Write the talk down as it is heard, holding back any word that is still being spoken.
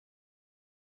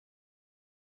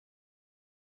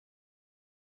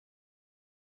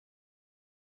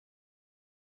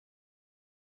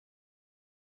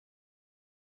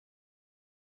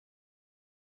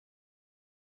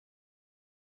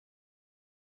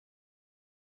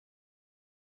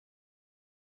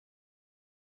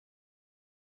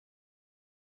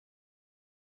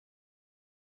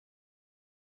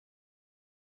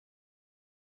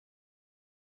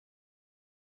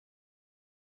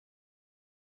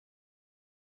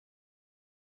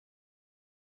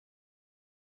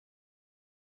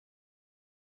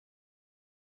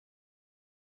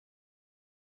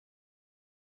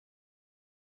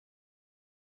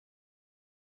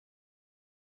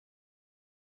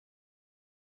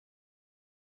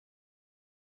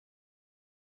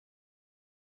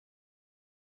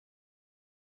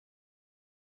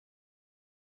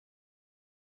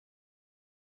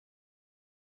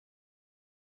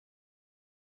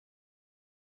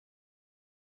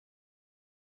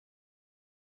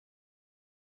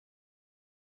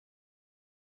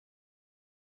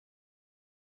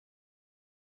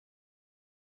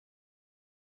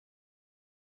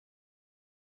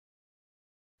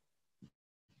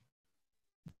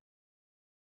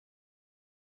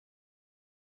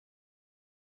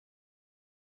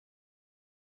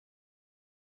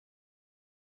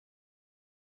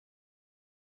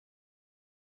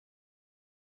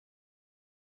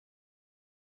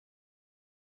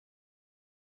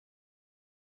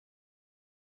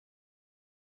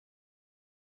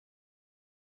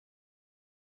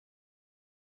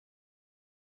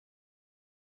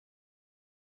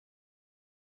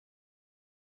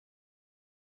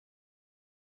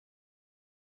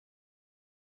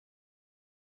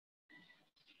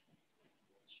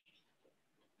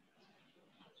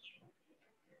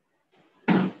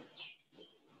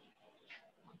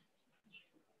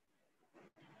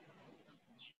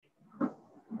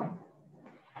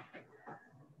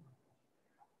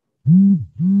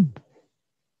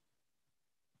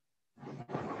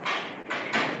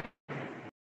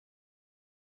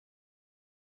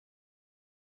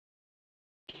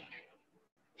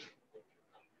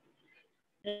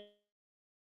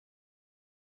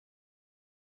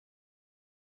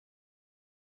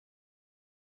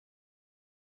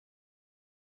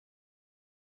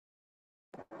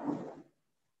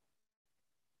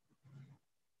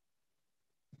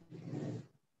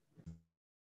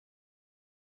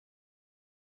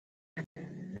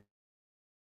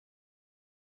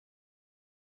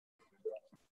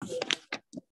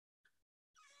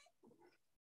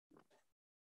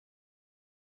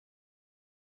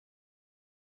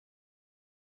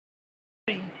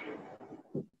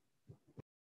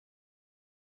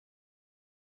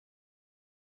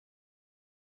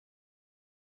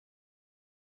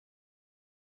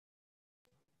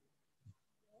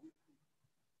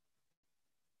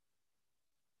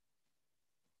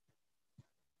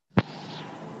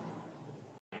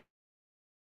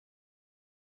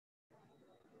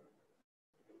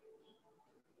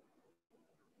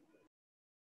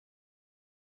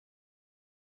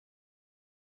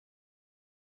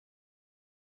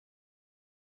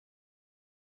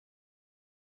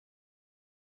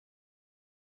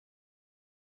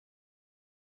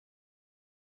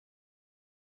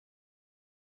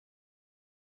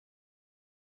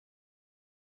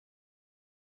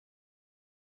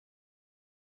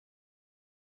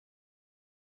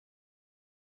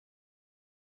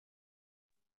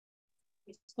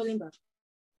It's calling back.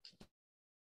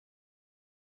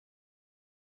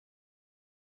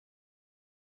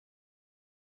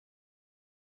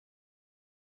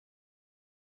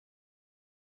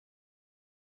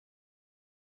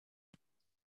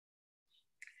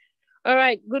 All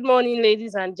right. Good morning,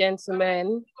 ladies and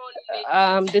gentlemen.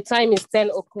 The time is 10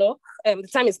 o'clock. The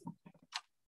time is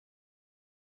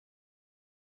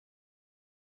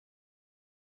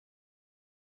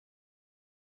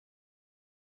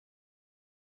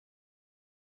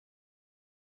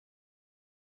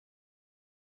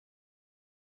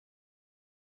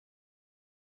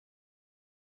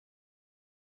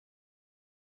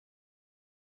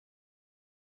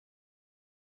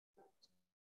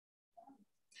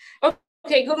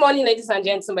okay. Good morning, ladies and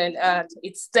gentlemen.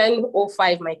 It's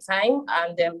 10:05 my time,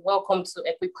 and welcome to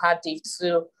EquipHer Day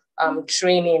 2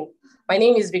 training. My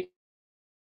name is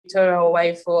Victoria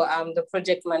Waifo. I'm the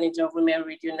project manager of Women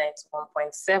Radio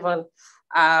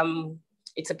 91.7.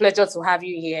 It's a pleasure to have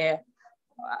you here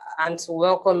and to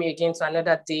welcome you again to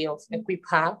another day of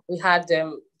EquipHer. We had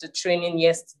the training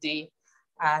yesterday,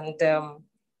 and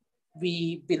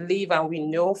we believe and we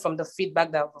know from the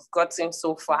feedback that we've gotten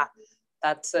so far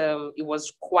that it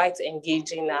was quite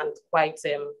engaging and quite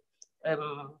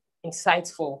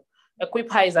insightful.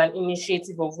 EquipHer is an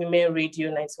initiative of Women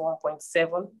Radio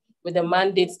 91.7 with a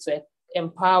mandate to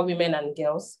empower women and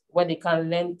girls where they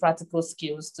can learn practical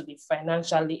skills to be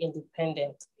financially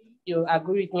independent. You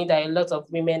agree with me that a lot of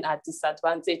women are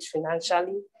disadvantaged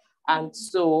financially, and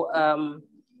so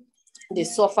they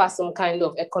suffer some kind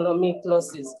of economic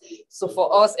losses. So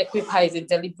for us, EquipHer is a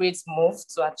deliberate move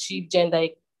to achieve gender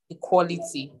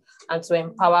equality and to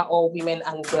empower all women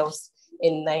and girls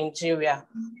in Nigeria.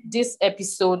 This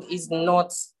episode is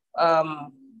not,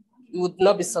 would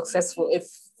not be successful if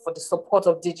for the support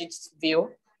of DigiView,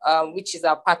 which is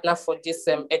our partner for this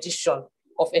edition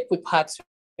of EquipHer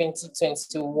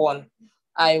 2021.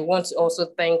 I want to also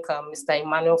thank Mr.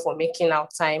 Emmanuel for making our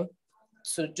time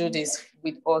to do this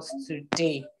with us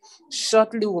today.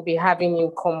 Shortly, we'll be having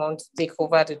him come on to take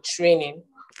over the training.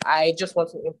 I just want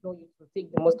to implore you to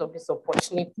take the most of this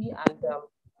opportunity and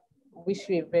wish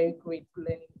you a very great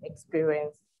learning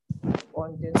experience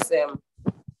on this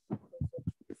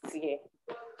year.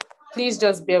 Please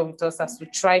just bear with us as we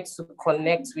try to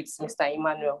connect with Mr.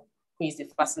 Emmanuel, who is the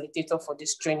facilitator for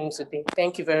this training today.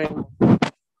 Thank you very much.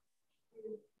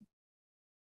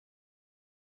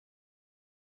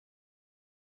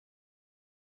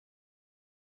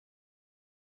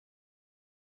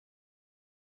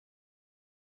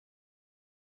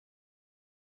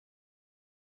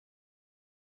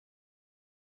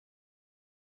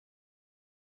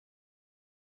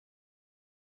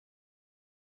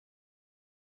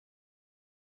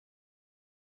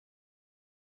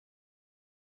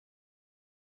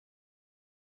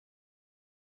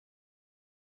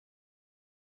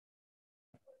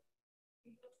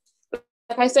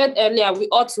 Like I said earlier, we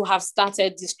ought to have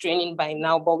started this training by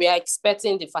now, but we are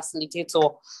expecting the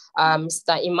facilitator,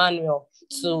 Mr. Emmanuel,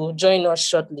 to join us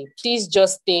shortly. Please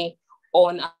just stay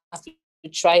on as we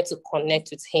try to connect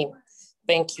with him.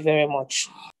 Thank you very much.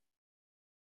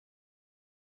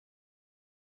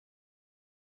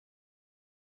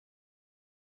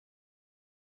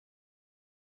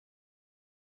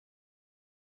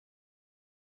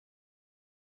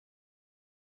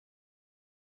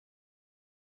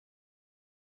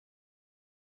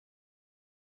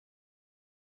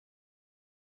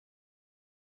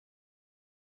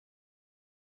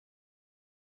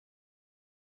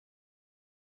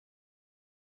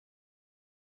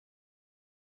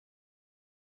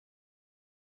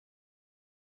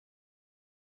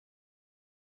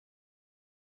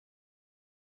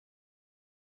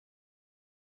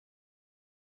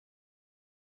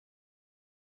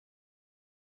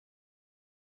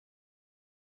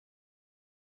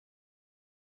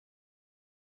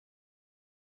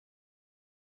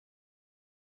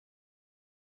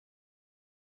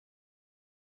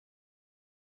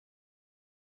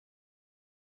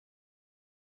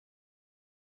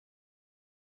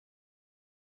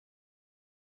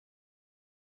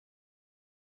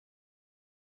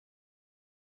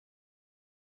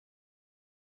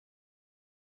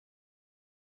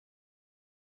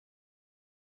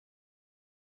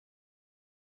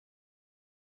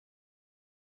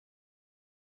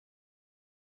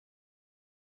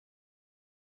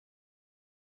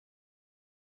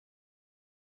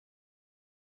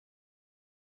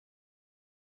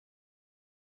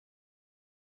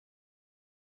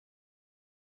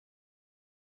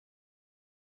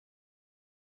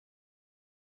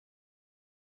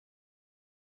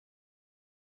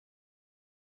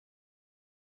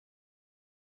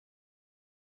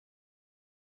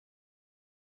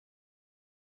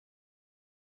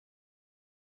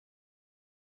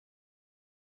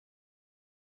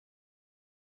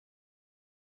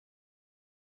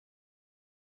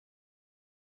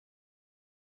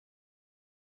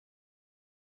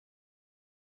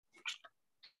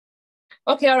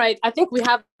 Okay, all right. I think we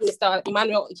have Mr.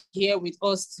 Emmanuel here with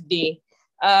us today.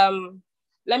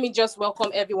 Let me just welcome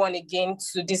everyone again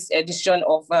to this edition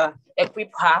of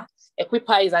EquipHer.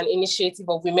 EquipHer is an initiative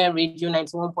of Women Radio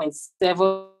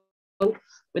 91.7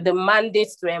 with the mandate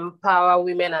to empower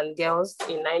women and girls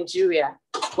in Nigeria,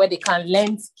 where they can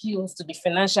learn skills to be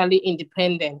financially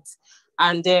independent.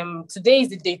 And today is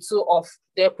the day 2 of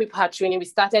the EquipHer training. We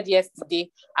started yesterday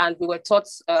and we were taught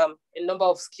a number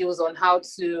of skills on how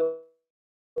to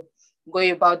go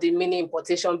about the mini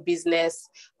importation business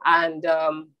and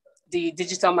the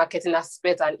digital marketing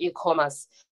aspect and e-commerce.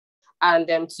 And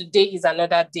today is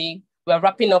another day. We're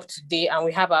wrapping up today and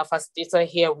we have our facilitator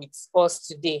here with us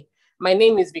today. My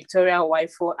name is Victoria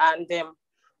Waifo, and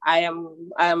I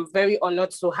am very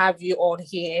honored to have you all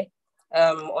here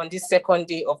on this second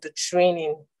day of the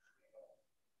training.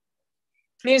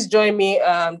 Please join me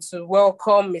to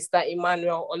welcome Mr.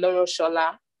 Emmanuel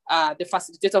Oloroshola, the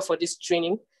facilitator for this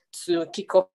training, to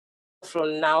kick off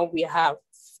from now. We are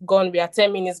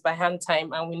 10 minutes behind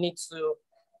time and we need to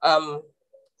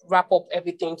wrap up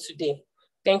everything today.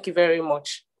 Thank you very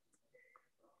much.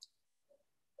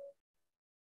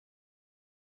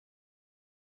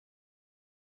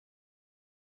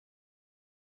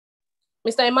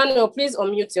 Mr. Emmanuel, please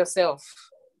unmute yourself.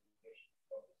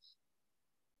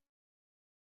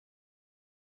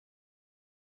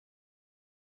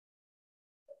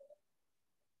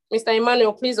 Mr.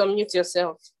 Emmanuel, please unmute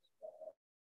yourself.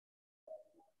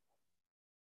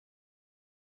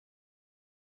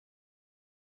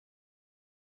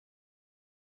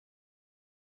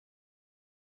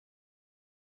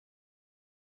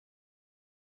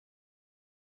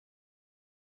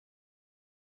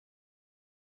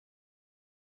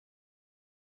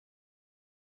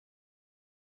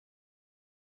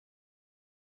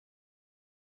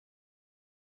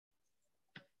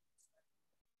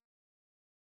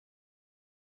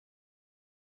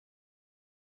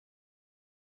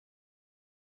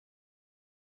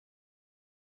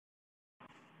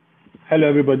 Hello,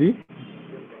 everybody.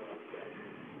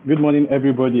 Good morning,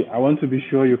 everybody. I want to be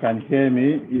sure you can hear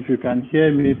me. If you can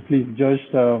hear me, please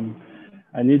just,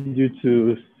 I need you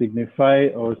to signify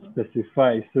or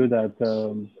specify so that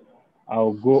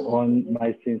I'll go on.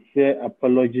 My sincere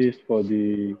apologies for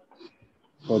the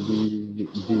delay.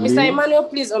 Mr. Emmanuel,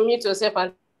 please unmute yourself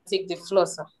and take the floor,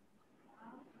 sir.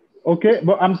 Okay,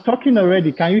 but I'm talking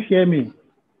already. Can you hear me?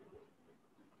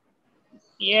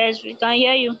 Yes, we can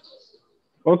hear you.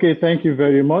 Okay, thank you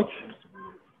very much.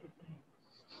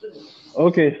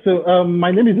 Okay, so my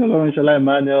name is Oloroshola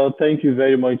Emmanuel. Thank you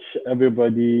very much,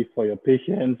 everybody, for your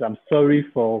patience. I'm sorry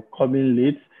for coming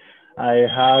late. I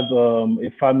had a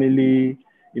family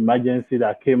emergency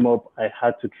that came up. I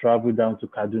had to travel down to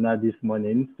Kaduna this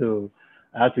morning, so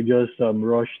I had to just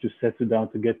rush to settle down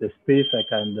to get a space I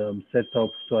can set up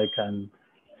so I can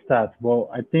start. Well,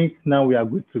 I think now we are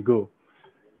good to go.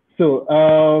 So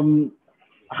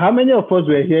how many of us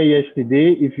were here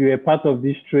yesterday? If you were part of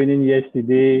this training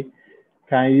yesterday,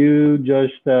 can you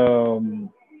just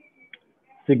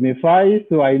signify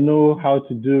so I know how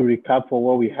to do recap for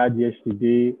what we had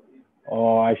yesterday,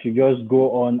 or I should just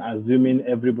go on assuming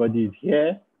everybody is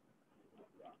here?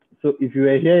 So if you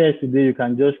were here yesterday, you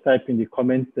can just type in the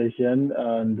comment section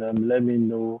and let me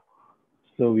know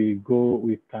so we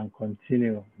can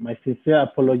continue. My sincere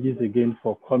apologies again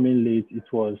for coming late. It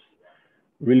was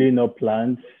really not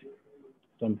planned.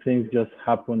 Some things just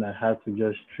happened. I had to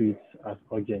just treat as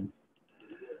urgent.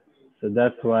 So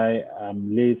that's why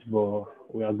I'm late, but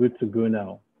we are good to go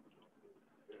now.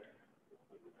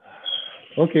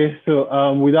 Okay,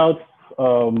 so without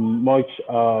much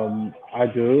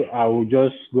ado, I will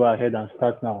just go ahead and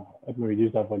start now. Let me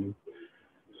reduce that volume.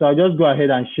 So I'll just go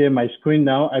ahead and share my screen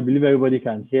now. I believe everybody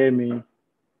can hear me.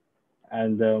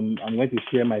 And I'm going to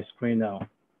share my screen now.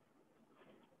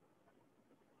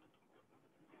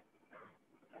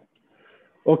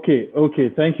 Okay,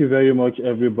 thank you very much,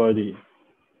 everybody.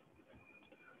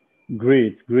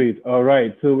 Great. All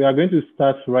right, so we are going to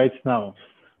start right now.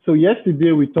 So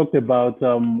yesterday we talked about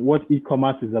what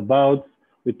e-commerce is about.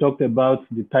 We talked about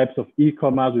the types of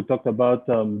e-commerce. We talked about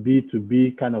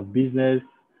B2B kind of business.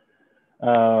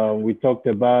 We talked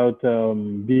about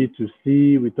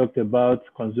B2C. We talked about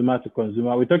consumer to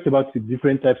consumer. We talked about the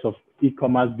different types of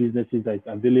e-commerce businesses that is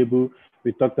available.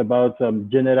 We talked about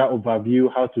general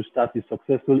overview, how to start a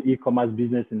successful e-commerce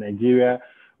business in Nigeria.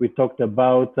 We talked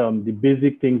about the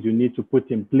basic things you need to put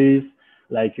in place,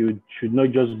 like you should not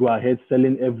just go ahead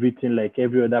selling everything like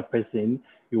every other person.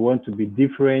 You want to be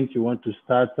different. You want to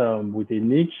start with a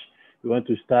niche. You want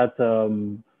to start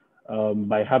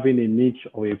by having a niche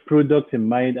or a product in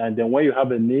mind. And then when you have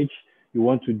a niche, you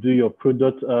want to do your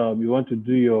product, you want to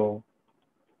do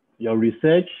your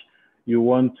research, you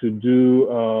want to do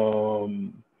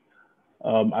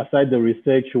aside the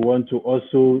research, you want to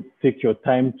also take your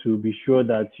time to be sure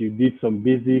that you did some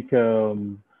basic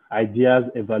ideas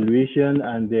evaluation,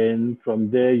 and then from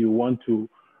there you want to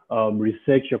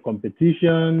research your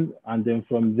competition, and then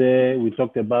from there we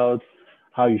talked about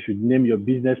how you should name your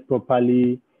business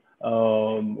properly.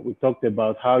 We talked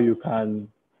about how you can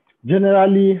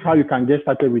generally how you can get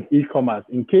started with e-commerce.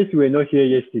 In case you were not here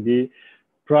yesterday,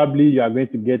 probably you are going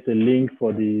to get a link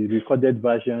for the recorded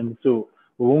version. So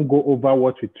we won't go over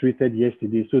what we treated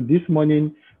yesterday. So this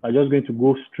morning, I'm just going to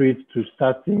go straight to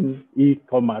starting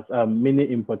e-commerce, mini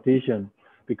importation,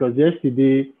 because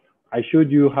yesterday I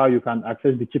showed you how you can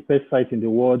access the cheapest site in the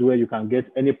world where you can get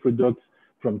any product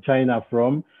from China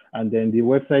from, and then the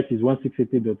website is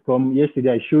 1688.com.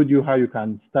 Yesterday I showed you how you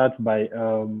can start by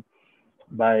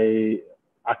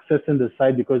accessing the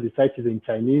site because the site is in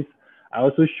Chinese. I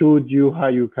also showed you how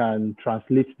you can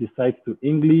translate the site to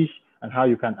English and how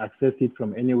you can access it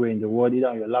from anywhere in the world, either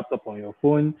on your laptop or on your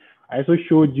phone. I also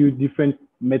showed you different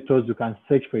methods you can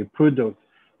search for a product.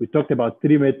 We talked about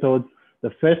 3 methods.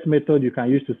 The first method you can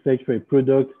use to search for a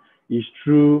product is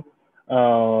through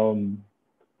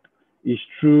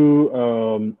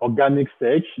organic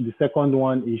search. The second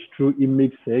one is through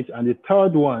image search, and the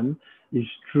third one is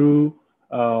through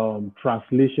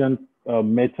translation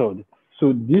method.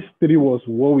 So these 3 was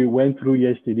what we went through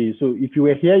yesterday. So if you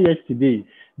were here yesterday,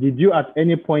 did you at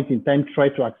any point in time try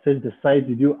to access the site?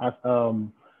 Did you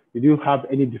have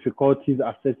any difficulties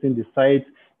accessing the site?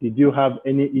 Did you have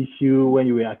any issue when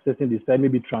you were accessing the site,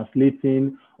 maybe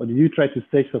translating, or did you try to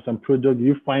search for some product? Did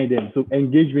you find them? So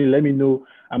engage me, let me know.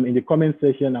 I'm in the comment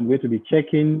section. I'm going to be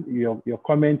checking your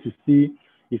comment to see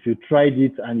if you tried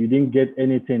it and you didn't get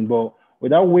anything. But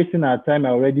without wasting our time, I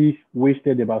already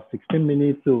wasted about 16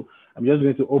 minutes. So I'm just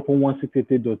going to open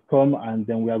 1688.com and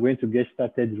then we are going to get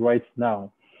started right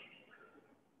now.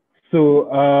 So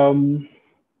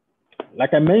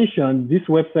like I mentioned, this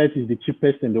website is the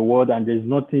cheapest in the world and there's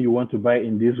nothing you want to buy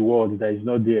in this world that is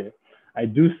not there. I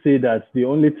do say that the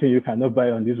only thing you cannot buy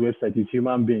on this website is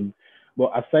human beings.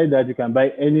 But aside that, you can buy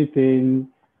anything,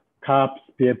 caps,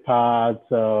 spare parts,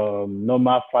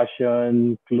 normal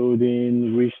fashion,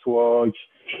 clothing, wristwatch,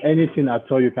 anything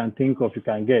at all you can think of, you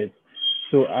can get.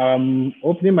 So I'm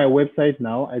opening my website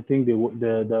now. I think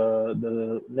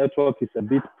the network is a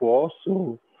bit poor,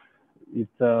 so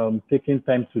it's taking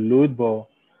time to load, but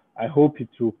I hope it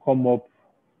will come up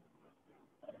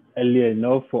early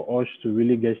enough for us to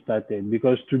really get started,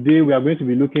 because today we are going to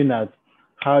be looking at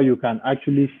how you can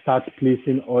actually start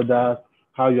placing orders,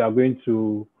 how you are going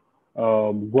to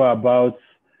go about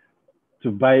to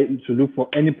look for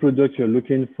any product you're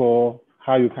looking for,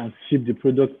 how you can ship the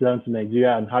product down to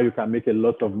Nigeria, and how you can make a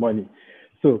lot of money.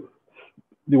 So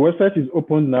the website is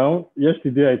open now.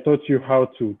 Yesterday, I taught you how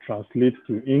to translate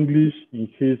to English. In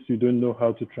case you don't know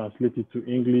how to translate it to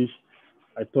English,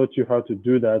 I taught you how to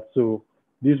do that. So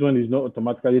this one is not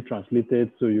automatically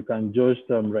translated. So you can just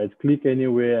right click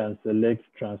anywhere and select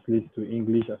translate to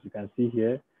English, as you can see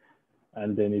here.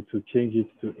 And then it will change it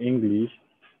to English.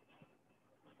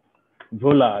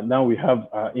 Voila, now we have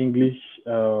our English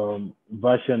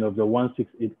version of the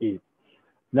 1688.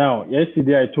 Now,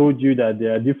 yesterday I told you that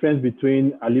there are differences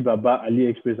between Alibaba,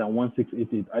 AliExpress, and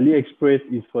 1688. AliExpress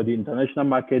is for the international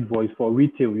market, but it's for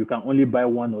retail. You can only buy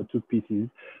 1 or 2 pieces.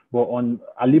 But on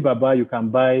Alibaba, you can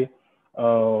buy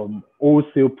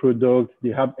wholesale products.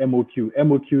 They have MOQ.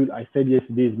 MOQ, I said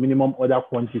yesterday, is minimum order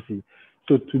quantity.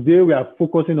 So today we are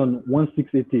focusing on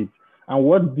 1688. And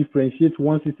what differentiates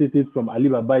 1688 from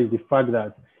Alibaba is the fact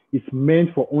that it's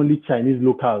meant for only Chinese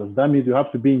locals. That means you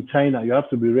have to be in China. You have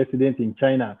to be resident in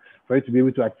China for you to be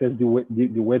able to access the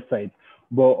website.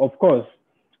 But of course,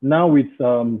 now with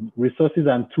resources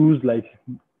and tools like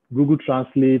Google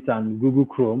Translate and Google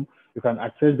Chrome, you can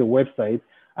access the website.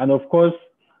 And of course,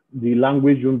 the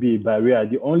language won't be a barrier.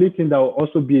 The only thing that will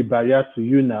also be a barrier to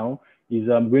you now is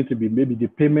going to be maybe the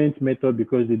payment method,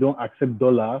 because they don't accept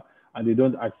dollar and they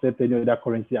don't accept any other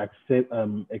currency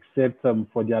except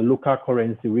for their local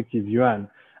currency, which is yuan.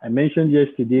 I mentioned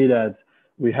yesterday that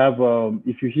we have,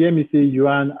 if you hear me say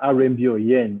yuan, RMB, or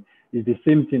yen, it's the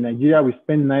same thing. Nigeria, we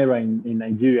spend naira in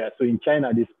Nigeria. So in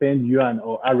China, they spend yuan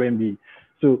or RMB.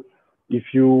 So if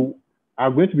you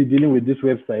are going to be dealing with this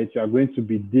website, you are going to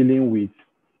be dealing with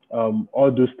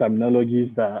all those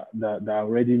terminologies that are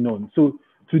already known. So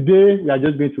today, we are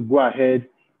just going to go ahead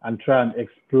and try and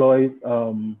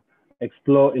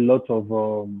explore a lot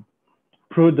of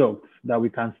products that we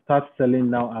can start selling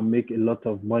now and make a lot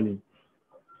of money.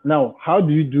 Now, how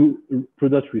do you do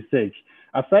product research?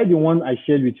 aside the one I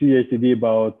shared with you yesterday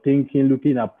about thinking,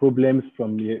 looking at problems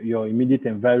from your immediate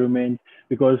environment,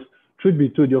 because truth be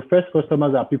told, your first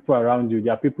customers are people around you. They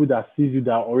are people that see you,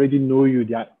 that already know you.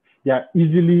 They are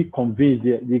easily convinced.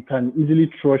 They can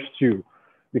easily trust you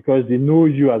because they know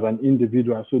you as an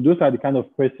individual. So those are the kind of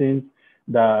persons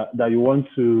that you want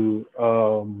to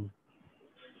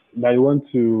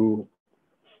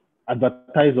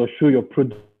advertise or show your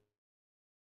product.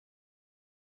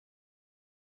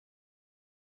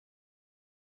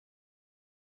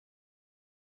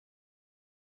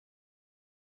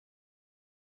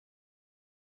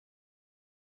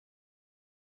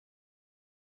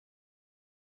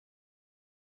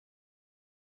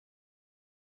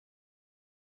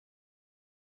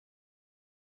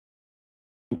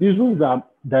 These ones are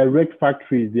direct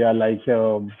factories. They are like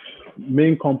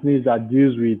main companies that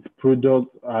deals with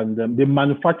products and they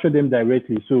manufacture them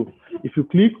directly. So if you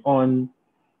click on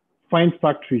find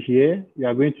factory here, you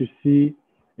are going to see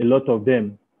a lot of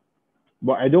them.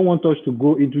 But I don't want us to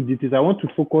go into details. I want to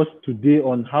focus today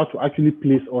on how to actually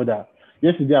place order.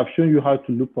 Yesterday, I've shown you how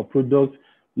to look for products.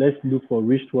 Let's look for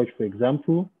wristwatch, for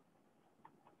example.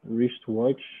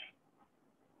 Wristwatch.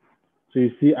 So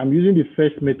you see, I'm using the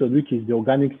first method, which is the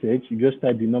organic search. You just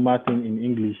type the normal thing in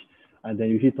English, and then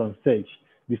you hit on search.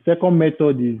 The second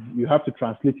method is you have to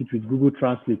translate it with Google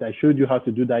Translate. I showed you how to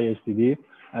do that yesterday.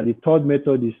 And the third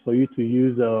method is for you to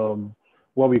use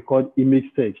what we call image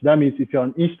search. That means if you're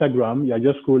on Instagram, you're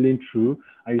just scrolling through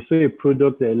and you see a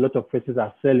product that a lot of persons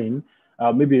are selling,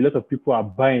 maybe a lot of people are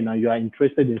buying and you are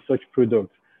interested in such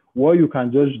products. What you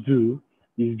can just do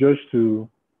is just to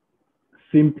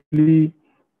simply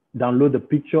download the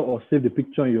picture or save the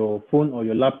picture on your phone or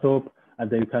your laptop,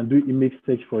 and then you can do image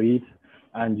search for it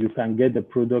and you can get the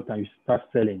product and you start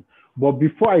selling. But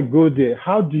before I go there,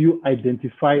 how do you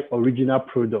identify original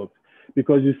product?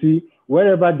 Because you see,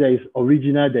 wherever there is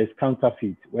original, there is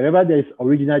counterfeit. Wherever there is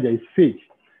original, there is fake.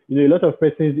 You know, a lot of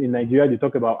persons in Nigeria, they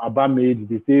talk about Aba made,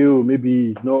 they say, oh,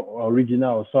 maybe it's not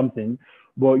original or something.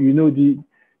 But you know, the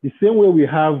same way we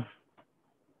have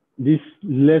these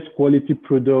less quality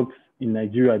products in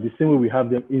Nigeria, the same way we have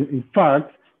them. In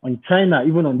fact, on China,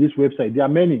 even on this website, there are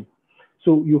many.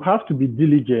 So you have to be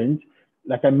diligent.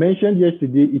 Like I mentioned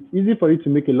yesterday, it's easy for you to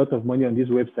make a lot of money on this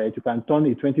website. You can turn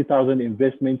a 20,000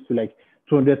 investment to like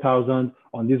 200,000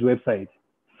 on this website.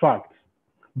 Fact.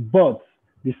 But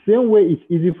the same way it's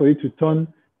easy for you to turn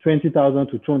 20,000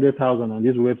 to 200,000 on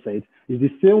this website is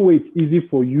the same way it's easy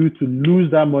for you to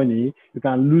lose that money. You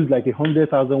can lose like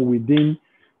 100,000 within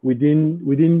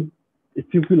a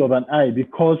twinkle of an eye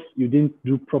because you didn't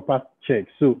do proper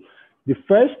checks. So the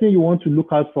first thing you want to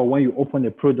look out for when you open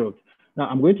a product. Now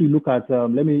I'm going to look at,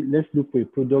 let's look for a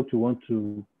product you want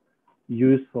to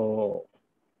use for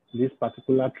this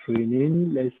particular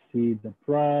training. Let's see the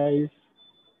price.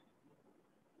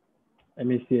 Let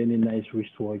me see any nice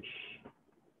wristwatch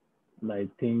that I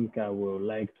think I will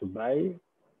like to buy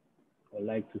or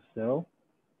like to sell.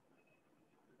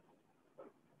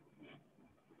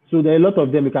 So there are a lot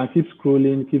of them. You can keep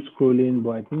scrolling,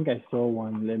 but I think I saw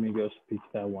one. Let me just pick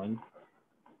that one.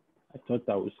 I thought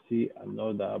I would see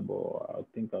another, but I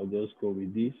think I'll just go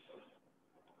with this.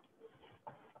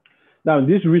 Now,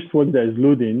 this wristwatch that is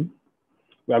loading,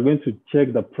 we are going to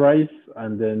check the price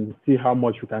and then see how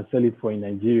much we can sell it for in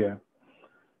Nigeria.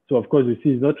 So of course, you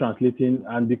see it's not translating,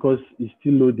 and because it's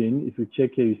still loading, if you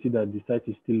check here, you see that the site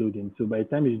is still loading. So by the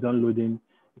time it's done loading,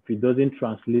 if it doesn't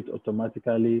translate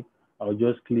automatically, I'll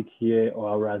just click here,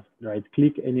 or I'll right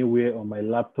click anywhere on my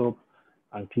laptop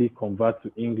and click convert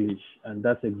to English. And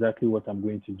that's exactly what I'm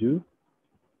going to do.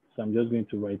 So I'm just going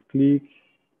to right click,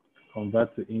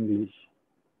 convert to English.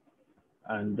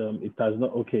 And it has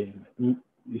not, okay.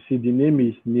 You see the name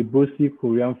is Nibosi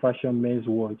Korean Fashion Men's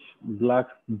Watch, black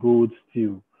gold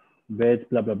steel, bed,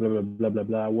 blah, blah, blah, blah, blah, blah,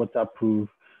 blah, waterproof.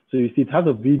 So you see it has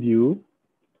a video.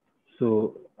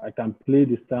 So I can play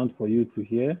the sound for you to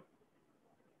hear.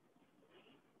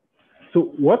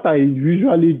 So what I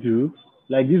usually do,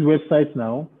 like this website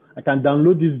now, I can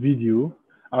download this video.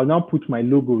 I'll now put my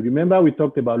logo. Remember we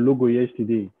talked about logo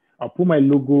yesterday. I'll put my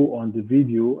logo on the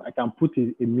video. I can put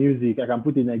a music. I can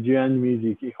put a Nigerian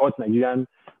music, a hot Nigerian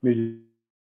music.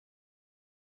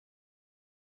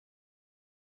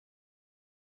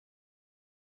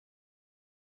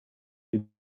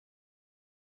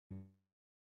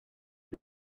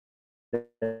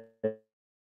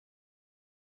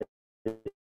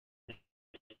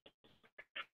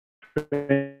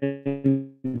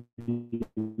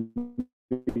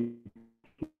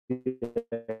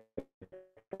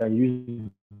 Can use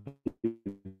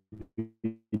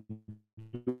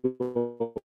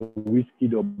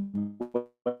whiskey or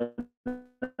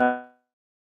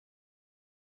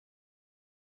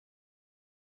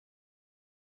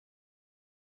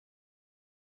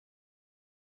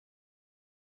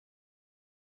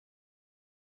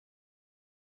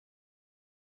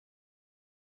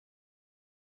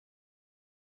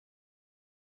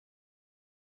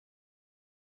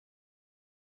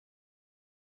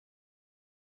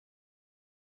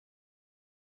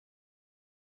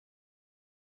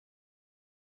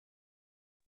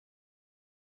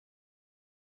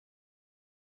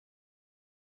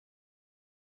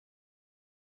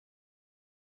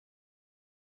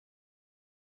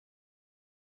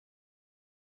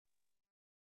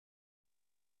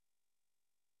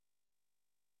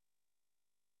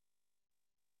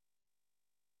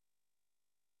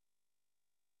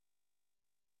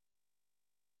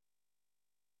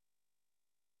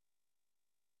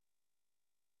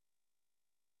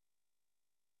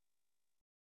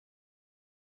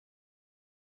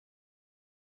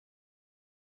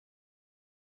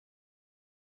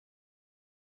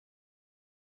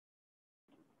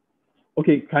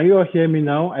Okay, can you all hear me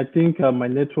now? I think my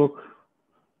network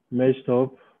messed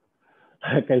up.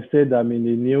 Like I said, I'm in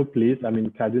a new place. I'm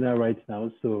in Kaduna right now,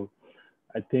 so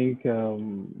I think the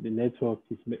network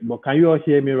is. But can you all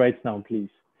hear me right now, please?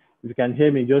 If you can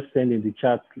hear me, just send in the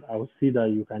chat. I'll see that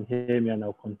you can hear me, and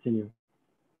I'll continue.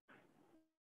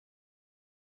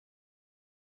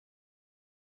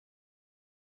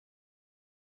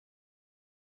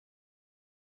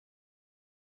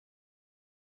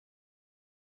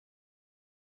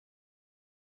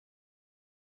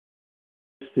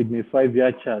 Signify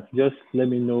via chat. Just let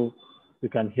me know you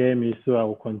can hear me, so I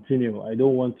will continue. I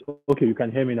don't want. Okay, you can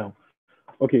hear me now.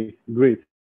 Okay, great.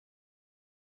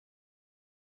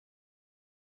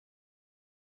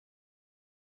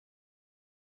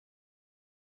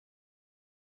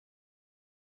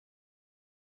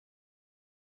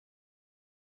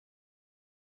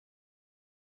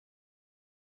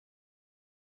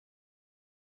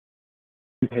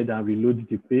 Go ahead and reload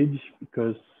the page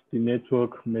because the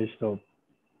network messed up.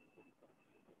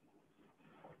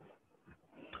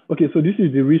 Okay, so this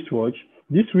is the wristwatch.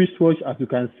 This wristwatch, as you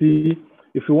can see,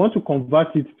 if you want to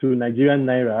convert it to Nigerian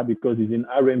Naira, because it's in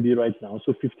RMB right now,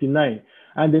 so 59.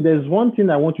 And then there's one thing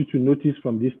I want you to notice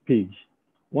from this page.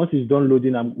 Once it's done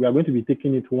loading, we are going to be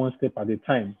taking it one step at a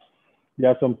time. There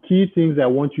are some key things I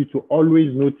want you to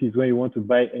always notice when you want to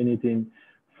buy anything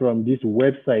from this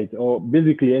website, or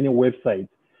basically any website.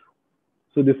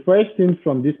 So the first thing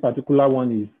from this particular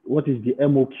one is, what is the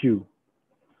MOQ?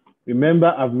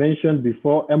 Remember, I've mentioned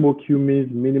before, MOQ means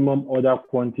minimum order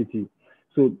quantity.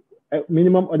 So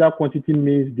minimum order quantity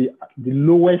means the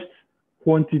lowest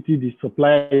quantity the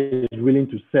supplier is willing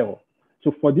to sell.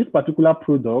 So for this particular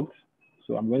product,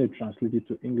 so I'm going to translate it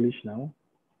to English now.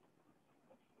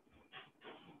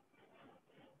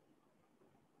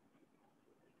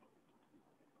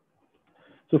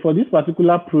 So for this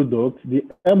particular product, the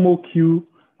MOQ,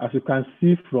 as you can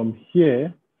see from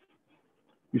here,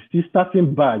 you see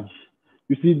starting badge.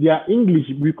 You see they are English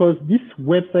because this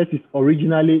website is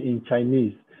originally in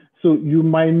Chinese. So you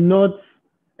might not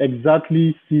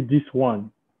exactly see this one.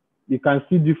 You can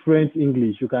see different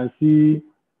English. You can see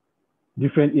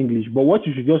different English. But what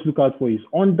you should just look out for is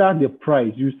under the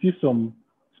price, you see some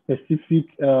specific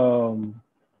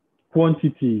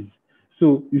quantities.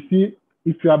 So you see,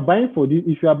 if you are buying for this,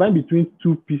 if you are buying between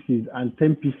 2 pieces and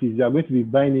 10 pieces, you are going to be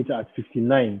buying it at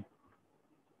 59.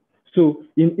 So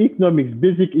in economics,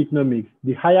 basic economics,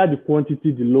 the higher the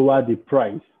quantity, the lower the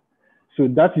price. So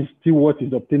that is still what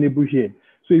is obtainable here.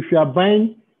 So if you are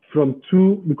buying from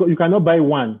 2, because you cannot buy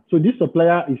 1. So this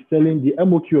supplier is selling, the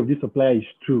MOQ of this supplier is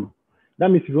 2. That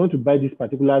means if you want to buy this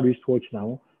particular wristwatch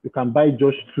now, you can buy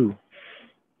just 2.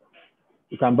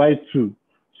 You can buy 2.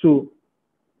 So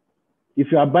if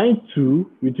you are buying 2,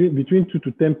 between 2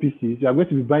 to 10 pieces, you are going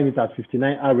to be buying it at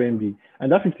 59 RMB.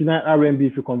 And that 59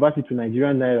 RMB, if you convert it to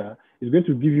Nigerian Naira, is going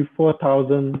to give you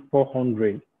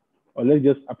 4,400. Or let's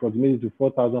just approximate it to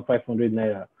 4,500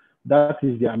 Naira. That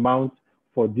is the amount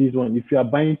for this one, if you are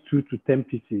buying 2 to 10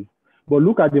 pieces. But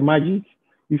look at the magic.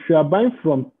 If you are buying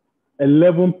from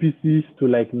 11 pieces to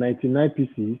like 99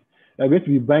 pieces, you are going to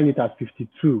be buying it at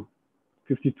 52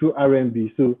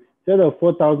 RMB. So instead of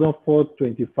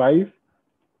 4,425,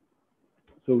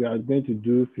 so we are going to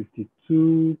do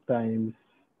 52 times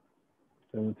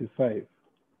 75.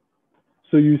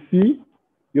 So you see,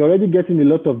 you're already getting a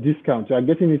lot of discounts. You are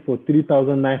getting it for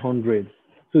 3,900.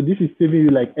 So this is saving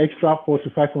you like extra 400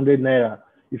 to 500 Naira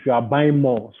if you are buying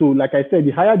more. So like I said,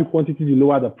 the higher the quantity, the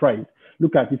lower the price.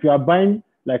 Look at, if you are buying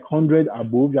like 100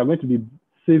 above, you are going to be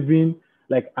saving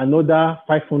like another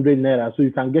 500 Naira. So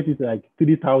you can get it like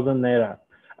 3,000 Naira.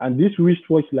 And this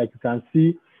wristwatch, like you can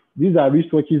see, these are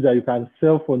wristwatches that you can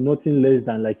sell for nothing less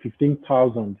than like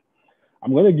 15,000.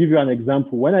 I'm going to give you an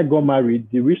example. When I got married,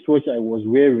 the wristwatch I was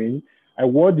wearing, I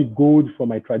wore the gold for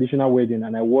my traditional wedding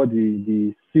and I wore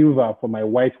the silver for my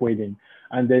white wedding.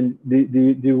 And then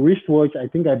the wristwatch, I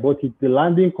think I bought it, the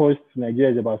landing cost in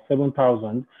Nigeria is about 7,000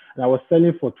 and I was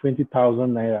selling for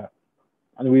 20,000 Naira.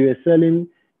 And we were selling,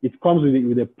 it comes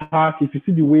with a pack. If you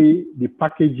see the way they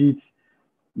package it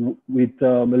with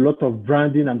a lot of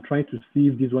branding, I'm trying to see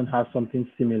if this one has something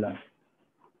similar.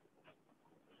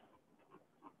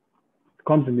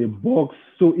 Comes in a box.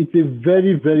 So it's a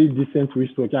very, very decent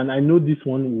wristwatch. And I know this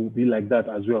one will be like that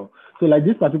as well. So like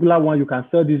this particular one, you can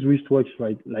sell this wristwatch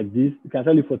right like this. You can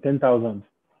sell it for 10,000.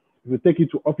 If you take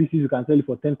it to offices, you can sell it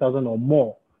for 10,000 or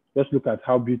more. Just look at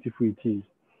how beautiful it is.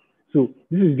 So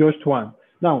this is just one.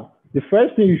 Now, the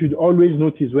first thing you should always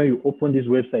notice when you open this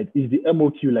website is the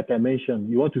MOQ, like I mentioned.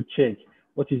 You want to check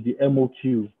what is the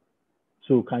MOQ.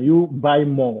 So can you buy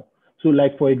more? So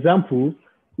like, for example,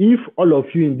 If all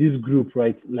of you in this group,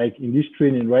 right, like in this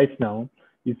training right now,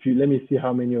 if you, let me see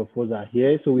how many of us are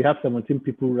here. So we have 17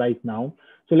 people right now.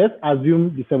 So let's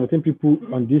assume the 17 people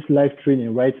on this live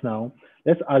training right now,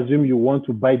 let's assume you want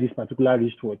to buy this particular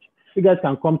wristwatch. You guys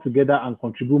can come together and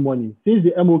contribute money. Since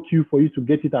the MOQ for you to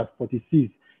get it at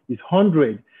 46 is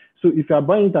 100. So if you are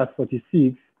buying it at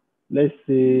 46, let's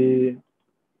say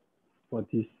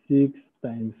 46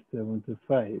 times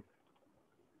 75.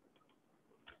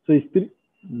 So it's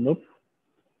nope.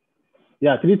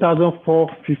 Yeah,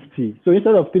 3,450. So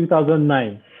instead of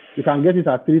 3,009, you can get it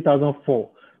at 3,004.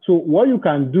 So what you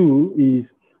can do is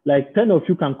like 10 of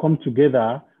you can come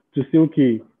together to say,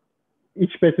 okay,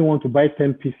 each person wants to buy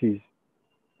 10 pieces,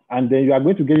 and then you are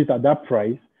going to get it at that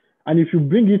price. And if you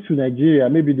bring it to Nigeria,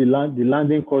 maybe the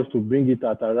landing cost to bring it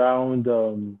at around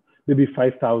maybe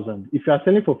 5,000. If you are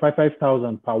selling for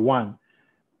 5,000 per one,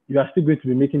 you are still going to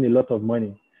be making a lot of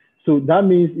money. So that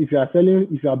means if you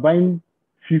are buying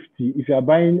 50, if you are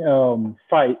buying 10,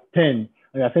 and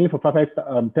you are selling for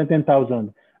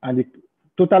 10,000, and the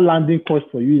total landing cost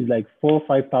for you is like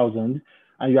 5,000,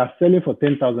 and you are selling for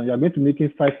 10,000, you are going to make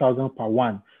 5,000 per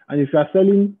one. And if you are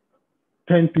selling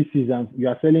 10 pieces and you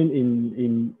are selling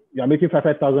you are making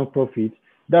 5,000 profit,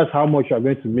 that's how much you are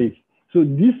going to make. So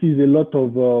this is a lot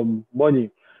of money.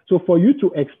 So for you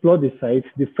to explore the site,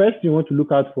 the first thing you want to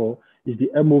look out for is the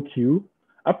MOQ.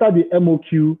 After the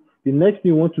MOQ, the next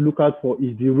thing you want to look out for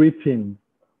is the rating.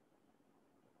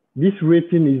 This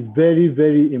rating is very,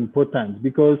 very important,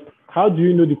 because how do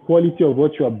you know the quality of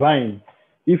what you are buying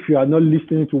if you are not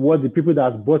listening to what the people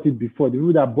that have bought it before, the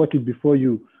people that bought it before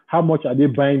you, how much are they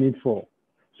buying it for?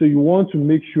 So you want to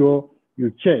make sure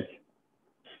you check.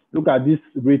 Look at this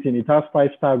rating. It has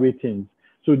 5-star ratings.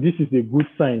 So this is a good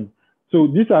sign. So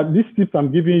these tips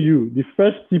I'm giving you. The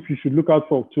first tip you should look out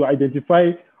for to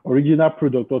identify original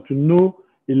product or to know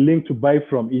a link to buy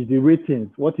from is the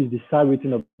ratings. What is the star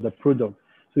rating of the product?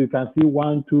 So you can see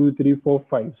 1, 2, 3, 4,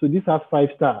 5. So this has 5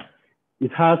 stars.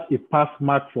 It has a pass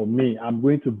mark for me. I'm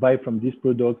going to buy from this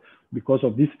product because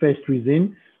of this first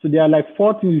reason. So there are like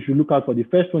 4 things you should look out for. The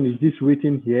first one is this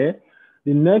rating here.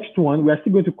 The next one, we are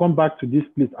still going to come back to this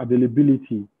place,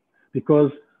 availability,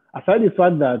 because aside the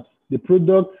fact that the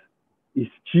product is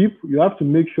cheap, you have to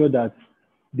make sure that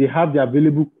they have the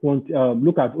available quantity.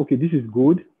 Look at, okay, this is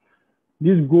gold.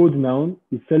 This gold now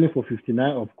is selling for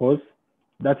 59, of course.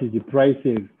 That is the price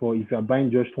save for if you are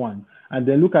buying just one. And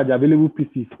then look at the available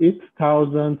pieces,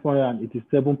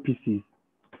 8,487 pieces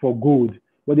for gold,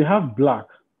 but they have black.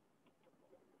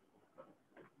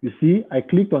 You see, I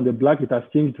clicked on the black, it has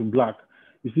changed to black.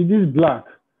 You see this black,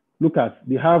 look at,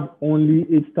 they have only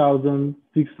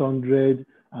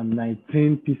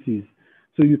 8,619 pieces.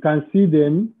 So you can see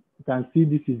them, you can see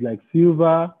this is like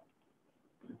silver.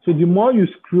 So the more you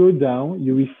scroll down,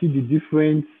 you will see the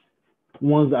different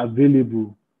ones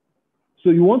available. So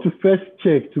you want to first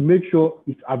check to make sure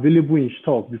it's available in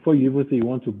stock before you even say you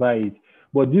want to buy it.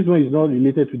 But this one is not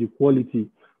related to the quality.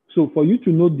 So for you to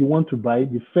know the one to buy,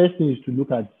 the first thing is to look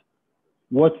at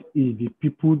what is the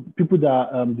people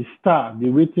that the star, the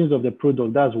ratings of the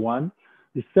product. That's one.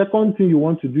 The second thing you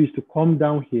want to do is to come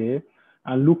down here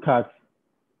and look at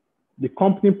the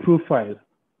company profile.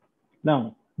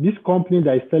 Now, this company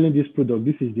that is selling this product,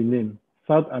 this is the name,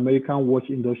 South American Watch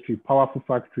Industry, Powerful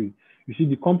Factory. You see,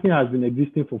 the company has been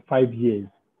existing for 5 years.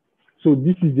 So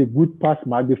this is a good pass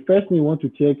mark. The first thing you want to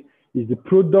check is the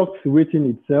product rating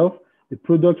itself. The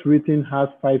product rating has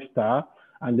 5 stars.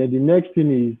 And then the next thing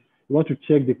is you want to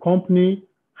check the company.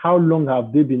 How long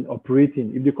have they been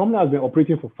operating? If the company has been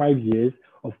operating for 5 years,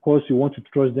 of course, you want to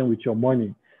trust them with your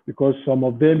money, because some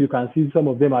of them, you can see some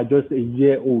of them are just a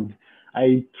year old.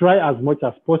 I try as much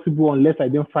as possible, unless I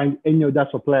don't find any other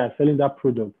supplier selling that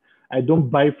product, I don't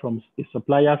buy from a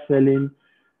supplier selling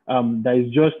that is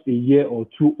just a year or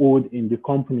 2 old in the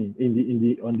company,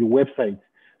 on the website.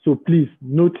 So please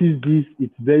notice this.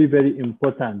 It's very, very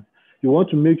important. You want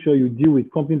to make sure you deal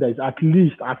with company that is at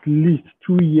least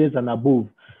 2 years and above.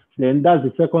 Then that's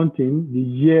the second thing, the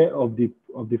year of the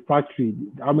factory,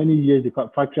 how many years the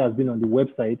factory has been on the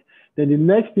website. Then the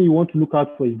next thing you want to look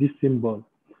out for is this symbol.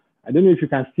 I don't know if you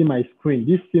can see my screen.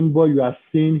 This symbol you are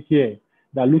seeing here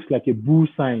that looks like a bull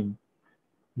sign.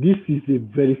 This is a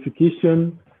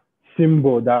verification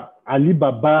symbol that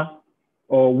Alibaba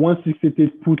or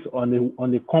 168 puts on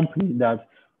a company, that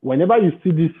whenever you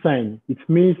see this sign, it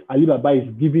means Alibaba is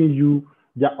giving you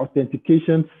the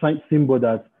authentication symbol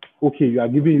that, okay, you are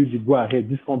giving you the go ahead.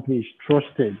 This company is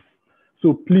trusted.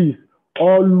 So please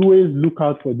always look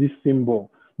out for this symbol.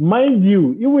 Mind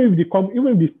you, even if the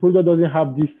product doesn't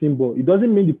have this symbol, it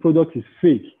doesn't mean the product is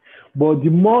fake. But the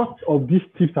more of these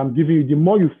tips I'm giving you, the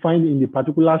more you find in the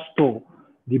particular store,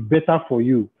 the better for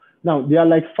you. Now, there are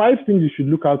like 5 things you should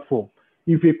look out for.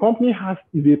 If a company has,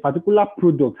 if a particular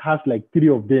product has like 3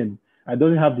 of them and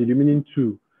doesn't have the remaining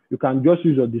 2, you can just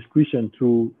use your discretion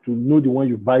to know the one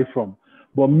you buy from.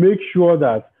 But make sure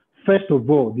that, first of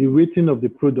all, the rating of the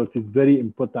product is very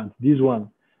important. This one,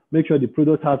 make sure the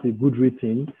product has a good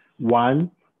rating,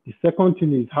 1. The second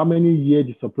thing is how many years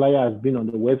the supplier has been on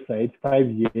the website, 5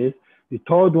 years. The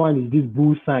third one is this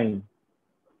bull sign.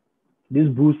 This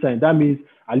bull sign, that means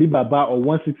Alibaba or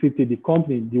 1680, the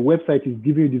company, the website is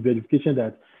giving you the verification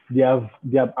that they have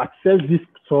accessed this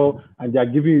store and they are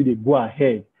giving you the go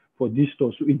ahead for this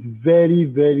store. So it's very,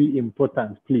 very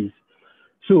important, please.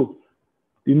 So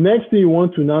the next thing you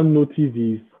want to now notice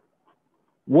is,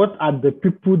 what are the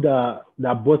people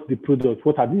that bought the product?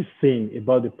 What are they saying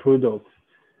about the product?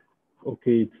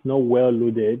 Okay, it's not well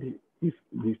loaded. If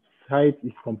the site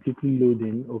is completely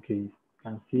loading, okay, you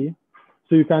can see.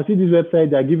 So you can see this website,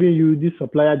 they're giving you this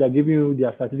supplier, they're giving you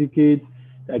their certificate,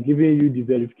 they're giving you the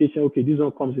verification. Okay, this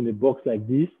one comes in a box like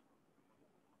this.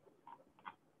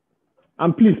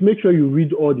 And please make sure you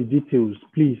read all the details.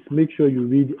 Please make sure you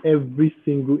read every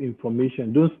single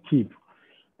information. Don't skip.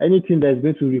 Anything that is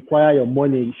going to require your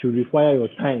money should require your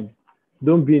time.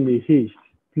 Don't be in a haste,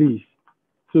 please.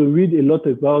 So read a lot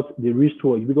about the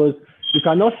wristwatch, because you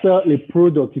cannot sell a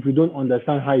product if you don't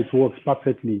understand how it works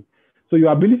perfectly. So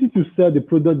your ability to sell the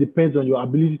product depends on your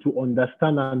ability to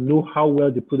understand and know how well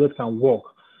the product can work.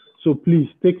 So please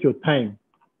take your time.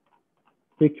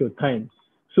 Take your time.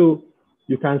 So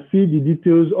you can see the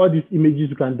details, all these images,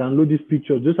 you can download these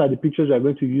pictures. Those are the pictures you are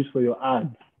going to use for your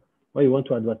ads when you want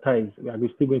to advertise. We are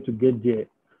still going to get there.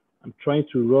 I'm trying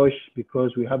to rush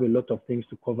because we have a lot of things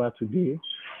to cover today.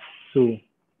 So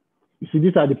you see,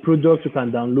 these are the products you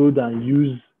can download and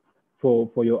use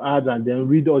for your ads, and then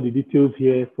read all the details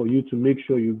here for you to make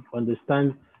sure you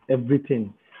understand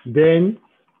everything. Then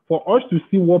for us to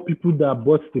see what people that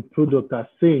bought the product are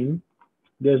saying,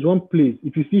 there's one place.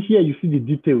 If you see here, you see the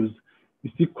details. You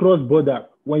see cross-border.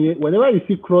 Whenever you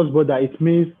see cross-border, it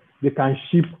means they can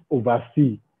ship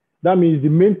overseas. That means the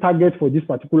main target for this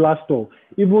particular store,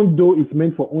 even though it's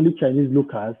meant for only Chinese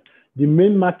locals, the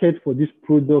main market for this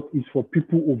product is for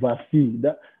people overseas.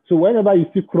 So whenever you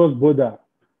see cross-border,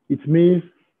 it means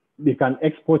they can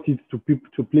export it to people,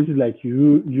 to places like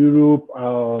Europe,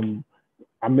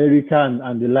 America,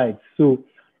 and the like. So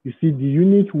you see the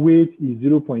unit weight is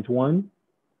 0.1.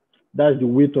 That's the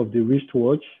weight of the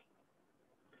wristwatch.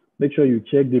 Make sure you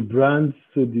check the brand.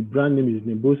 So the brand name is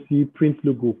Nebosi, print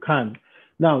logo can.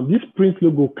 Now this print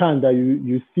logo can that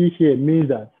you see here means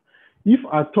that if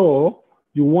at all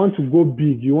you want to go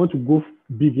big, you want to go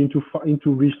big into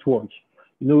wristwatch.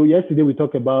 You know, yesterday we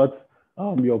talked about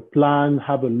your plan,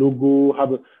 have a logo,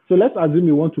 so let's assume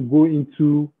you want to go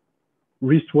into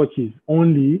wristwatches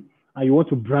only and you want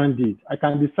to brand it. I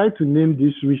can decide to name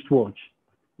this wristwatch.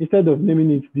 Instead of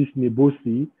naming it this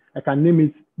Nebosi, I can name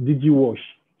it DigiWatch.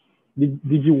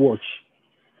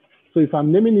 So if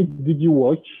I'm naming it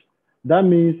DigiWatch, that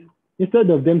means instead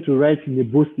of them to write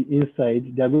Nebosi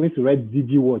inside, they're going to write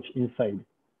DigiWatch inside.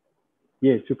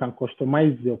 Yes, you can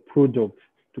customize your product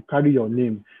to carry your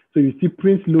name. So you see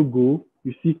print logo,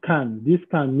 you see can. This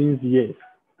can means yes.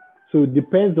 So it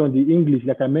depends on the English.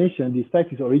 Like I mentioned, the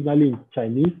site is originally in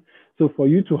Chinese. So for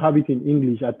you to have it in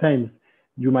English, at times,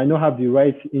 you might not have the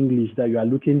right English that you are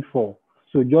looking for.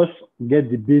 So just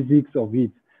get the basics of it.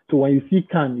 So when you see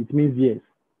can, it means yes.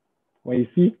 When you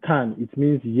see can, it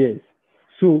means yes.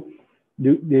 So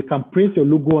they can print your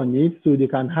logo on it, so they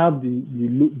can have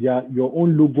your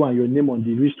own logo and your name on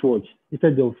the wristwatch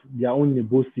instead of their own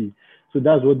Nebosi. So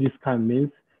that's what this can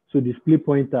means. So display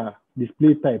pointer,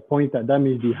 display type pointer, that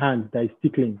means the hand that is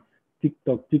tickling,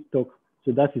 tick-tock, tick-tock.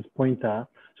 So that is pointer.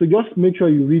 So just make sure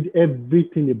you read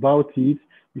everything about it.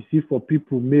 You see for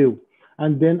people, mail.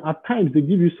 And then at times they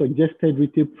give you suggested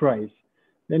retail price.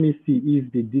 Let me see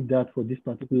if they did that for this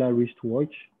particular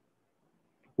wristwatch.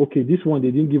 Okay, this one,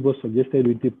 they didn't give us suggested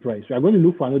retail price. We are going to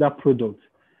look for another product.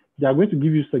 They are going to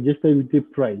give you suggested retail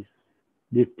price,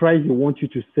 the price they want you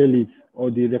to sell it,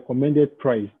 or the recommended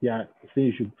price they are saying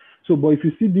you should. So, but if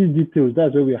you see these details,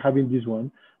 that's why we're having this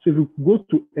one. So if you go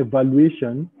to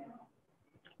evaluation,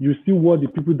 you see what the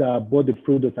people that bought the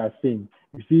product are saying.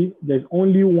 You see, there's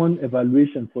only one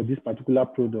evaluation for this particular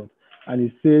product, and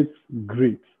it says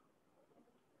great.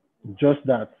 Just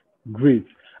that, great.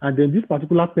 And then this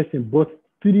particular person bought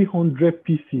 300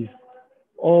 pieces,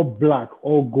 all black,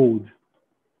 all gold.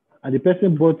 And the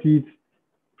person bought it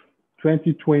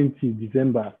 2020,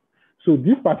 December. So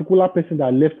this particular person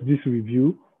that left this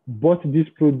review bought this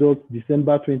product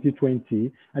December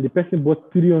 2020, and the person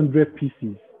bought 300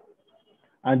 pieces,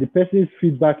 and the person's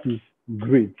feedback is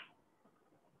great.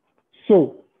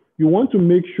 So you want to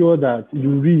make sure that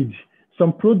you read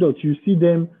some products, you see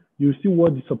them, you see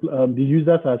what the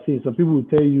users are saying. Some people will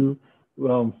tell you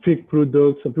fake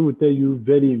products, some people will tell you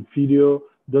very inferior,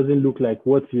 doesn't look like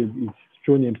what is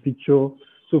shown in picture.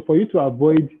 So for you to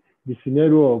avoid the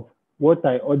scenario of what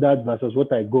I ordered versus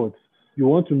what I got, you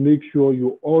want to make sure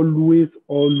you always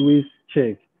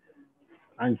check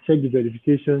the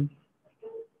verification.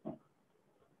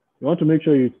 You want to make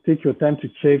sure you take your time to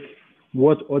check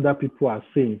what other people are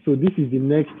saying. So this is the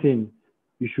next thing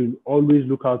you should always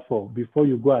look out for before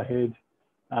you go ahead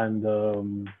and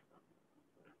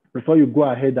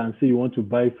say you want to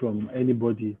buy from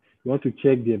anybody. You want to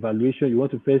check the evaluation. You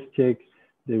want to first check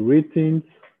the ratings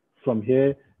from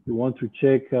here. You want to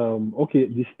check, okay,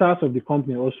 the stars of the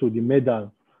company, also the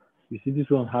medal. You see this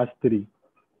one has 3.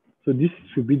 So this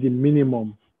should be the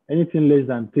minimum. Anything less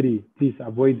than 3, please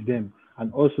avoid them.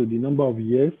 And also the number of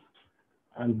years.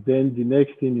 And then the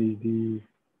next thing is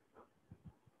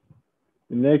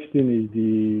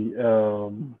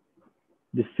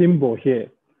the symbol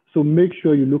here. So make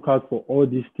sure you look out for all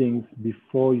these things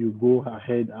before you go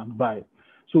ahead and buy.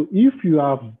 So if you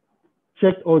have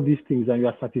checked all these things and you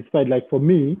are satisfied, like for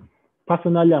me,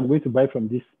 personally, I'm going to buy from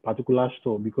this particular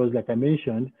store because like I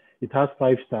mentioned, it has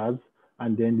 5 stars,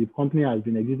 and then the company has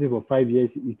been existing for 5 years.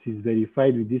 It is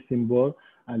verified with this symbol,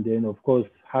 and then of course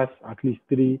has at least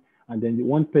 3, and then the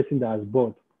one person that has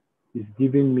bought is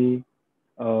giving me,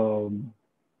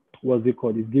 what's it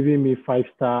called? It's giving me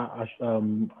 5-star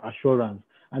assurance.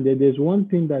 And then there's one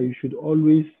thing that you should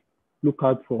always look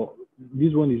out for.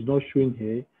 This one is not showing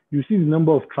here. You see the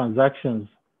number of transactions,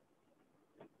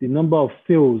 the number of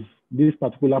sales this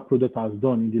particular product has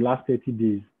done in the last 30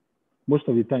 days. Most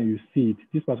of the time you see it.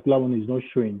 This particular one is not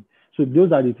showing. So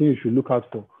those are the things you should look out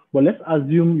for. But let's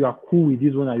assume you are cool with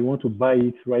this one and you want to buy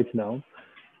it right now.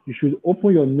 You should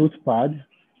open your notepad.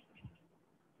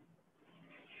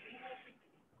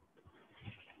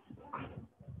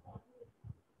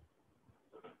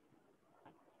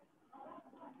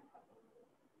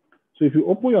 So if you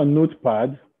open your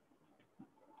notepad,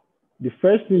 the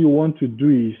first thing you want to do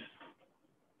is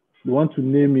you want to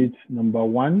name it number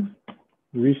 1,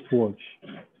 wristwatch.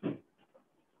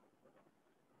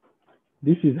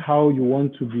 This is how you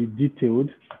want to be detailed.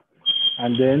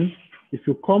 And then if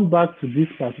you come back to this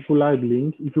particular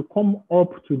link, if you come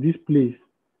up to this place,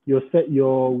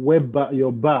 your web bar,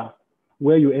 your bar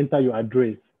where you enter your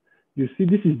address, you see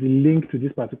this is the link to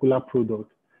this particular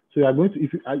product. So you are going to,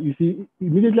 if you see,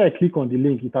 immediately I click on the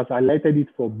link, it has highlighted it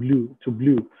for blue to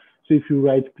blue. So if you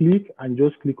right click and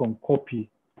just click on copy,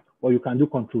 or you can do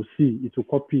Control C, it will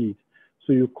copy it.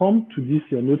 So you come to this,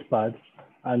 your notepad,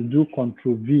 and do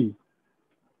Control V.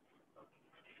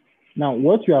 Now,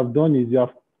 what you have done is you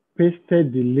have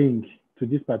pasted the link to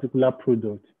this particular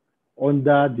product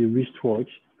under the wristwatch.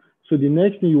 So the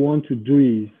next thing you want to do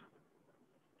is,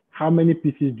 how many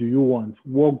pieces do you want?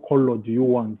 What color do you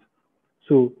want?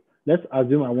 So let's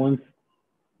assume I want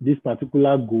this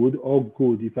particular gold, or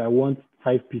gold. If I want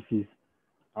 5 pieces,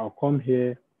 I'll come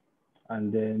here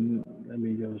and then let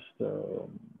me just,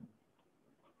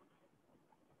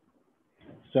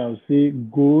 so I'll say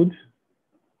gold.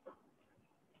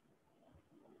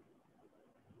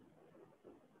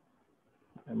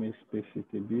 Let me space it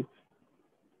a bit.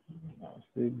 I'll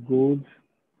say gold,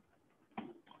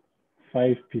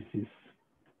 5 pieces.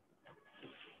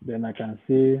 Then I can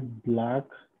say black,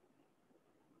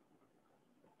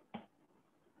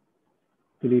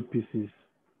 3 pieces.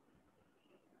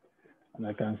 And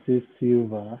I can say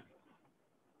silver,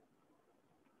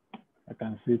 I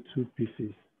can say 2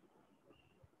 pieces.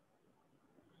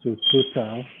 So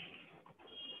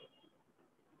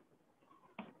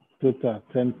total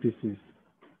 10 pieces.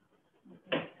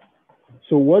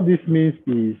 So what this means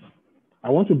is, I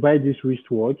want to buy this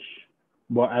wristwatch,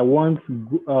 but I want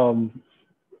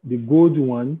the gold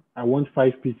one, I want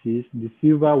 5 pieces. The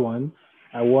silver one,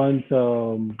 I want,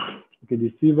 okay,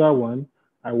 the silver one,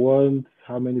 I want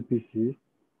how many pieces?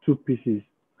 2 pieces.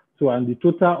 So, and the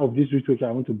total of this wristwatch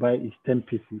I want to buy is 10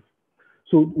 pieces.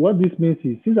 So what this means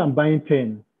is, since I'm buying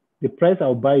 10, the price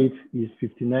I'll buy it is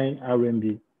 59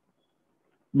 RMB.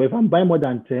 But if I'm buying more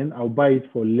than 10, I'll buy it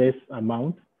for less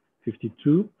amount,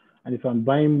 52. And if I'm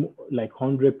buying like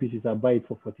 100 pieces, I'll buy it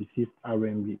for 46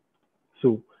 RMB.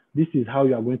 So this is how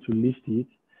you are going to list it.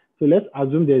 So let's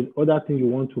assume there's other thing you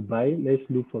want to buy. Let's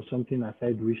look for something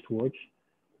aside wristwatch.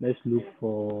 Let's look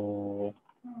for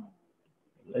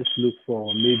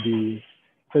maybe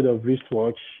instead of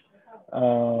wristwatch,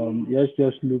 let's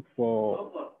just look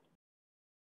for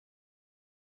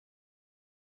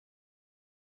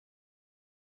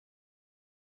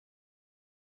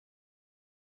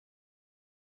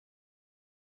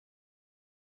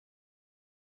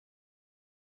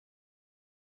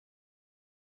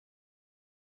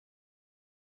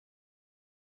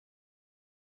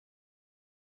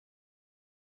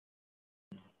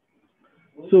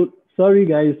So sorry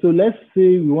guys, so let's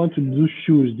say we want to do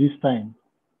shoes this time.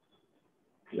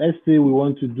 Let's say we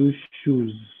want to do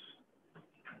shoes.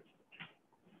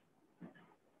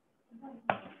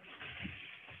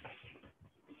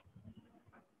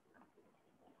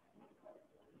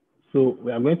 So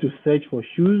we are going to search for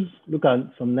shoes. Look at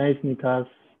some nice sneakers.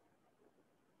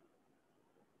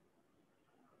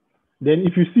 Then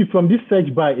if you see from this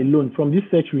search bar alone, from this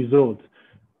search result,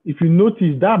 if you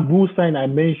notice that bull sign I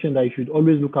mentioned that you should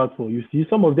always look out for, you see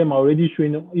some of them are already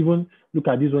showing, even look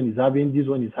at this one is having, this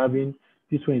one is having,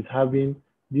 this one is having,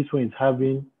 this one is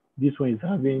having, this one is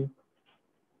having.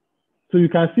 So you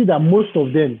can see that most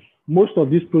of them, most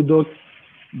of these products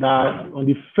that on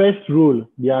the first row,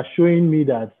 they are showing me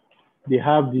that they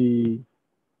have the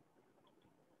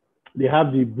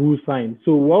bull sign.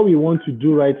 So what we want to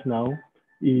do right now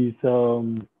is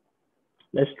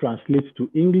let's translate to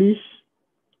English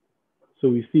so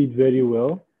we see it very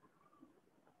well.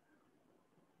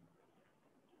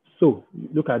 So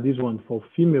look at this one for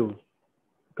female.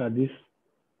 Look at this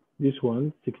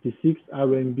one, 66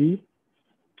 RMB.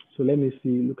 So let me see,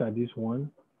 look at this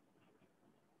one,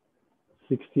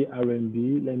 60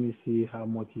 RMB. Let me see how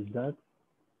much is that.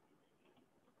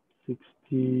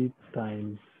 60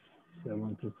 times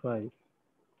 75,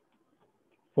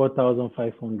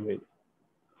 4,500.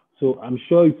 So I'm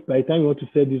sure if by the time you want to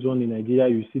sell this one in Nigeria,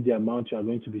 you see the amount you are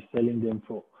going to be selling them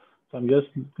for. So I'm just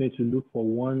going to look for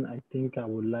one I think I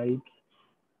would like.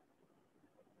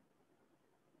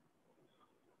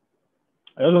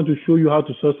 I just want to show you how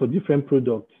to source for different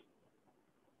products.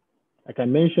 Like I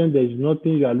mentioned, there is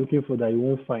nothing you are looking for that you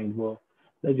won't find. Well,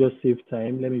 let's just save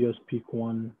time. Let me just pick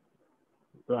one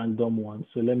random one.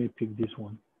 So let me pick this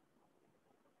one.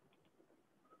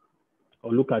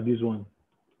 Or look at this one,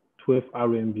 12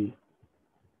 RMB.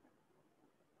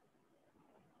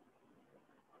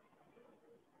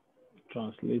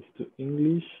 Translate to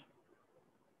English.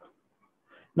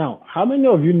 Now, how many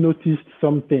of you noticed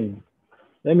something?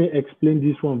 Let me explain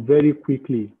this one very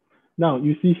quickly. Now,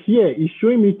 you see here, it's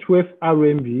showing me 12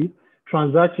 RMB,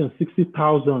 transaction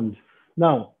 60,000.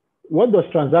 Now, what does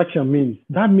transaction mean?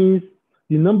 That means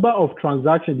the number of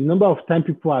transactions, the number of time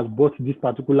people have bought this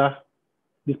particular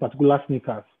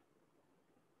sneakers.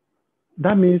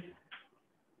 That means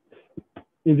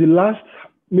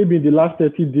maybe in the last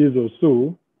 30 days or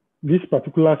so, this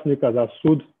particular sneakers are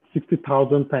sold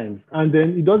 60,000 times. And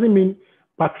then it doesn't mean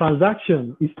per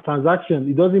transaction, it's transaction.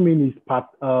 It doesn't mean it's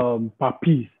per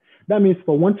piece. That means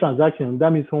for one transaction,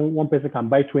 that means one person can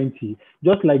buy 20.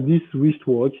 Just like this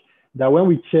wristwatch, that when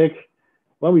we check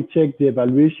the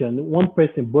evaluation, one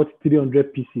person bought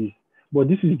 300 pieces, but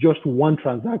this is just one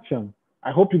transaction.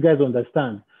 I hope you guys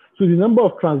understand. So the number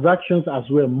of transactions as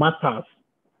well matters.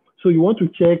 So you want to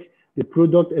check the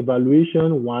product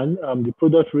evaluation, one, the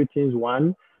product ratings,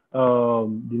 one, the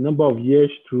number of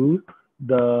years, two,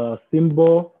 the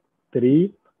symbol,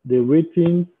 three, the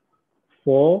ratings,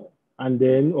 four, and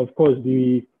then of course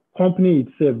the company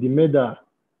itself, the medal,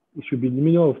 it should be the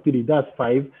minimum of three, that's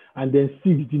five, and then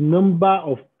six, the number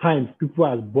of times people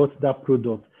have bought that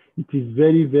product. It is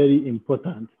very, very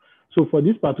important. So for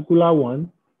this particular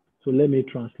one, so let me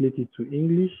translate it to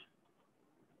English.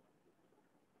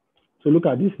 So look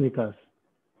at these sneakers.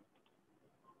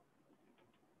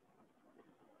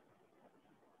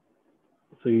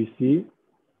 So you see,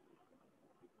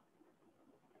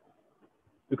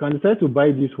 you can decide to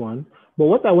buy this one. But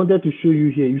what I wanted to show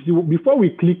you here, you see, before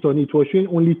we clicked on it, it was showing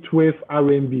only 12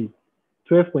 RMB,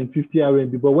 12.50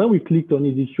 RMB. But when we clicked on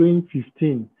it, it's showing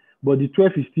 15, but the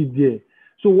 12 is still there.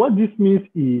 So what this means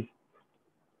is,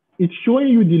 it's showing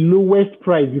you the lowest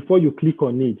price before you click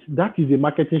on it. That is a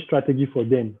marketing strategy for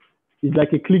them. It's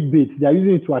like a clickbait. They're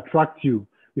using it to attract you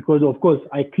because, of course,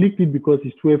 I clicked it because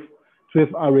it's 12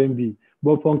 RMB.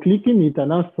 But upon clicking it, I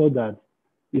now saw that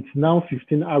it's now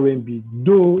 15 RMB.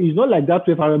 Though it's not like that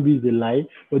 12 RMB is a lie,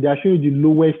 but they are showing you the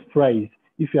lowest price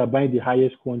if you are buying the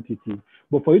highest quantity.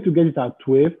 But for you to get it at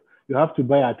 12, you have to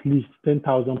buy at least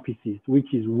 10,000 pieces,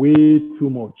 which is way too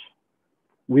much.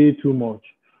 Way too much.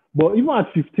 But even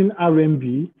at 15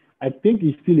 RMB, I think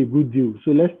it's still a good deal.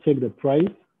 So let's check the price.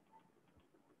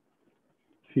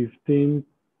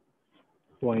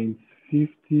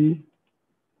 15.50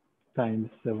 times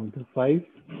 75.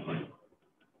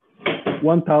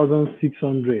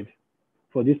 1,600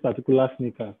 for this particular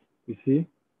sneaker. You see,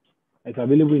 it's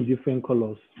available in different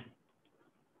colors.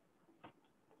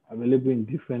 Available in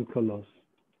different colors.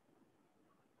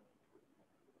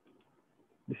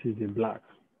 This is the black.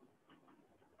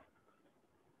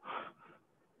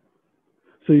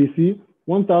 So you see,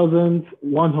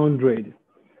 1,100.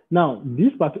 Now,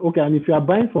 this part, okay, and if you are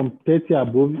buying from 30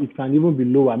 above, it can even be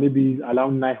lower, maybe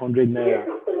around 900 naira.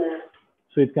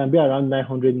 So it can be around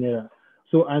 900 naira.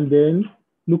 So, and then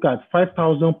look at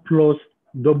 5,000 plus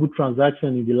double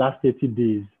transaction in the last 30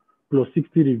 days, plus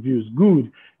 60 reviews.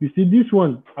 Good. You see this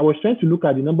one, I was trying to look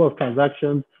at the number of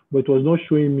transactions, but it was not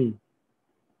showing me.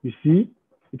 You see,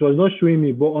 it was not showing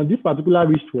me. But on this particular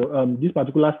this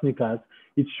particular sneakers,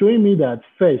 it's showing me that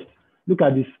first, look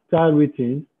at the star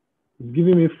rating. It's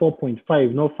giving me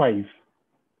 4.5, not 5.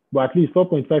 But at least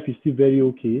 4.5 is still very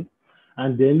okay.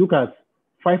 And then look at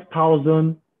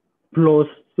 5,000 plus.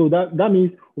 So that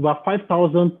means over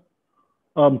 5,000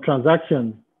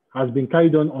 transactions has been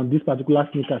carried on this particular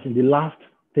sneakers in the last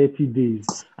 30 days.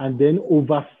 And then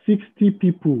over 60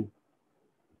 people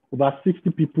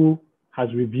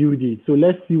has reviewed it. So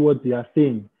let's see what they are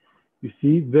saying. You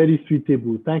see, very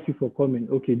suitable. Thank you for coming.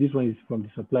 Okay, this one is from the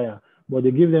supplier, but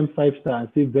they give them 5 stars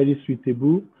and say very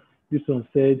suitable. This one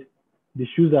said, the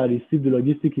shoes are received, the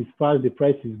logistic is fast, the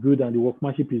price is good, and the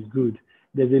workmanship is good.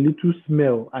 There's a little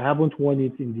smell. I haven't worn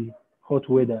it in the hot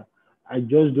weather. I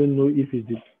just don't know if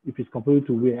it's comfortable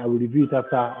to wear. I will review it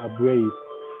after I wear it.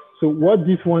 So what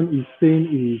this one is saying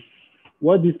is,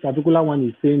 what this particular one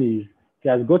is saying is, he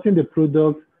has gotten the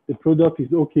product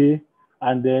is okay,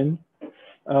 and then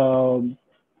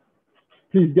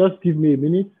please just give me a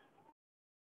minute.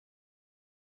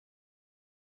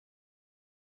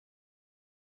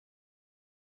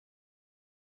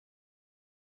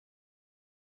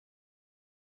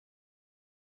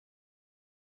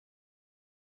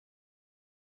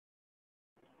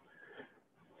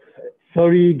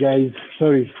 Sorry, guys.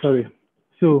 Sorry.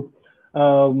 So,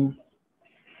 so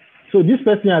this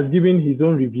person has given his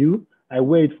own review. I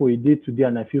wear it for a day today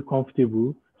and I feel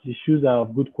comfortable. The shoes are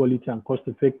of good quality and cost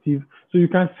effective. So you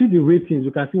can see the ratings.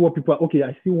 You can see what people are, okay,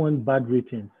 I see one bad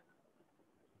rating.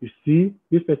 You see,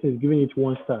 this person is giving it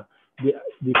 1 star. The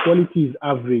quality is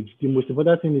average. The most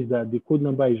important thing is that the code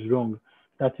number is wrong.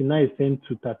 39 is sent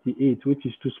to 38, which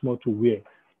is too small to wear.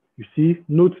 You see,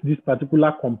 note this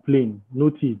particular complaint.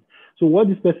 Note it. So what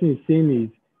this person is saying is,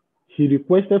 he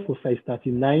requested for size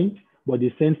 39, but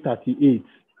they sent 38.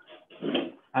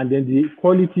 And then the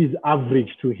quality is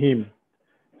average to him.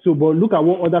 So, but look at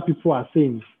what other people are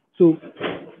saying. So,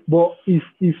 but if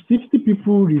 60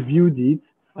 people reviewed it,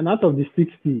 and out of the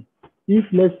 60, if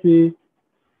let's say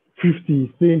 50 is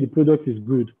saying the product is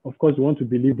good, of course we want to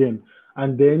believe them.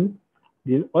 And then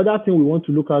the other thing we want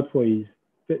to look out for is,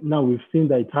 now we've seen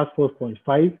that it has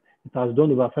 4.5. It has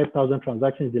done over 5,000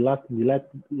 transactions in the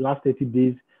last 30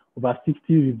 days, over 60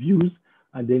 reviews.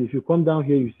 And then if you come down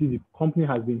here, you see the company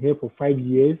has been here for 5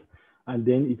 years. And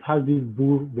then it has this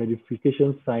blue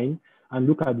verification sign. And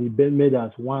look at the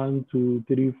medals, 1, 2,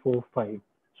 3, 4, 5.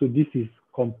 So this is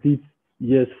complete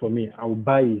yes for me. I will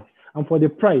buy it. And for the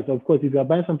price, of course, if you are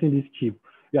buying something this cheap,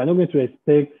 you are not going to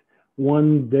expect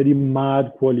one very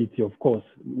mad quality, of course.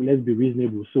 Let's be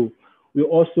reasonable. So we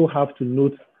also have to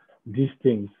note these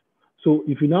things. So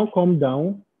if you now come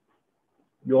down,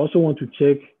 you also want to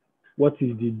check what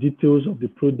is the details of the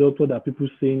product. What are people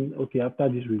saying? Okay, after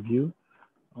this review,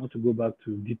 I want to go back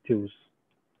to details.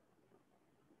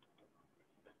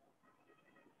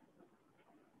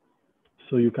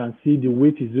 So you can see the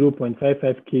weight is 0.55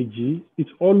 kg. It's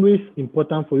always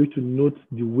important for you to note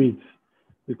the weight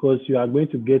because you are going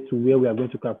to get to where we are going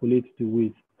to calculate the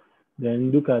weight.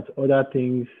 Then look at other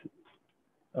things,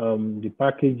 the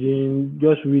packaging,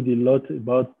 just read a lot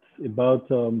about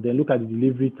then look at the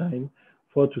delivery time,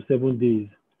 4 to 7 days.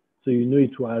 So you know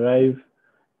it will arrive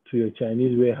to your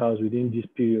Chinese warehouse within this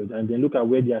period. And then look at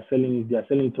where they are selling it. They are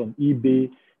selling it on eBay,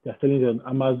 they are selling it on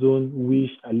Amazon,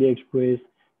 Wish, AliExpress,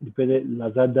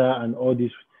 Lazada, and all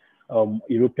these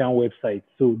European websites.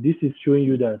 So this is showing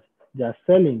you that they are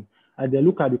selling. And then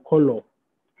look at the color.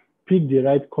 Pick the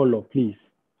right color, please.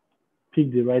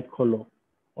 Pick the right color.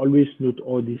 Always note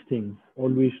all these things.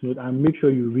 Always note and make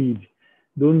sure you read.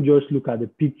 Don't just look at the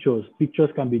pictures. Pictures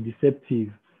can be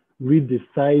deceptive. Read the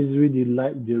size, read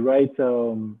the right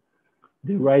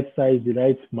size, the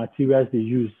right materials they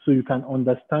use, so you can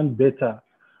understand better,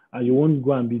 and you won't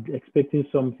go and be expecting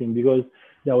something. Because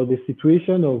there was a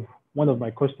situation of one of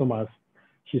my customers.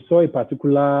 She saw a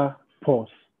particular purse,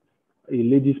 a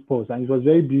lady's purse, and it was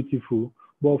very beautiful.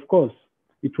 But of course,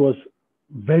 it was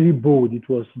very bold. It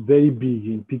was very big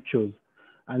in pictures.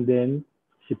 And then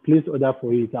she placed order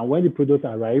for it. And when the product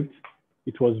arrived,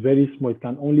 it was very small. It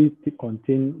can only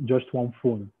contain just one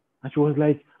phone. And she was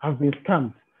like, I've been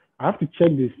scammed. I have to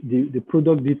check the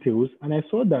product details. And I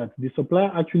saw that the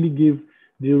supplier actually gave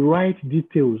the right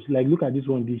details. Like, look at this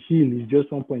one. The heel is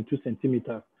just 1.2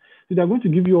 centimeters. So they're going to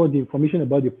give you all the information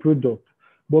about the product.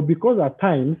 But because at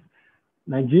times,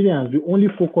 Nigerians, we only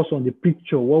focus on the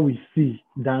picture, what we see,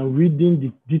 than reading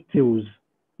the details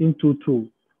in total.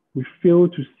 We fail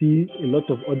to see a lot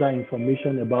of other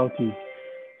information about it.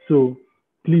 So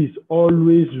please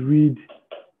always read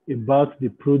about the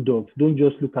product. Don't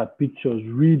just look at pictures.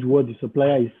 Read what the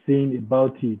supplier is saying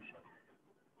about it.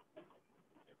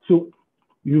 So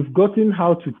you've gotten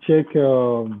how to check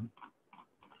for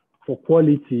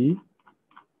quality.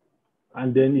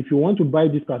 And then if you want to buy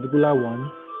this particular one,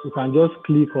 you can just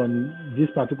click on this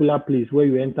particular place where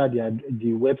you enter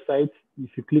the website.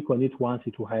 If you click on it once,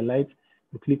 it will highlight.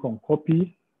 You click on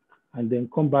copy and then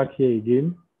come back here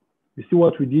again. You see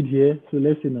what we did here? So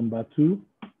let's say number 2,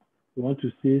 you want to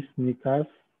say sneakers.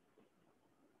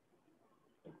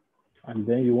 And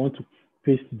then you want to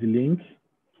paste the link.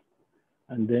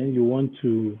 And then you want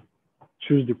to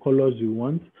choose the colors you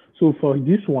want. So for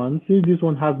this one, since this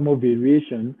one has more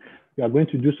variation, we are going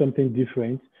to do something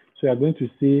different. So you are going to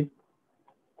say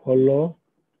color.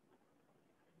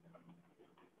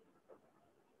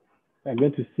 You are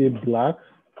going to say black.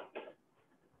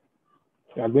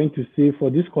 You are going to say for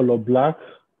this color black,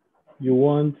 you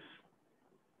want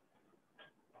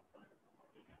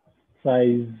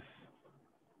size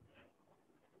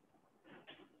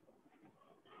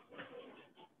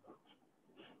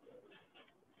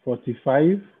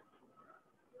 45.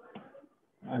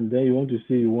 And then you want to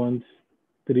say you want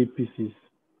 3 pieces.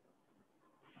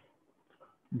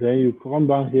 Then you come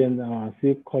down here now and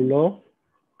say color.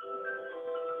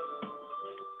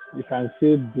 You can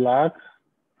say black,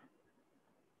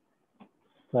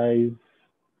 size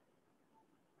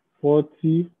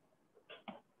 42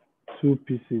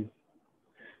 pieces.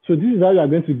 So this is how you are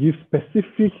going to give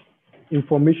specific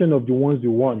information of the ones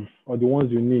you want or the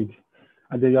ones you need.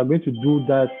 And then you are going to do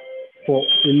that for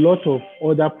a lot of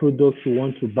other products you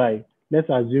want to buy. Let's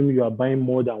assume you are buying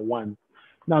more than one.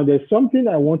 Now, there's something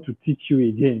I want to teach you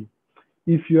again.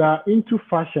 If you are into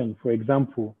fashion, for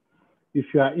example,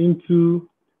 if you are into,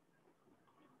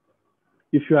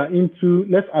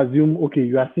 let's assume, okay,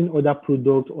 you are seeing other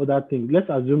products, other things. Let's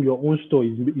assume your own store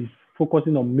is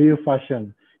focusing on male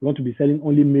fashion. You want to be selling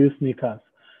only male sneakers.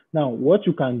 Now, what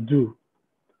you can do,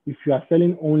 if you are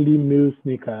selling only male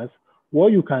sneakers,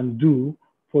 what you can do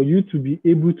for you to be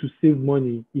able to save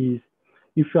money is,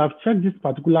 if you have checked this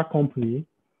particular company,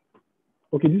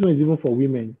 okay, this one is even for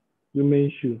women's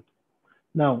shoe.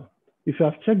 Now, if you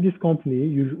have checked this company,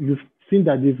 you've seen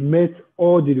that they've met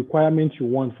all the requirements you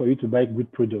want for you to buy good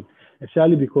products,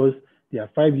 especially because they are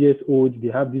 5 years old, they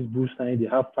have this blue sign, they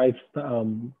have 5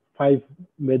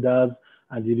 medals,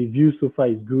 and the review so far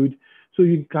is good. So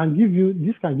this can give you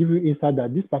insight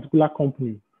that this particular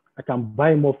company, I can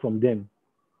buy more from them.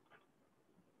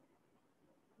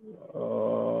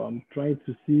 I'm trying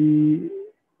to see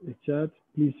the chat.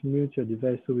 Please mute your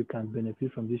device so we can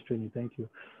benefit from this training. Thank you.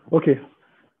 Okay,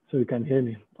 so you can hear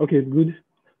me. Okay, good.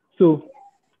 So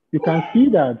you can see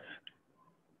that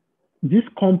this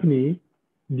company,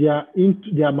 look at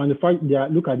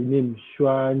the name,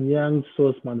 Shuanyang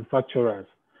Source Manufacturers.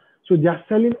 So they are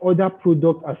selling other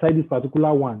products aside this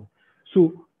particular one.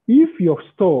 So if your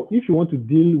store, if you want to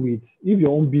deal with, if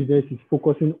your own business is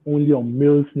focusing only on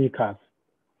male sneakers,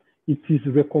 it is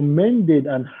recommended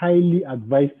and highly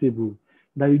advisable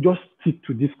that you just stick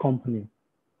to this company.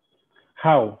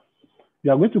 How?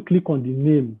 You are going to click on the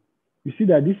name. You see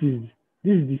that this is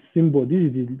the symbol. This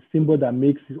is the symbol that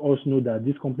makes us know that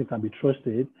this company can be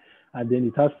trusted. And then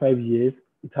it has 5 years.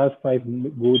 It has 5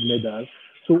 gold medals.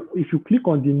 So if you click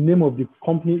on the name of the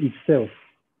company itself,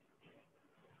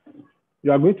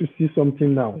 you are going to see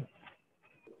something now,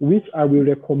 which I will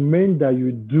recommend that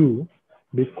you do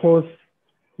because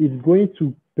it's going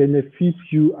to benefit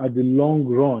you at the long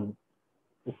run.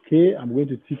 Okay, I'm going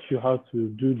to teach you how to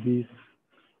do this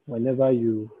whenever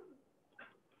you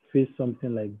face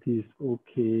something like this.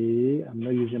 Okay, I'm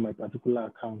not using my particular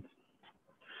account.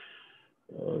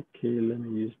 Okay, let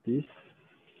me use this.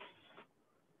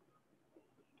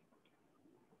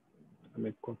 Let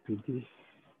me copy this.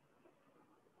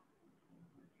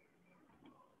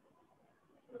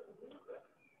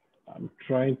 I'm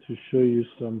trying to show you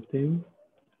something.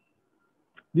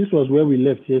 This was where we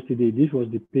left yesterday. This was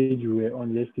the page we were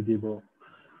on yesterday, but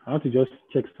I want to just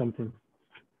check something.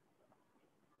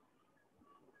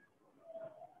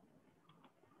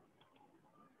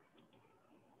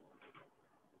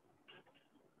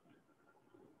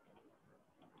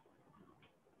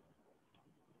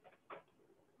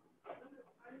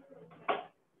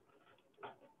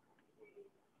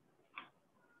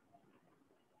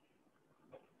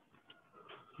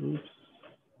 Oops.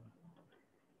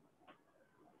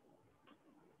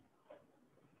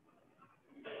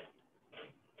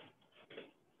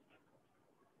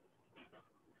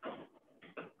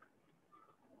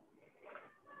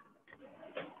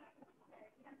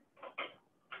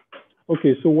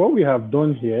 Okay, so what we have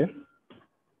done here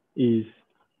is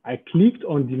I clicked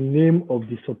on the name of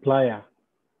the supplier.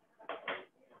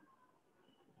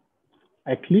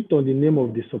 I clicked on the name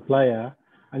of the supplier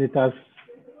and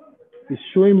it's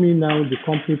showing me now the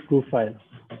company profile.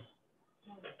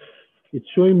 It's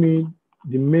showing me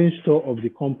the main store of the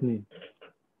company.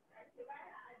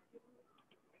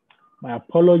 My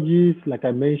apologies, like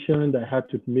I mentioned, I had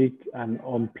to make an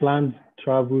unplanned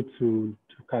travel to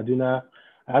Kaduna.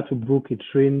 I had to book a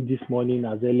train this morning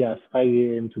as early as 5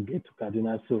 a.m. to get to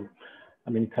Kaduna. So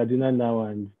I'm in Kaduna now,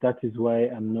 and that is why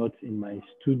I'm not in my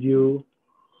studio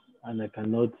and I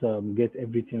cannot get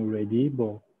everything ready.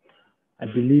 But I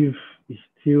believe it's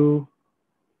still,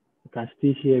 you can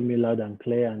still hear me loud and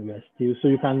clear, and we are still, so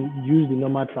you can use the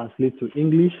normal translate to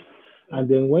English. And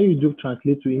then when you do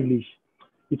translate to English,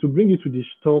 it will bring you to the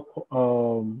stock,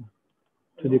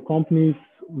 to the company's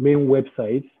main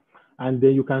website, and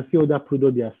then you can see other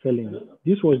products they are selling.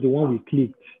 This was the one we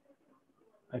clicked.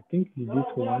 I think it's this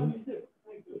one.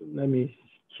 Let me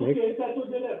check.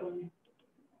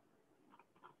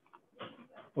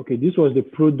 Okay, this was the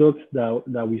product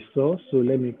that we saw. So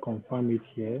let me confirm it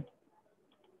here.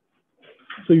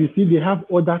 So you see, they have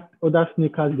other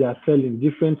sneakers they are selling,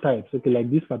 different types. Okay, like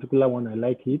this particular one, I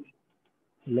like it.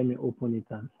 Let me open it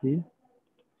and see.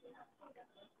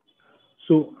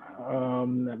 So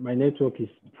my network is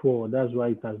poor. That's why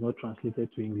it has not translated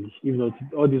to English. If not,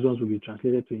 all these ones will be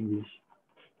translated to English.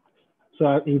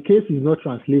 So in case it's not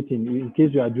translating, in case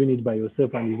you are doing it by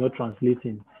yourself and it's not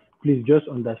translating, please just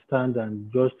understand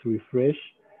and just refresh.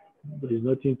 There is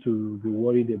nothing to be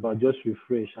worried about. Just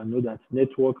refresh and know that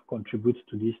network contributes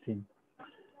to this thing.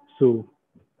 So,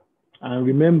 and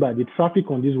remember, the traffic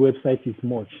on this website is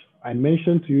much. I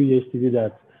mentioned to you yesterday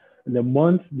that in a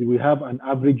month, we have an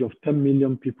average of 10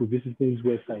 million people visiting this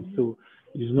website. So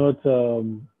it's not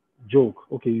joke.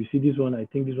 Okay, you see this one, I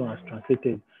think this one has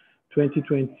translated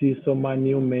 2020 summer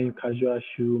new men casual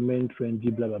shoe, men trendy,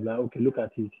 blah, blah, blah. Okay, look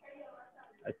at it.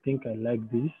 I think I like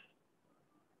this.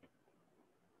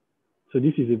 So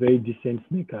this is a very decent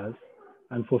sneakers.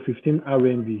 And for 15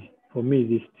 RMB, for me,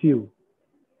 it's a steal.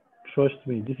 Trust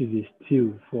me, this is a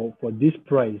steal. For this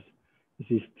price,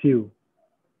 it's a steal.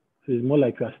 So it's more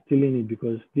like you are stealing it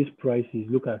because this price is,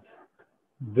 look at,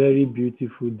 very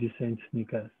beautiful, decent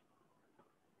sneakers.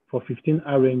 For 15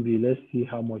 RMB, let's see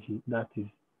how much that is.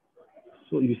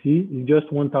 So you see, it's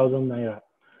just 1,000 Naira.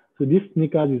 So this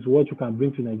sneakers is what you can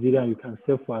bring to Nigeria and you can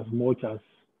sell for as much as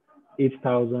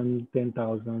 8,000,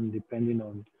 10,000, depending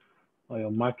on your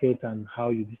market and how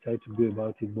you decide to go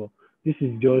about it. But this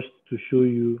is just to show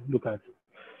you, look at.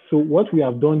 So what we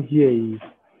have done here is,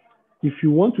 if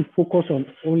you want to focus on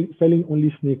selling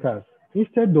only sneakers,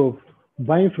 instead of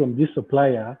buying from this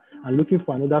supplier and looking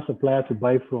for another supplier to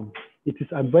buy from, it is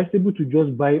advisable to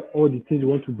just buy all the things you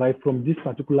want to buy from this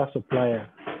particular supplier,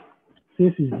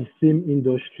 since it's the same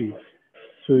industry.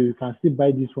 So you can still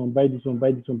buy this one, buy this one,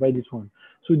 buy this one, buy this one.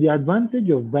 So the advantage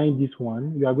of buying this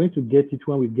one, you are going to get it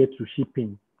when we get to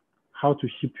shipping, how to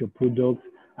ship your product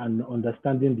and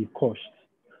understanding the cost.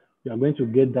 You are going to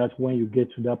get that when you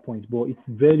get to that point. But it's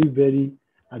very, very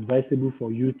advisable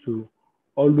for you to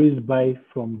always buy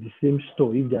from the same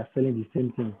store if they are selling the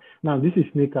same thing. Now, this is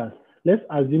sneakers. Let's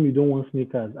assume you don't want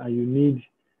sneakers and you need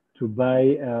to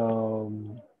buy,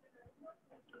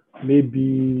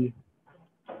 maybe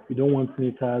you don't want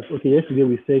sneakers. Okay, yesterday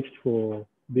we searched for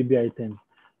baby items.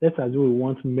 Let's assume we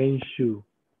want men's shoe,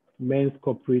 men's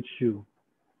corporate shoe.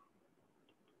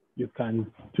 You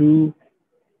can do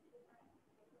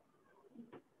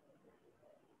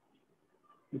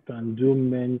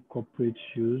men's corporate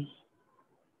shoes.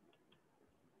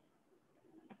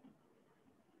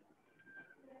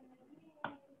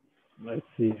 Let's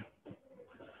see.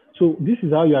 So this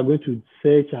is how you are going to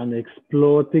search and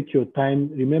explore. Take your time.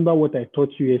 Remember what I taught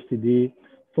you yesterday.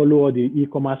 Follow all the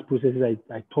e-commerce processes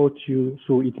I taught you.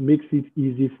 So it makes it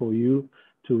easy for you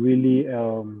to really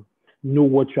know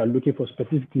what you are looking for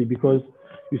specifically. Because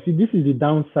you see, this is the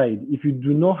downside. If you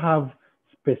do not have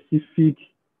specific,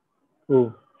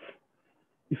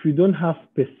 if you don't have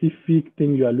specific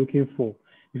thing you are looking for,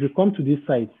 if you come to this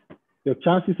site, your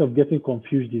chances of getting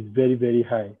confused is very, very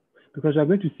high. Because you're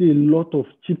going to see a lot of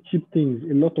cheap things,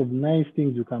 a lot of nice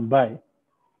things you can buy.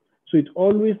 So it's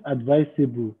always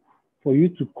advisable for you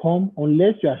to come,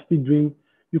 unless you are still doing,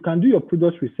 you can do your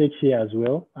product research here as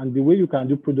well. And the way you can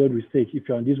do product research, if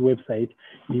you're on this website,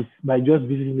 is by just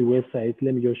visiting the website.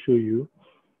 Let me just show you.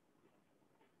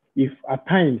 If at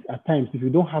times, if you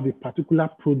don't have a particular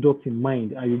product in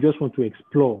mind and you just want to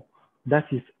explore,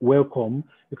 that is welcome.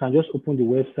 You can just open the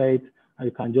website and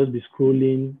you can just be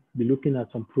scrolling, be looking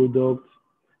at some products,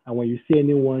 And when you see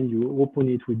anyone, you open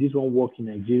it. Will this one work in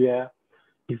Nigeria?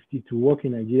 If it will work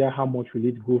in Nigeria, how much will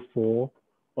it go for?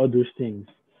 All those things.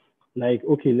 Like,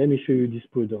 okay, let me show you this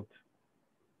product.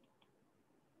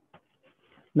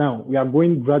 Now, we are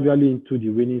going gradually into the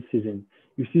rainy season.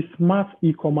 You see, smart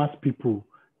e-commerce people,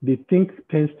 they think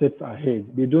 10 steps ahead.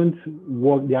 They don't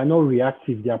work, they are not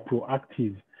reactive, they are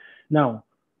proactive. Now,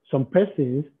 some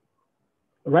persons,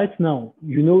 right now,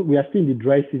 you know, we are still in the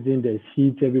dry season, there's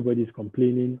heat, everybody's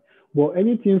complaining. But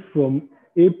anything from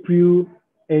April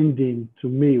ending to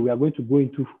May, we are going to go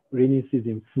into rainy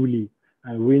season fully,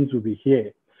 and rains will be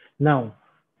here. Now,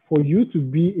 for you to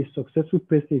be a successful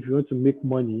person, if you want to make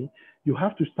money, you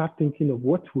have to start thinking of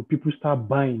what will people start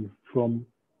buying from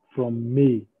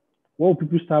May. What will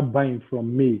people start buying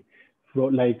from May?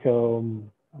 From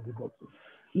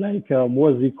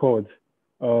what's it called?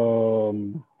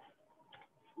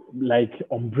 Like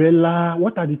umbrella.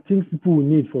 What are the things people will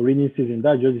need for rainy season?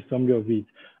 That's just a summary of it.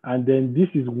 And then this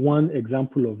is one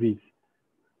example of it.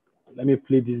 Let me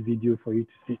play this video for you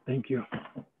to see. Thank you.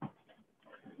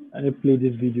 Let me play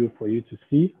this video for you to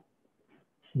see.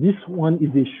 This one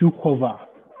is a shoe cover.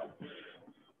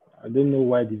 I don't know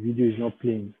why the video is not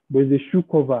playing, but it's a shoe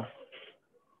cover.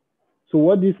 So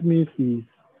what this means is,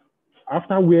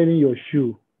 after wearing your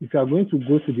shoe, if you are going to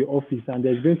go to the office and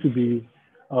there's going to be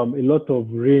a lot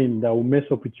of rain that will mess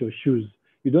up with your shoes,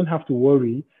 you don't have to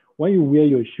worry. When you wear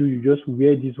your shoe, you just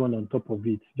wear this one on top of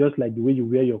it, just like the way you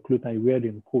wear your clothes and you wear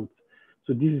them coat.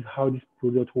 So this is how this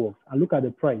product works. And look at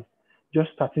the price, just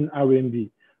 13 RMB.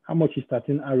 How much is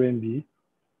 13 RMB?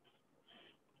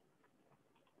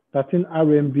 13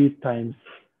 RMB times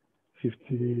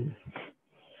 50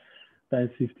 times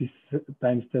 50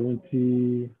 times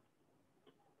 70,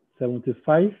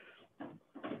 75,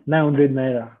 900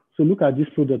 naira. So look at this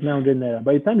product, 900 naira.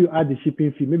 By the time you add the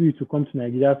shipping fee, maybe it will come to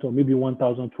Nigeria for maybe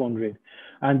 1,200.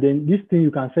 And then this thing,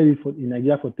 you can sell it in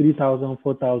Nigeria for 3,000,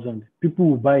 4,000.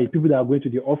 People will buy it. People that are going to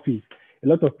the office. A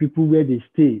lot of people where they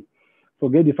stay,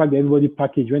 forget the fact that everybody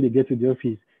package when they get to the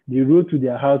office. The road to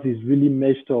their house is really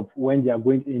messed up when they are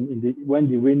going when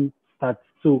the rain starts.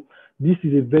 So this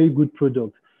is a very good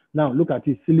product. Now look at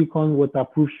it, silicone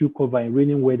waterproof shoe cover in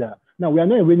raining weather. Now we are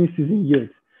not in rainy season yet.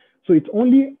 So it's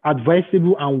only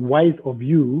advisable and wise of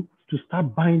you to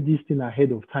start buying this thing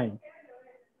ahead of time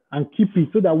and keep it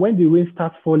so that when the rain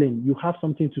starts falling, you have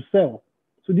something to sell.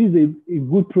 So this is a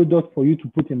good product for you to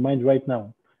put in mind right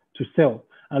now to sell.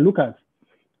 And look at,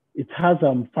 it has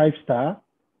 5-star.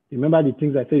 Remember the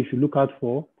things I said you should look out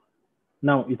for.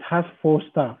 Now it has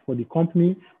 4-star for the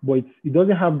company, but it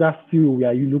doesn't have that seal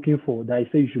where you're looking for that I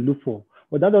say you should look for.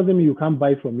 But that doesn't mean you can't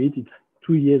buy from it. It's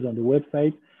 2 years on the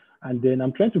website. And then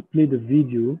I'm trying to play the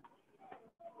video,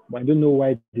 but I don't know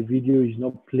why the video is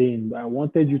not playing. But I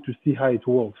wanted you to see how it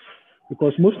works,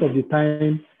 because most of the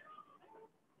time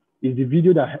it's the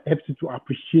video that helps you to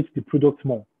appreciate the product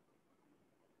more.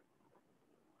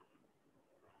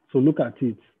 So look at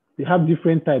it. They have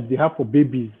different types. They have for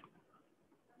babies.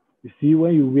 You see,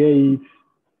 when you wear it,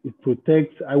 it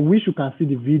protects. I wish you can see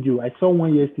the video. I saw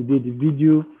one yesterday. The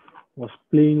video was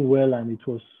playing well and it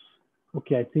was,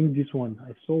 okay, I think this one.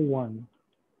 I saw one.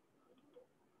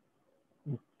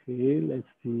 Okay, let's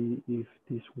see if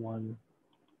this one.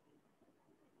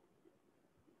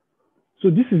 So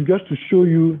this is just to show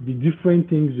you the different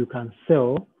things you can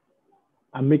sell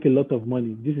and make a lot of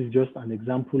money. This is just an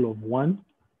example of one.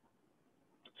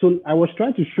 So I was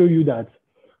trying to show you that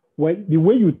the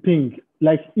way you think,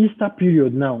 like Easter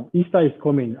period now, Easter is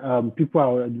coming.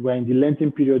 We're in the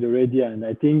Lenten period already, and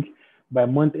I think by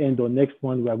month end or next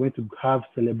month, we are going to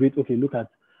celebrate. Okay, look at,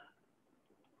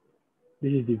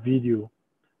 this is the video.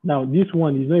 Now, this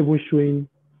one is not even showing,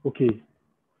 okay,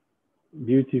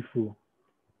 beautiful.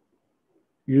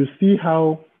 You see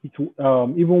how it,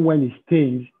 even when it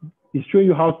stains, it's showing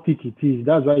you how thick it is.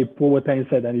 That's why he pour water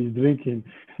inside and he's drinking.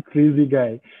 Crazy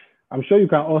guy. I'm sure you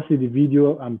can all see the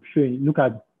video I'm showing. Look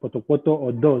at poto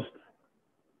or dust.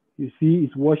 You see,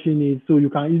 it's washing it. So you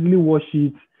can easily wash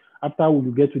it after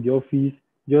you get to the office.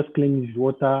 Just clean it with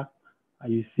water.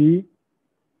 And you see,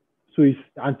 so it's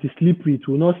anti-slippery. It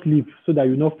will not slip so that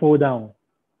you will not fall down.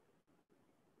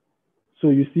 So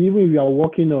you see, even if you are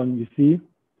walking on, you see.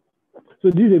 So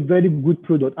this is a very good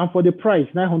product. And for the price,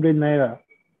 900 naira.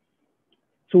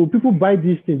 So people buy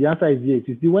this thing, the answer is yes.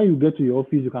 You see, when you get to your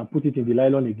office, you can put it in the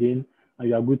nylon again and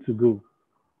you are good to go.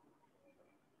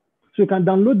 So you can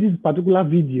download this particular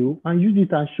video and use it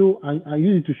and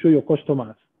use it to show your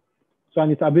customers. So,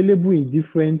 and it's available in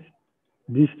different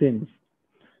distance.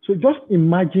 So just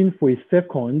imagine for a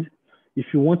second, if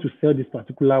you want to sell this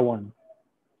particular one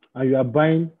and you are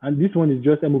buying, and this one is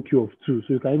just MOQ of 2.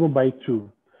 So you can even buy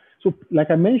 2. So, like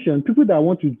I mentioned, people that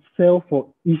want to sell for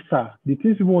Easter, the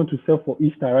things people want to sell for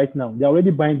Easter right now, they're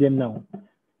already buying them now.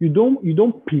 You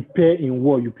don't prepare in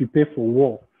war, you prepare for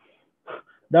war.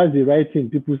 That's the right thing.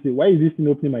 People say, why is this thing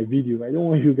opening my video? I don't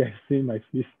want you guys seeing my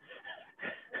face.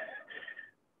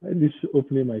 Why is this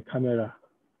opening my camera?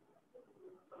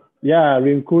 Yeah,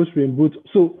 raincoats, rain boots.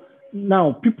 So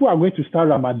now people are going to start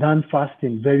Ramadan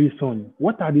fasting very soon.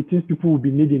 What are the things people will be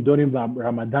needing during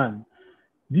Ramadan?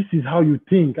 This is how you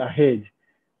think ahead.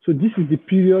 So this is the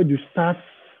period you start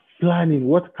planning.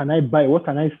 What can I buy? What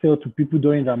can I sell to people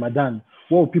during Ramadan?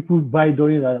 What will people buy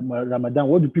during Ramadan?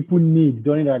 What do people need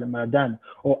during Ramadan?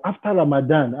 Or after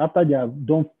Ramadan, after they have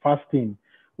done fasting,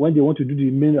 when they want to do the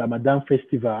main Ramadan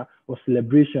festival or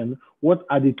celebration, what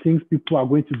are the things people are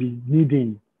going to be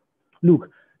needing? Look,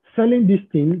 selling this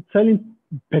thing, selling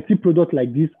petty products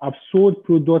like this, I've sold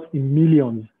products in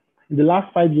millions. In the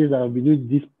last 5 years that I've been doing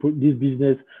this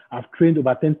business, I've trained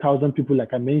over 10,000 people,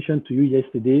 like I mentioned to you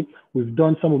yesterday. We've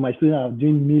done, some of my students are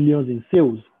doing millions in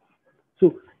sales.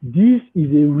 So this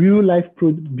is a real life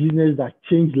business that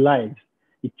changed lives.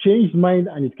 It changed mine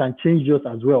and it can change yours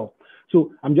as well.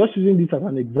 So I'm just using this as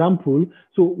an example.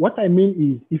 So what I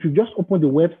mean is, if you just open the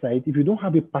website, if you don't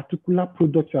have a particular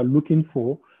product you are looking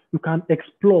for, you can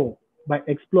explore. By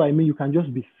explore, I mean you can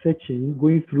just be searching,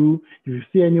 going through. If you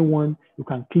see anyone, you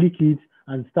can click it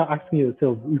and start asking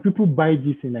yourself, will people buy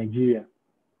this in Nigeria?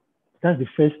 That's the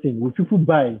first thing. Will people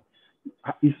buy?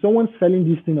 Is someone selling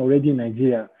this thing already in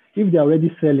Nigeria? If they're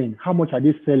already selling, how much are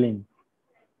they selling?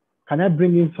 Can I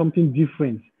bring in something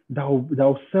different that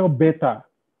will sell better?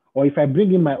 Or if I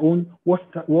bring in my own, what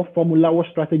formula, what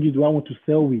strategy do I want to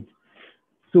sell with?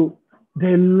 So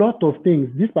there are a lot of things.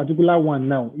 This particular one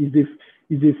now is a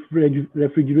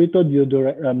refrigerator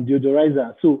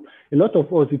deodorizer. So a lot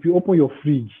of us, if you open your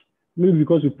fridge, maybe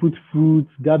because you put fruits,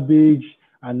 garbage,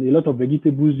 and a lot of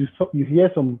vegetables, you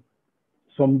hear some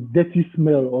dirty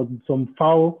smell or some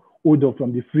foul odor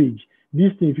from the fridge.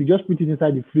 This thing, if you just put it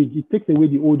inside the fridge, it takes away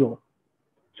the odor.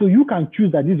 So you can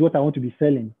choose that this is what I want to be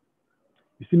selling.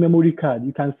 You see memory card,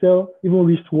 you can sell even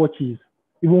wristwatches,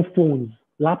 even phones,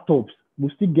 laptops. We'll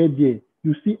still get there.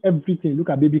 You see everything. Look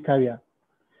at baby carrier.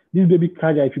 This baby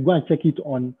carrier, if you go and check it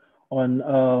on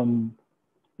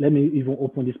let me even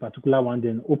open this particular one,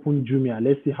 then open Jumia.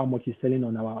 Let's see how much it's selling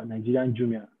on our Nigerian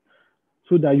Jumia,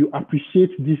 so that you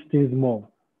appreciate these things more.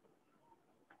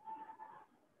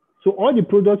 So all the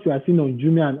products you are seeing on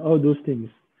Jumia and all those things,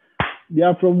 they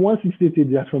are from 168,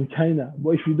 they are from China.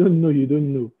 But if you don't know, you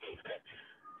don't know.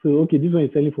 So, okay, this one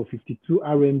is selling for 52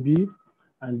 RMB.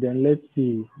 And then let's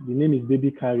see, the name is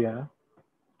Baby Carrier.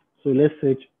 So let's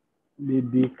search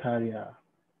Baby Carrier.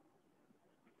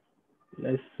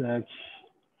 Let's search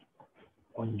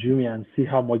on Jumia and see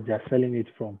how much they're selling it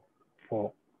for.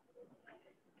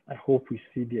 I hope we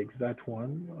see the exact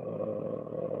one.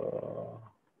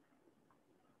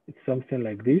 It's something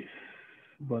like this,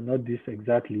 but not this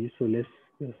exactly. So let's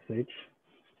search.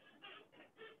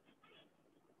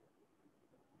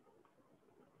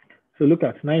 So look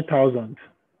at 9,000,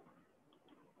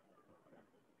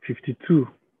 52,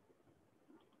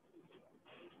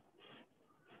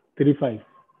 35.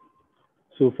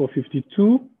 So for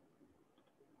 52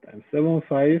 times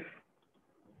 75,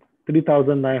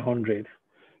 3,900.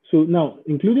 So now,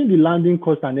 including the landing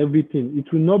cost and everything,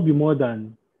 it will not be more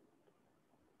than,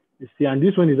 you see, and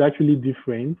this one is actually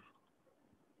different.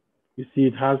 You see,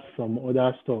 it has some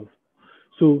other stuff.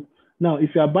 So now, if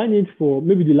you are buying it for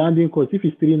maybe the landing cost, if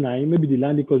it's 3,900, maybe the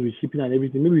landing cost with shipping and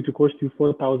everything, maybe it will cost you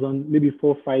 4,000, maybe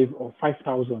 4,500 or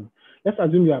 5,000. Let's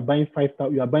assume you are buying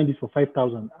 5,000. You are buying this for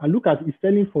 5,000, and look at it's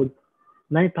selling for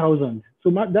 9,000. So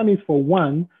that means for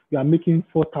one, you are making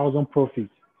 4,000 profit.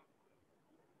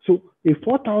 So a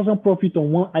 4,000 profit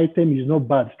on one item is not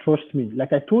bad. Trust me.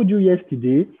 Like I told you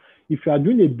yesterday, if you are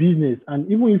doing a business and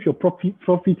even if your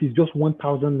profit is just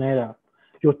 1,000 naira,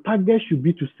 your target should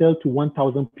be to sell to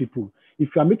 1,000 people. If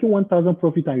you are making 1,000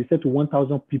 profit and you sell to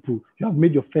 1,000 people, you have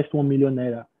made your first 1 million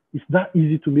naira. It's that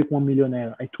easy to make 1 million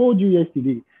naira. I told you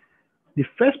yesterday, the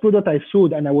first product I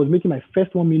sold and I was making my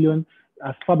first 1 million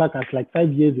as far back as like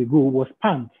 5 years ago was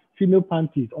pants, female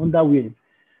panties, underwear.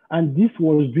 And this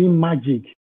was doing magic.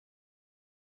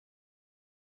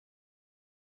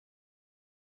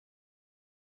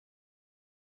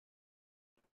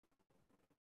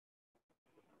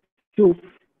 So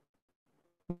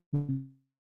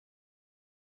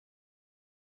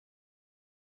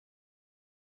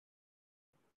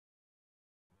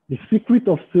the secret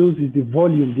of sales is the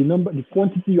volume, the number, the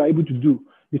quantity you are able to do,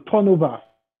 the turnover.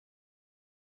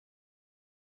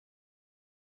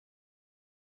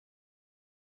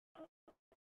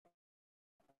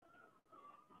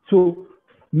 So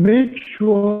make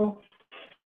sure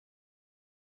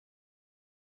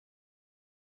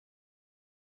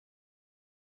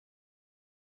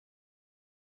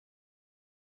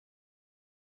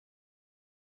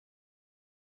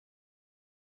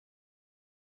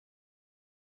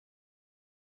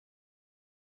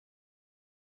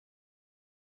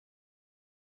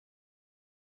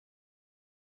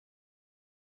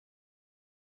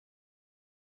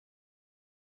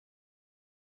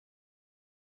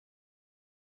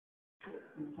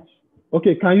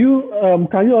okay, can you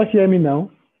all hear me now?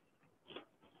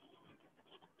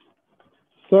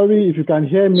 Sorry if you can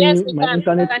hear me. Yes, we My can.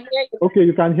 internet. We can hear you. Okay,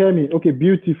 you can hear me. Okay,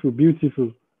 beautiful,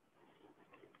 beautiful.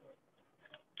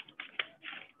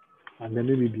 And then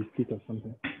maybe biscuit or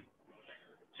something.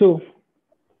 So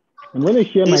I'm going to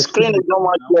share my screen. Is not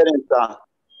much sharing, sir.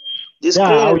 The yeah,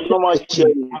 screen is not much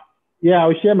sharing. Yeah,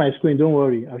 I'll share my screen. Don't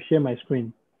worry. I'll share my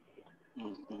screen.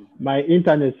 My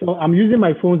internet. So I'm using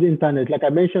my phone's internet. Like I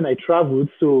mentioned, I traveled,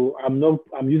 so I'm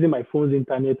using my phone's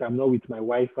internet. I'm not with my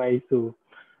Wi-Fi. So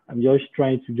I'm just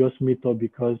trying to just meet up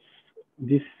because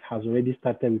this has already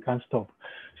started. We can't stop.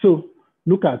 So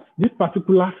look at this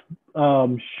particular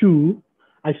shoe.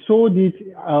 I sold it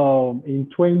in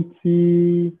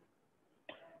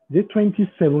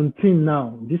 2017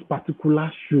 now. This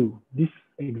particular shoe, this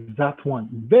exact one,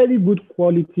 very good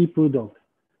quality product.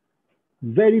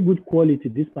 Very good quality,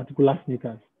 this particular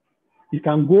sneakers. It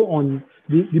can go on,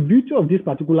 the beauty of this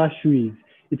particular shoe is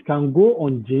it can go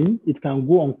on jean, it can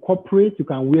go on corporate, you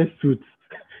can wear suits.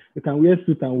 You can wear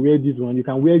suit and wear this one. You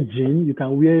can wear jean, you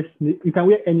can wear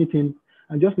anything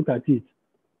and just look at it.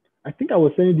 I think I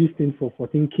was selling this thing for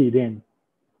 14K then,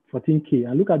 14K,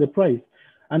 and look at the price.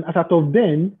 And as out of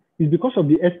then, it's because of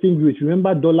the exchange rate.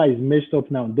 Remember, dollar is messed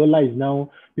up now. Dollar is now,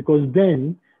 because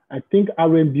then I think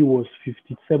RMB was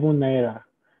 57 naira.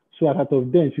 So as out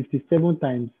of then, 57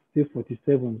 times say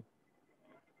 47.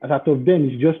 As out of then,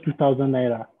 it's just 2,000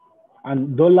 naira.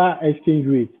 And dollar exchange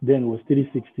rate then was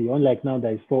 360, unlike now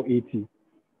that is 480.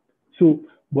 So,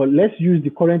 but let's use the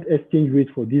current exchange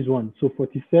rate for this one. So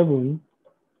 47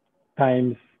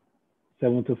 times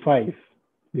 75,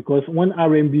 because 1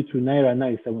 RMB to naira now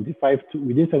is 75 to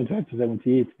within 75 to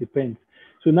 78, depends.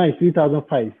 So now it's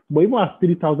 3,005. But even at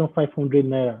 3,500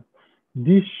 naira,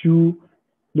 this shoe,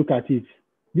 look at it.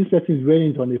 This person is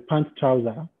wearing it on a pant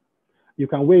trouser. You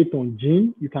can wear it on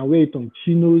jean, you can wear it on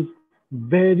chinos.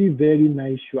 Very, very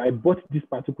nice shoe. I bought this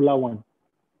particular one.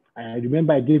 I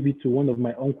remember I gave it to one of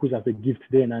my uncles as a gift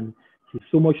then, and he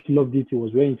so much loved it. He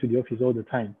was wearing it to the office all the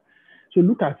time. So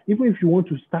look at, even if you want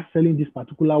to start selling this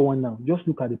particular one now, just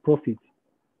look at the profit.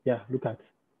 Yeah, look at.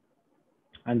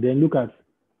 And then look at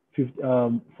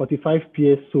 45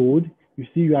 PS sold. You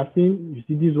see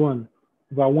this one,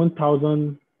 about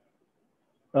 1,000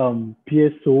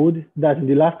 PS sold. That's in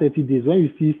the last 30 days. When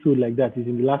you see sold like that, it's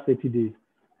in the last 30 days.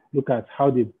 Look at how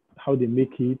they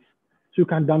make it. So you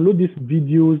can download these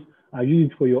videos and use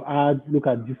it for your ads. Look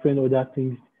at different other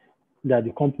things that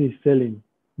the company is selling.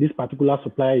 This particular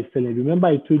supplier is selling. Remember,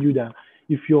 I told you that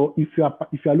if you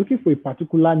are looking for a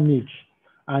particular niche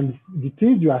and the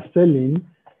things you are selling,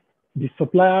 the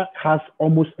supplier has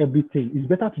almost everything. It's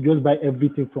better to just buy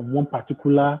everything from one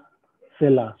particular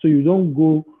seller, so you don't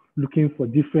go looking for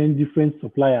different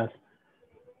suppliers.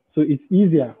 So it's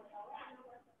easier.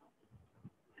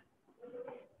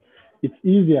 It's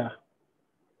easier.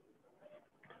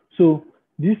 So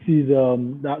this is so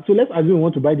let's assume we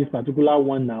want to buy this particular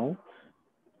one now.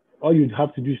 All you'd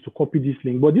have to do is to copy this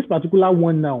link. But this particular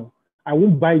one now, I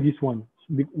won't buy this one.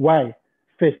 Why?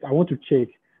 First, I want to check.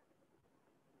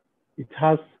 It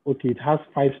has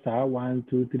 5-star, 1,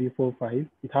 2, 3, 4, 5.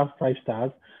 It has 5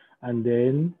 stars, and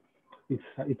then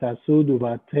it has sold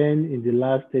over 10 in the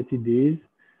last 30 days.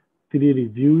 3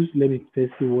 reviews. Let me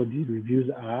first see what these reviews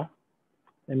are.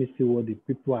 Let me see what the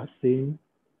people are saying.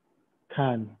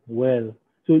 Well.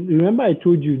 So remember, I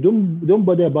told you, don't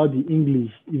bother about the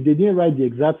English. If they didn't write the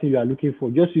exact thing you are looking for,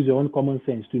 just use your own common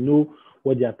sense to know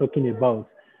what they are talking about.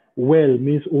 Well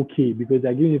means okay, because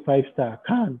they're giving you 5-star.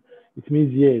 It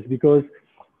means yes, because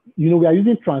we are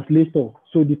using translator,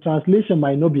 so the translation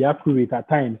might not be accurate at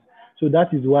times. So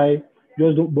that is why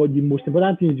but the most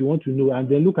important thing is you want to know, and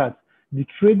then look at the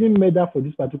trading medal for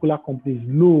this particular company is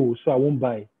low, so I won't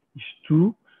buy. It's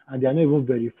 2, and they are not even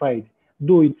verified.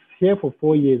 Though it's here for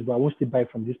 4 years, but I won't still buy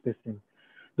from this person.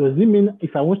 Does it mean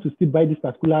if I want to still buy this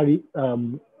particular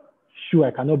shoe,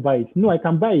 I cannot buy it? No, I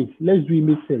can buy it. Let's do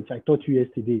image search. I taught you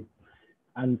yesterday.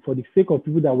 And for the sake of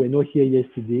people that were not here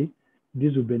yesterday,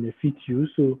 this will benefit you.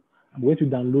 So I'm going to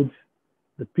download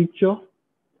the picture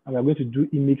and we're going to do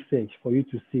image search for you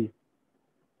to see.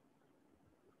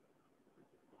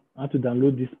 how to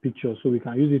download this picture so we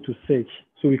can use it to search.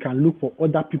 So we can look for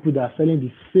other people that are selling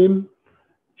the same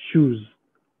shoes,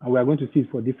 and we are going to see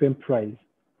it for different price.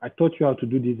 I taught you how to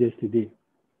do this yesterday.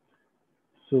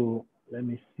 So let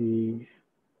me see.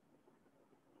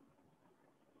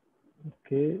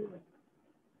 Okay.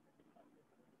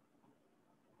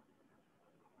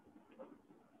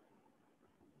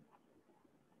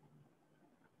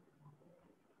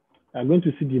 I'm going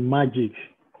to see the magic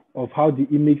of how the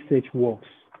image search works.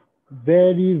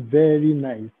 Very, very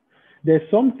nice. There's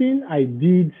something I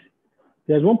did.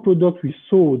 There's one product we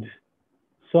sold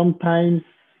sometimes.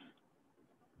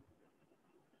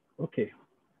 Okay.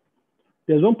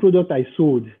 There's one product I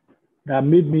sold that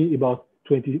made me about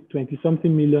 20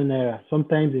 something million naira,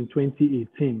 sometimes in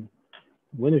 2018.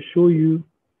 I'm going to show you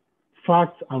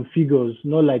facts and figures,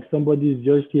 not like somebody is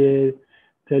just here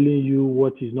telling you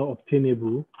what is not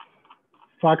obtainable.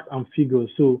 Facts and figures.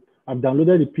 So I've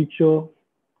downloaded the picture.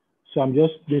 So I'm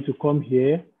just going to come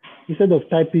here. Instead of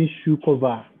typing shoe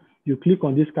cover, you click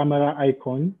on this camera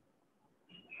icon,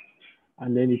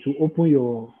 and then it will open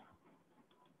your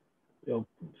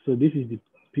so this is the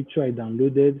picture I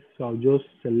downloaded. So I'll just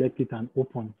select it and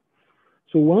open.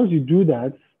 So once you do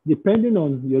that, depending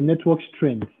on your network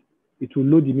strength, it will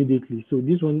load immediately. So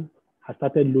this one has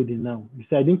started loading now. You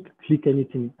see, I didn't click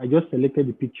anything. I just selected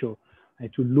the picture and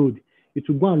it will load. It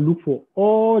will go and look for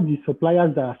all the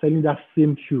suppliers that are selling that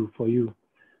same shoe for you.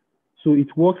 So it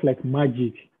works like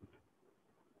magic.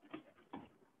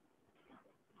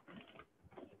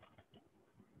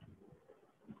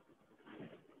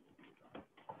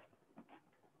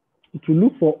 It will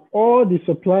look for all the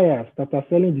suppliers that are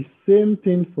selling the same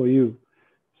thing for you.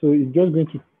 So it's just going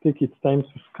to take its time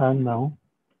to scan now.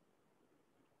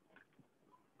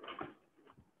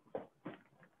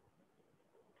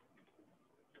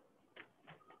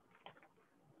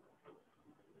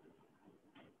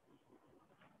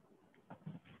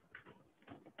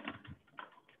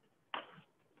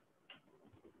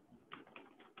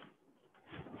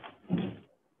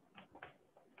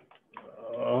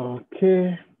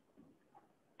 Okay.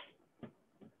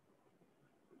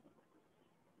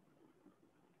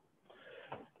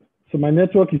 So my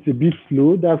network is a bit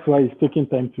slow. That's why it's taking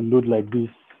time to load like this.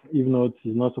 If not,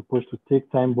 it's not supposed to take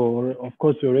time, but of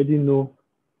course you already know.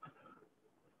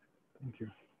 Thank you.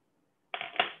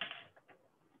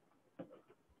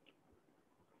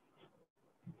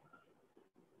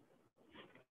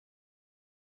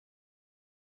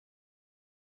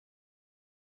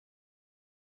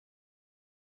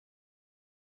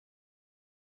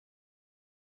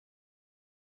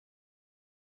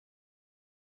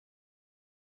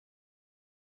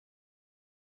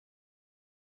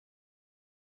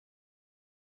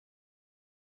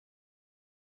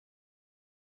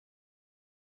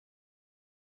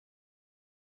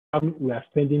 We are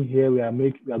spending here, we are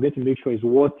going to make sure it's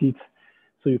worth it,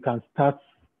 so you can start.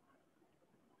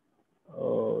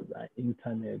 Oh, the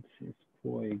internet is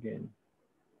poor again.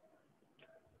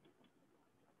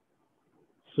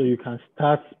 So you can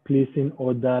start placing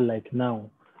order like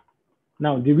now.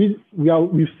 Now the reason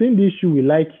we've seen the issue, we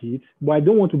like it, but I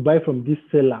don't want to buy from this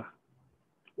seller.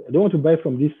 I don't want to buy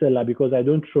from this seller because I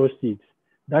don't trust it.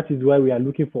 That is why we are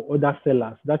looking for other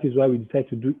sellers. That is why we decide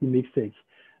to do image search.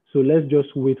 So let's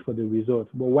just wait for the result.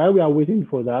 But while we are waiting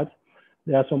for that,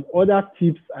 there are some other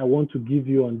tips I want to give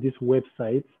you on this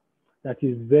website that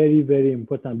is very, very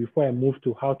important before I move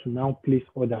to how to now place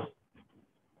order.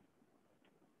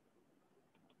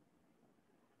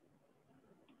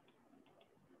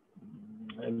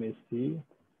 Let me see.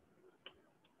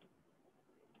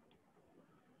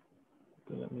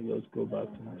 So let me just go back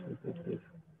to my specific.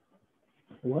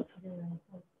 What?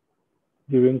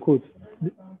 The raincoat.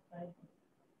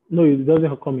 No, it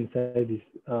doesn't come inside this.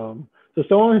 So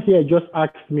someone here just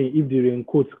asked me if the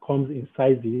raincoat comes in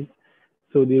sizes.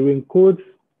 So the raincoat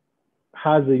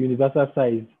has a universal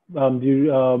size.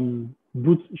 The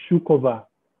boot shoe cover.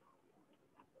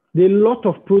 There are a lot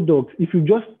of products. If you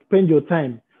just spend your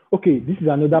time, okay, this is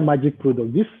another magic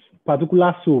product. This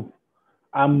particular soap,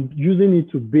 I'm using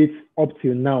it to bathe up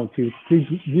till now, till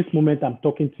this moment I'm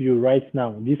talking to you right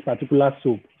now. This particular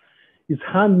soap is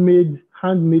handmade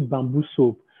bamboo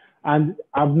soap. And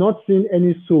I've not seen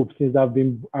any soap since I've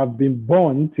been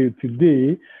born till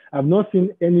today. I've not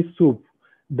seen any soap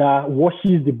that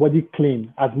washes the body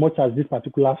clean as much as this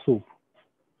particular soap.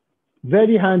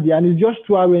 Very handy, and it's just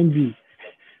 2 RMB.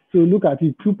 So look at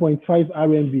it, 2.5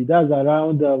 RMB. That's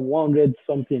around 100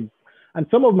 something. And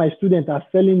some of my students are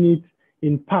selling it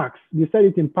in packs. They sell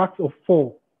it in packs of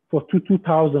 4 for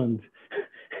 2,000.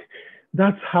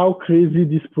 That's how crazy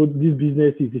this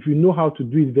business is, if you know how to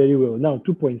do it very well. Now,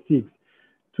 2.6.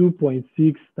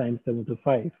 2.6 times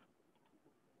 75.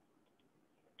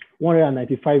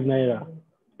 195 naira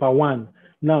per one.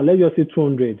 Now, let's just say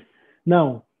 200.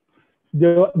 Now, they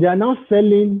are now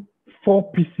selling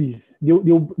 4 pieces. They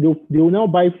will now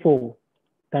buy 4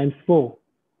 times 4.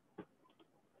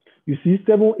 You see,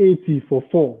 780 for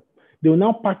 4. They will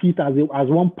now pack it as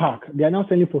one pack. They are now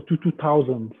selling for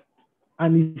 2,000.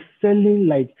 And it's selling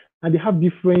like, and they have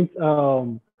different,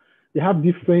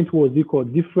 what's it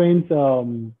called? Different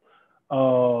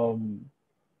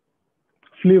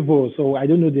flavors. So I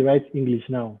don't know the right English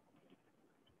now.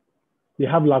 They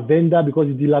have lavender, because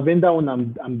it's the lavender one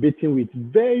I'm betting with.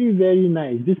 Very, very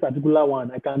nice. This particular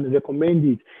one, I can recommend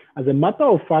it. As a matter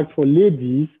of fact, for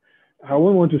ladies, I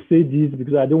won't want to say this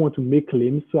because I don't want to make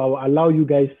claims. So I will allow you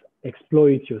guys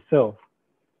explore it yourself.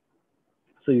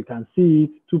 So you can see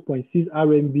it, 2.6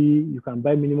 RMB. You can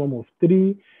buy minimum of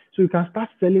 3. So you can start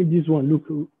selling this one. Look,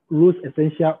 rose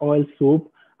essential oil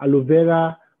soap, aloe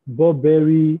vera,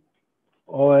 barberry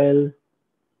oil.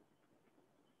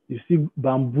 You see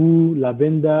bamboo,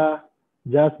 lavender,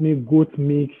 jasmine, goat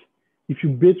milk. If you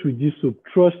bathe with this soap,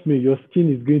 trust me, your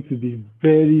skin is going to be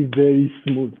very, very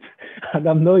smooth. And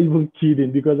I'm not even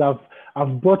kidding, because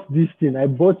I've bought this thing. I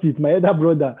bought it. My other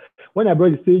brother, when I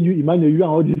brought it, say, you, Emmanuel, you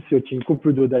and all this your Chinko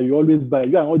product that you always buy.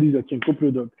 You and all this your Chinko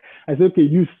product. I said, okay,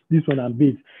 use this one and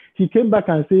bathe. He came back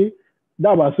and said,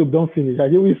 that was soap, don't finish. I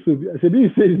said, which soap? I said, you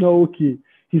say it's not okay.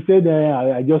 He said,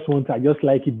 I just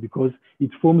like it because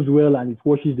it foams well and it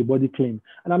washes the body clean.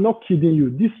 And I'm not kidding you.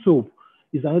 This soap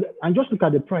is another, and just look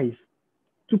at the price,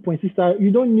 2.6 stars.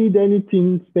 You don't need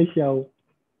anything special.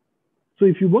 So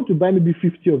if you want to buy maybe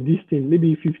 50 of this thing,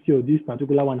 maybe 50 of this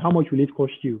particular one, how much will it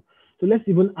cost you? So let's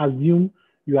even assume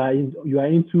you are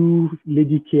into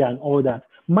lady care and all that.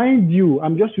 Mind you,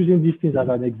 I'm just using these things as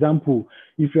an example.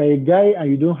 If you're a guy and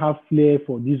you don't have flair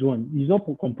for this one, it's not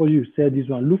compulsory you sell this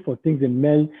one. Look for things in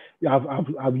men.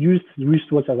 I've used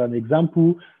wristwatch as an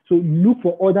example. So look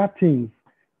for other things.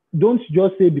 Don't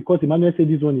just say because Emmanuel said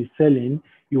this one is selling,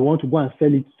 you want to go and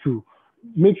sell it too.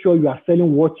 Make sure you are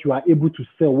selling what you are able to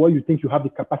sell, what you think you have the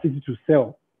capacity to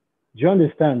sell. Do you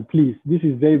understand? Please, this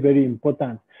is very, very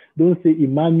important. Don't say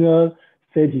Emmanuel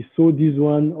said he sold this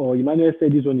one, or Emmanuel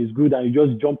said this one is good and you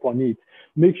just jump on it.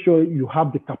 Make sure you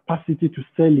have the capacity to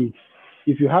sell it.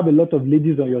 If you have a lot of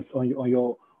ladies on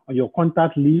your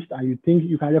contact list and you think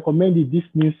you can recommend it, this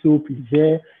new soap is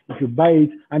there, if you buy it,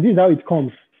 and this is how it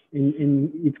comes.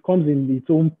 It comes in its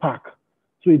own pack.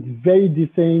 So it's very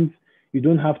decent. You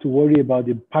don't have to worry about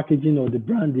the packaging or the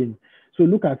branding. So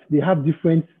look at, they have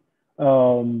different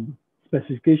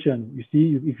specification. You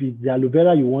see, if it's the aloe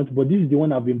vera you want, but this is the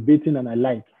one I've been baiting and I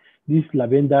like. This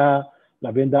lavender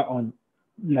on.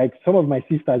 Like some of my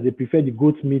sisters, they prefer the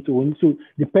goat meat one. So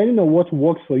depending on what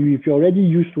works for you, if you're already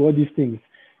used to all these things,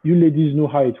 you ladies know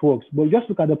how it works. But just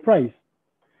look at the price.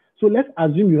 So let's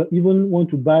assume you even want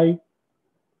to buy,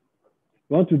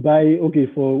 okay,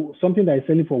 for something that is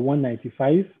selling for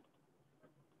 195,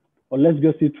 or let's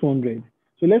just say 200.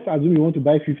 So let's assume you want to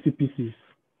buy 50 pieces.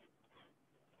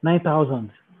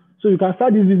 9,000. So you can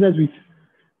start this business with,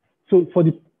 so for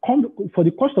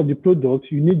the cost of the product,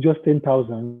 you need just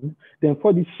 10,000. Then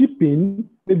for the shipping,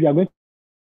 maybe you are going to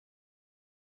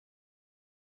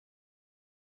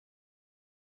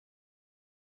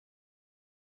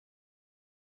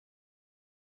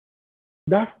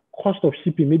that cost of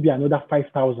shipping, maybe another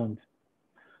 5,000.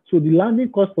 So the landing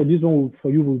cost for this one for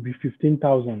you will be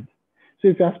 15,000. So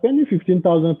if you are spending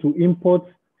 15,000 to import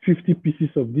 50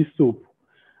 pieces of this soap,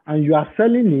 and you are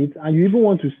selling it, and you even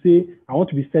want to say, I want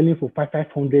to be selling for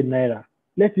 500 naira.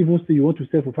 Let's even say you want to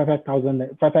sell for 500.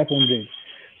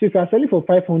 So if you are selling for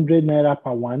 500 naira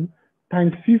per one,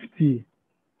 times 50,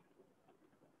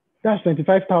 that's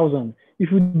 25,000.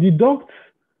 If you deduct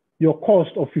your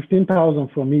cost of 15,000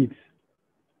 from it,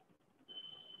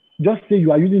 just say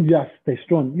you are using this as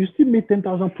testosterone, you still make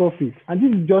 10,000 profit. And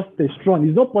this is just testosterone.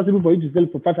 It's not possible for you to sell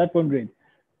for 500.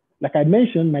 Like I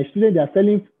mentioned, my students, they are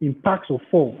selling in packs of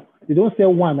 4. They don't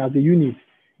sell one as a unit.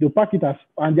 They'll pack it as,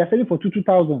 and they're selling for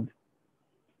 2,000.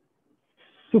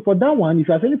 So for that one, if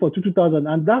you're selling for 2,000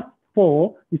 and that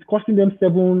 4 is costing them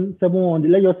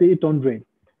 700, let's just say 800.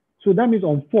 So that means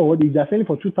on 4, if they're selling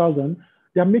for 2,000,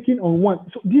 they're making on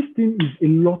 1. So this thing is a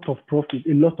lot of profit,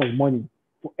 a lot of money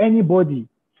for anybody,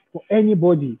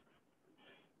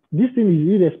 This thing is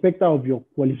irrespective of your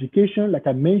qualification. Like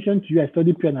I mentioned to you, I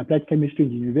studied pure and applied chemistry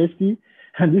in the university,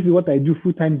 and this is what I do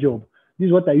full-time job. This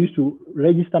is what I used to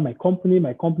register my company.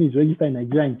 My company is registered in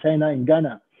Nigeria, in China, in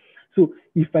Ghana. So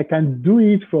if I can do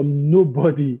it from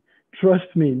nobody,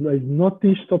 trust me, there is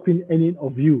nothing stopping any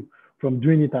of you from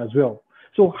doing it as well.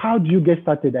 So how do you get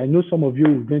started? I know some of you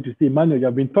are going to say, Manuel, you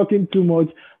have been talking too much.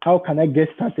 How can I get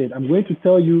started? I'm going to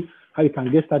tell you how you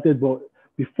can get started. But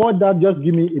before that, just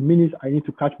give me a minute. I need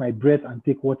to catch my breath and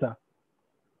take water.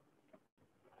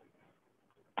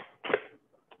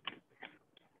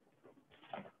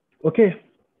 Okay.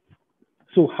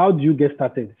 So how do you get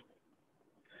started?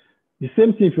 The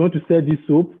same thing, if you want to sell this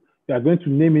soap, you are going to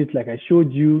name it like I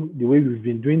showed you the way we've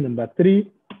been doing. Number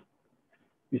 3,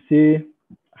 you say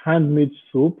handmade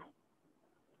soap.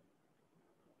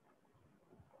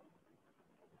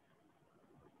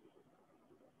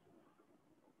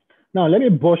 Now let me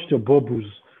burst your bubbles.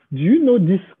 Do you know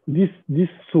this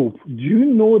soap? Do you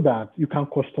know that you can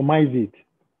customize it?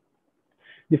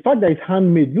 The fact that it's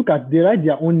handmade, look at, they write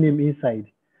their own name inside.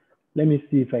 Let me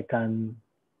see if I can.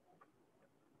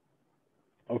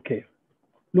 Okay,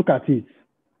 look at it.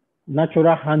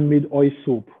 Natural handmade oil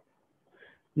soap.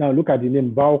 Now look at the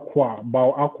name, Bao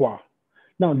Aqua.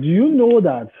 Now, do you know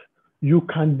that you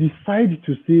can decide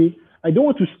to say, I don't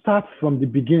want to start from the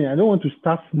beginning. I don't want to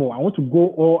start small. I want to go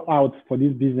all out for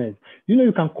this business. You know,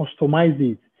 you can customize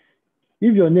it.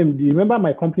 If your name, do you remember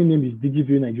my company name is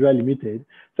DigiView Nigeria Limited?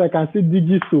 So I can say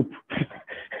Digi Soap.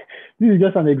 This is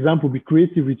just an example. Be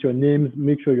creative with your names.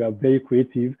 Make sure you are very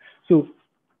creative. So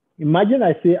imagine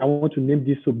I say I want to name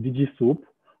this soap Digi Soap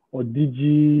or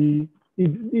Digi.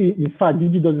 In fact,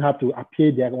 Digi doesn't have to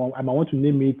appear there. I want to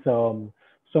name it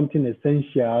something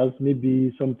essentials,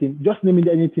 maybe something, just name it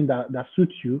anything that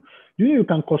suits you. You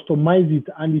can customize it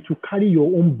and it will carry your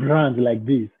own brand like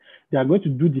this. They are going to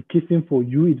do the casing for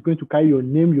you. It's going to carry your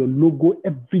name, your logo,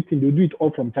 everything. They'll do it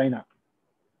all from China.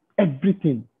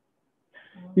 Everything.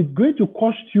 It's going to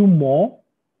cost you more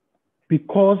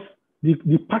because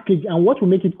the package, and what will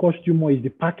make it cost you more is the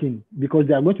packing, because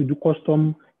they are going to do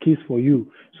custom case for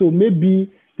you. So maybe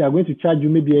they are going to charge you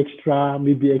maybe extra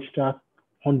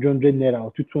 100 naira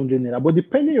or 200 naira. But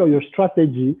depending on your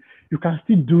strategy, you can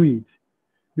still do it,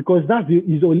 because that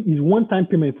is one-time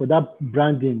payment for that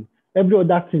branding. Every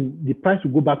other thing, the price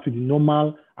will go back to the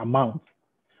normal amount.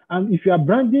 And if you are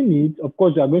branding it, of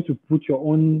course, you are going to put your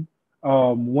own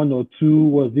one or two,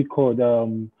 what's it called,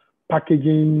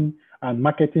 packaging and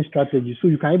marketing strategy. So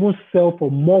you can even sell for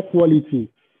more quality.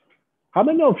 How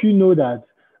many of you know that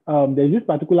there's this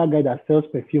particular guy that sells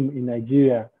perfume in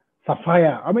Nigeria,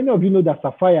 Sapphire? How many of you know that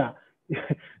Sapphire,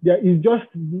 there is just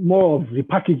more of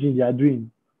repackaging they are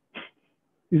doing?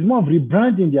 It's more of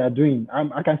rebranding they are doing.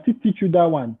 I can still teach you that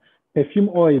one. Perfume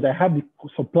oils, I have the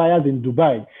suppliers in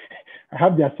Dubai. I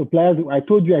have their suppliers. I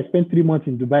told you I spent 3 months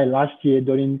in Dubai last year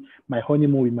during my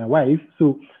honeymoon with my wife.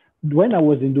 So when I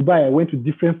was in Dubai, I went to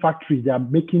different factories. They are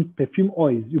making perfume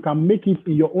oils. You can make it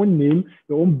in your own name,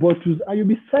 your own bottles, and you'll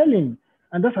be selling.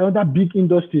 And that's another big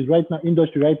industry right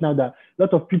now that a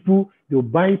lot of people, they'll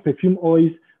buy perfume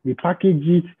oils, repackage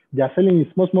it. They are selling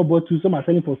in small bottles. Some are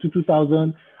selling for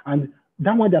 2,000. And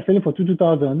that one they're selling for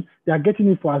 2,000, they are getting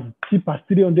it for as cheap as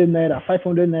 300 naira,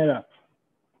 500 naira.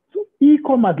 So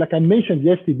e-commerce, like I mentioned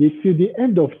yesterday, till the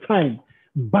end of time,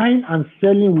 buying and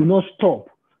selling will not stop.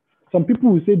 Some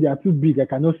people will say they are too big, I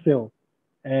cannot sell.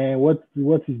 What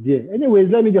is there? Anyways,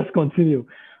 let me just continue.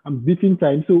 I'm beating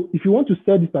time. So if you want to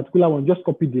sell this particular one, just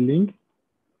copy the link.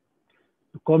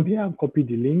 Come here and copy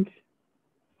the link.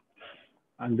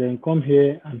 And then come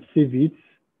here and save it.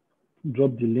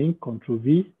 Drop the link, Ctrl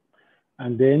V.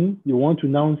 And then you want to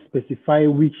now specify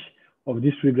which of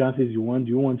these fragrances you want.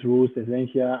 Do you want rose,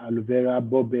 essential, aloe vera,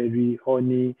 bowberry,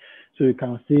 honey? So you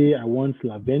can say, I want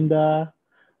lavender.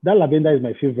 That lavender is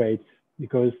my favorite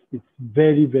because it's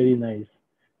very, very nice.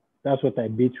 That's what I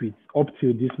bathed with up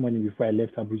till this morning before I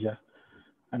left Abuja.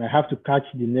 And I have to catch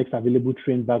the next available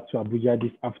train back to Abuja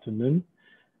this afternoon.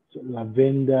 So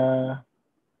lavender,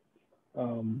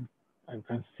 I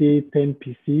can say 10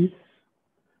 pieces.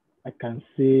 I can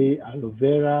say aloe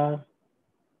vera.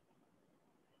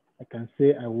 I can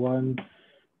say I want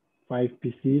 5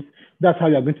 pieces. That's how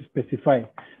you're going to specify.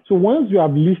 So once you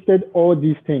have listed all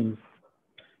these things,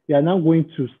 you are now going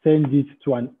to send it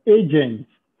to an agent.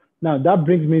 Now that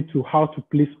brings me to how to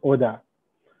place order.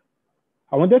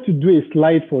 I wanted to do a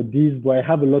slide for this, but I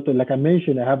have a lot of, like I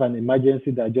mentioned, I have an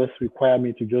emergency that just require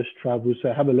me to just travel. So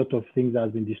I have a lot of things that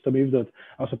has been disturbing.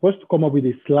 I was supposed to come up with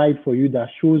a slide for you that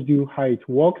shows you how it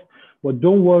works, but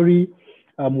don't worry.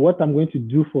 What I'm going to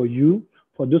do for you,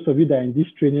 for those of you that are in this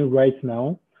training right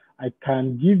now, I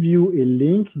can give you a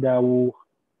link that will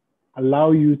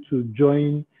allow you to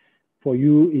join. For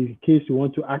you, in case you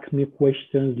want to ask me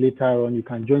questions later on, you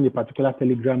can join a particular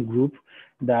Telegram group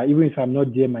that even if I'm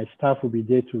not there, my staff will be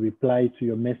there to reply to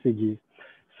your messages.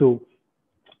 So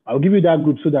I'll give you that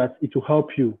group so that it will help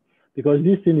you, because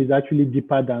this thing is actually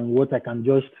deeper than what I can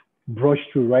just brush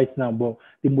through right now. But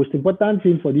the most important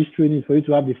thing for this training is for you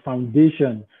to have the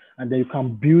foundation, and then you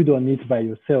can build on it by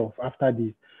yourself after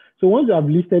this. So once you have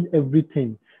listed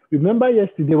everything, remember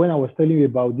yesterday when I was telling you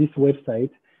about this website,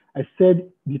 I said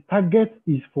the target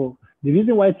is for, the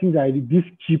reason why things are this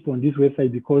cheap on this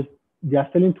website because they are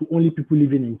selling to only people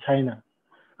living in China.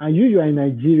 And you are in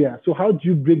Nigeria. So how do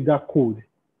you break that code?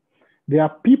 There are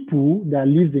people that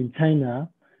live in China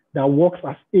that works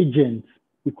as agents.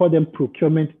 We call them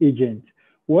procurement agents.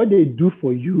 What they do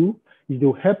for you is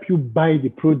they'll help you buy the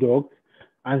product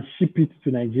and ship it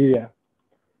to Nigeria.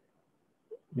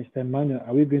 Mr. Emmanuel,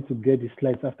 are we going to get the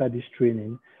slides after this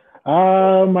training?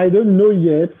 I don't know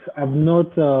yet. I've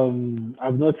not,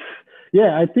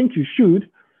 yeah, I think you should,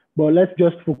 but let's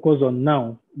just focus on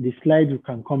now. The slides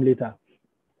can come later.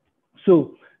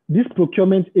 So these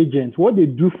procurement agents, what they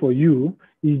do for you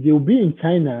is they'll be in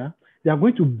China. They are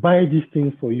going to buy these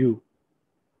things for you.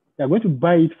 They're going to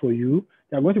buy it for you.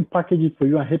 They're going to package it for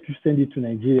you and help you send it to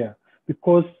Nigeria,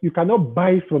 because you cannot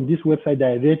buy from this website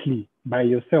directly by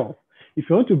yourself. If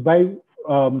you want to buy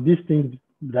these things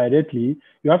directly,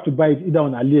 you have to buy it either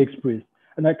on AliExpress.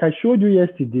 And like I showed you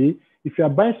yesterday, if you are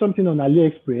buying something on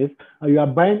AliExpress and you are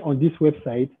buying on this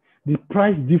website, the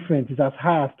price difference is as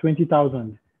high as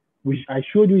 20,000, which I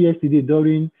showed you yesterday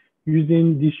during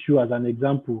using this shoe as an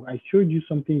example. I showed you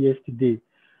something yesterday.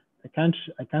 I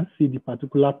can't see the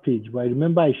particular page, but I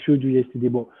remember I showed you yesterday,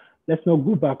 but let's not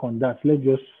go back on that. Let's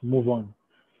just move on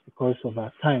because of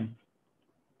our time.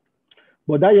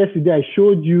 But that yesterday I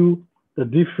showed you the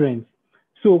difference.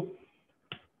 So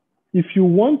if you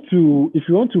want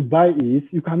to buy it,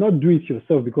 you cannot do it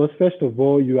yourself, because first of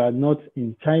all, you are not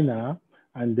in China,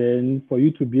 and then for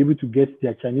you to be able to get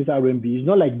their Chinese RMB, it's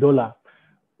not like dollar.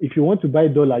 If you want to buy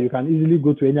dollar, you can easily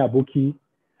go to any Aboki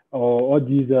or all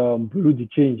these Bureau de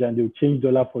change, and they'll change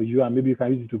dollar for you, and maybe you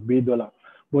can use it to pay dollar.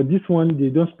 But this one, they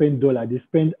don't spend dollar, they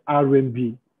spend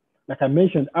RMB. Like I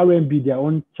mentioned, RMB is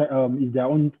their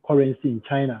own currency in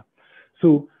China.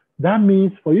 So that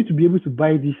means for you to be able to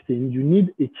buy this thing, you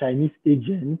need a Chinese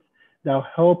agent that will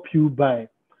help you buy.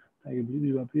 I believe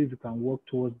you can work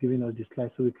towards giving us the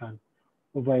slide so we can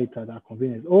over it at our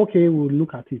convenience. Okay, we'll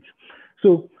look at it.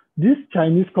 So this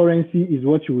Chinese currency is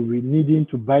what you will be needing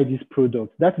to buy this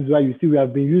product. That is why you see we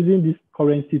have been using this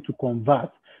currency to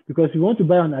convert, because if you want to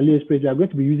buy on AliExpress, you are going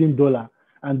to be using dollar,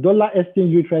 and dollar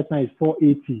exchange rate right now is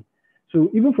 480. So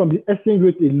even from the exchange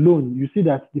rate alone, you see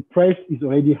that the price is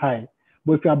already high.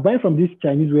 But if you are buying from this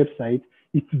Chinese website,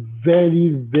 it's very,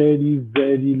 very,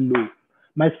 very low.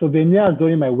 My souvenirs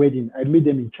during my wedding, I made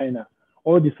them in China.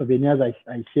 All the souvenirs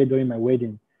I shared during my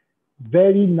wedding,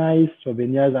 very nice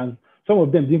souvenirs, and some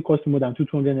of them didn't cost more than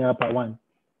 200 naira per one.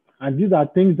 And these are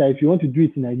things that if you want to do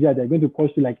it in Nigeria, they're going to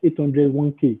cost you like 800,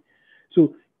 1K.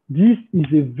 So this is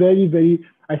a very, very,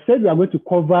 I said we are going to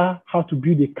cover how to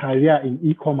build a career in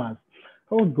e-commerce.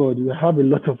 Oh God, we have a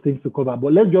lot of things to cover,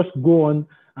 but let's just go on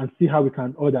and see how we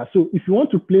can order. So if you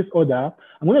want to place order,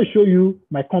 I'm going to show you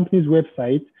my company's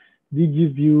website,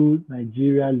 DigiView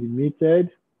Nigeria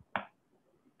Limited.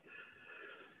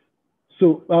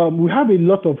 So we have a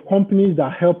lot of companies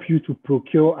that help you to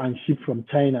procure and ship from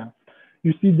China.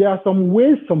 You see, there are some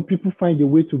ways some people find a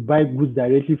way to buy goods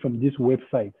directly from this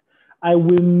website. I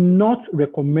will not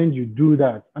recommend you do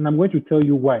that, and I'm going to tell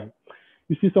you why.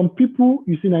 You see, some people,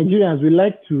 you see, Nigerians, we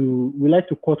like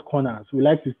to cut corners. We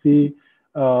like to say,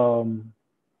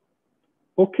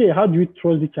 okay, how do we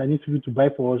trust the Chinese people to buy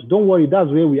for us? Don't worry, that's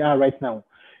where we are right now.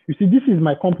 You see, this is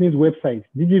my company's website,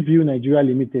 DigiView Nigeria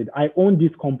Limited. I own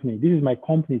this company. This is my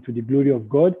company, to the glory of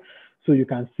God. So you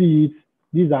can see it.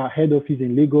 These are head office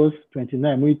in Lagos,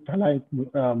 29.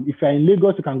 If you're in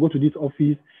Lagos, you can go to this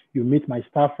office. You meet my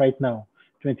staff right now.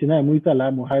 29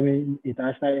 Muritala Mohammed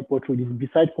International Airport Road is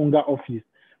beside Konga office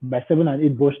by 7 and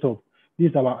 8 bus stop.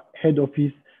 This is our head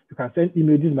office. You can send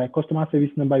email. This is my customer service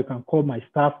number. You can call my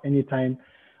staff anytime.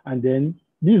 And then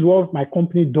this is what my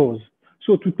company does.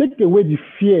 So to take away the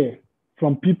fear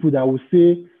from people that will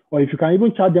say, or if you can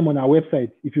even chat them on our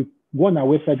website, if you go on our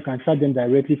website, you can chat them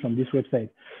directly from this website.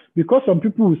 Because some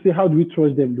people will say, how do we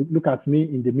trust them? Look at me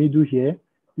in the middle here.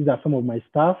 These are some of my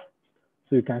staff.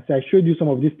 So you can see, I showed you some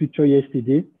of this picture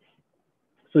yesterday.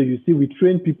 So you see, we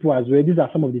train people as well. These are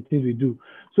some of the things we do.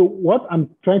 So what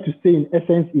I'm trying to say in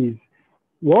essence is,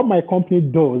 what my company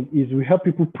does is we help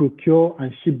people procure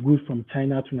and ship goods from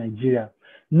China to Nigeria.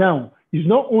 Now, it's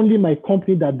not only my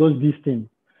company that does this thing.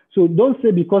 So don't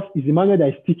say because it's Emmanuel that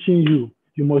is teaching you,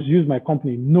 you must use my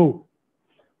company. No.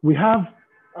 We have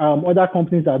other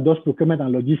companies that does procurement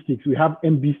and logistics. We have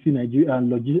NBC Nigeria and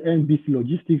NBC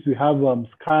Logistics. We have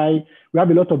Sky. We have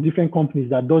a lot of different companies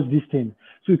that does this thing.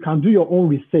 So you can do your own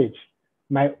research.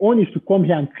 My own is to come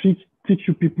here and teach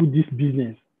you people this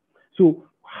business. So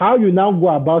how you now go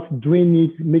about doing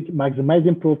it,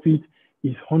 maximizing profit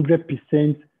is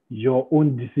 100% your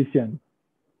own decision.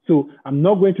 So I'm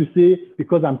not going to say,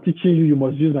 because I'm teaching you, you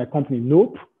must use my company.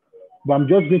 Nope. But I'm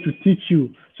just going to teach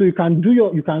you. So you can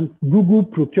Google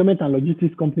procurement and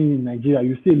logistics company in Nigeria.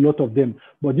 You see a lot of them,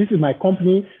 but this is my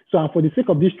company. So for the sake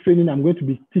of this training, I'm going to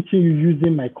be teaching you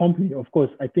using my company. Of course,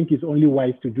 I think it's only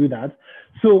wise to do that.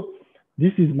 So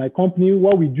this is my company.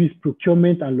 What we do is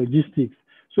procurement and logistics.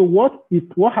 So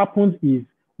what happens is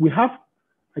we have,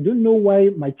 I don't know why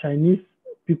my Chinese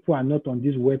people are not on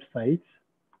this website.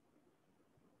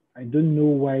 I don't know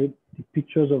why the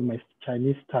pictures of my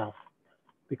Chinese staff,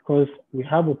 because we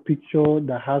have a picture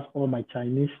that has all my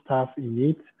Chinese staff in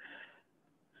it.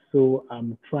 So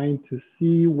I'm trying to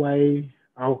see why.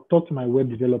 I'll talk to my web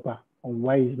developer on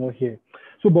why he's not here.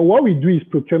 So, but what we do is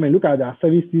procurement. Look at our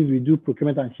services. We do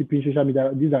procurement and shipping, social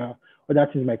media. These are other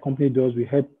things my company does. We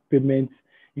help payments.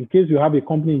 In case you have a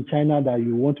company in China that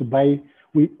you want to buy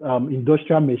with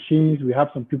industrial machines, we have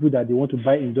some people that they want to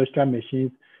buy industrial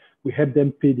machines. We help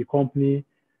them pay the company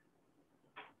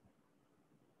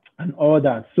and all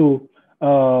that. So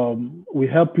we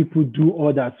help people do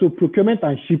all that. So procurement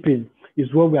and shipping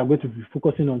is what we are going to be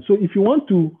focusing on. So if you want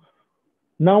to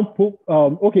now put,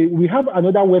 okay, we have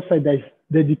another website that is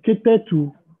dedicated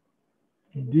to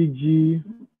DG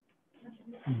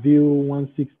Bill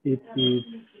 1688.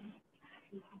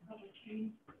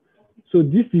 So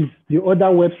this is the other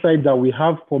website that we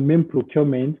have for main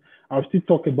procurement. I'll still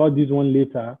talk about this one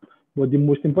later, but the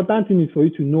most important thing is for you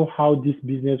to know how this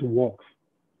business works,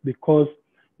 because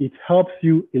it helps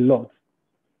you a lot.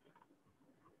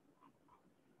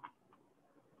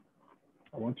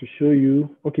 I want to show you,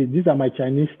 okay, these are my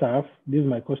Chinese staff. This is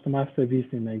my customer service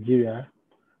in Nigeria.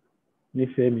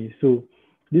 So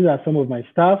these are some of my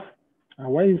staff. And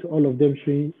why is all of them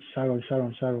showing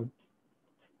Sharon?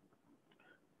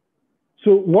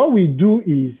 So what we do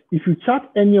is, if you chat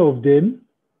any of them,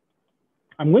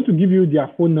 I'm going to give you their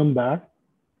phone number.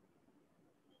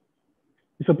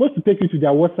 It's supposed to take you to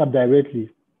their WhatsApp directly.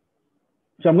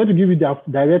 So I'm going to give you their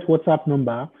direct WhatsApp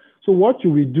number. So what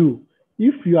you will do,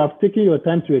 if you have taken your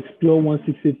time to explore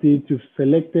 1688, you've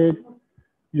selected,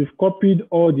 you've copied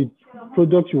all the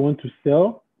products you want to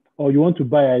sell or you want to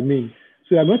buy, I mean.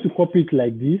 So you're going to copy it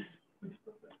like this,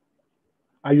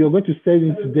 and you're going to send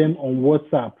it to them on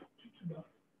WhatsApp.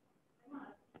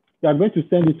 You are going to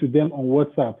send it to them on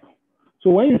WhatsApp. So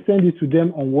when you send it to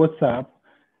them on WhatsApp,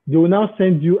 they will now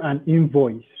send you an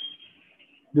invoice.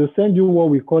 They'll send you what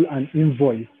we call an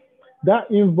invoice. That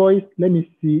invoice, let me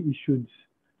see, it should,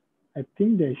 I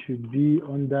think there should be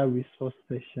under resource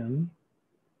section.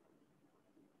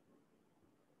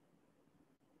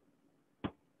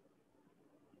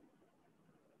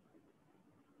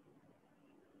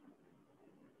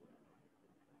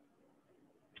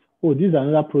 Oh, this is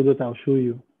another product I'll show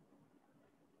you.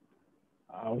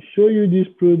 I'll show you this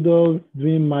product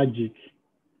doing magic.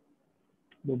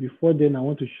 But before then, I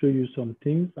want to show you some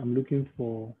things. I'm looking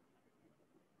for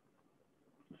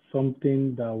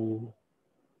something that will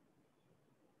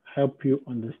help you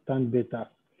understand better.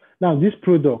 Now, this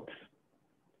product,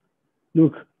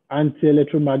 look,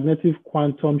 anti-electromagnetic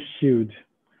quantum shield.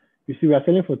 You see, we are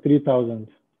selling for 3,000.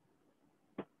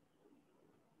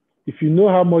 If you know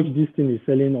how much this thing is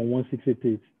selling on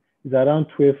 1688, it's around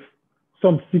 12,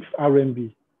 some 6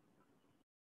 RMB.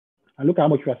 And look how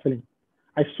much we are selling.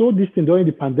 I sold this thing during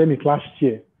the pandemic last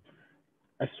year.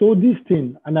 I sold this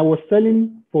thing and I was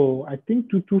selling for, I think,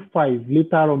 225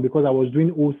 later on because I was doing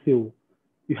wholesale.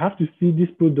 You have to see this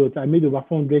product. I made over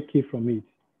 400K from it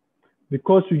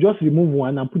because you just remove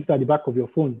one and put it at the back of your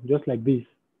phone, just like this.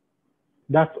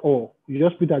 That's all. You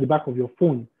just put it at the back of your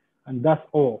phone and that's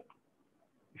all.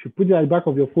 If you put it at the back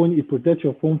of your phone, it protects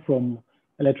your phone from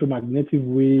electromagnetic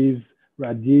waves,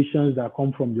 radiations that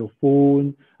come from your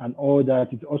phone and all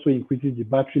that. It also increases the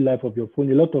battery life of your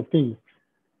phone, a lot of things.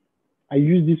 I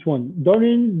use this one.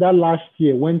 During that last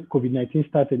year when COVID-19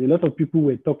 started, a lot of people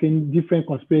were talking different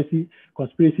conspiracy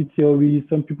theories.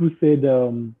 Some people said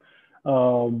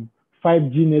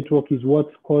 5G network is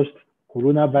what caused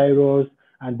coronavirus,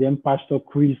 and then Pastor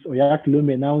Chris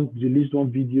Oyakilome now released one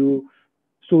video.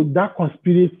 So that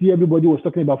conspiracy, everybody was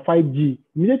talking about 5G.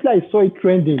 Immediately I saw it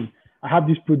trending. I have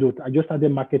this product. I just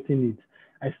started marketing it.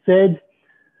 I said,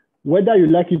 whether you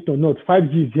like it or not,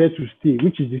 5G is here to stay,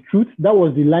 which is the truth. That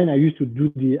was the line I used to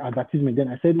do the advertisement. Then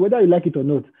I said, whether you like it or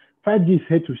not, 5G is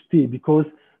here to stay because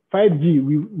 5G,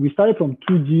 we started from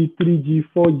 2G, 3G,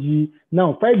 4G.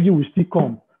 Now 5G will still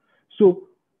come. So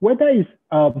whether it's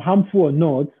harmful or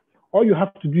not, All you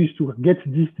have to do is to get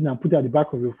this thing and put it at the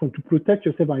back of your phone to protect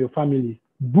yourself and your family.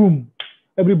 Boom,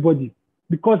 everybody.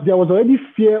 Because there was already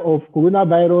fear of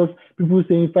coronavirus, people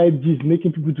saying 5G is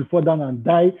making people to fall down and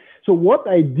die. So what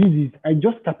I did is I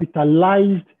just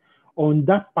capitalized on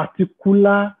that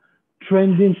particular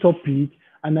trending topic,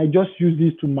 and I just use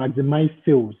this to maximize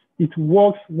sales. It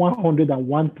works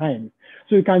 101 times.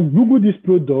 So you can Google this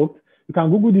product. You can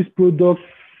Google this product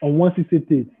on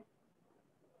 1688.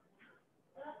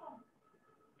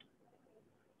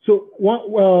 So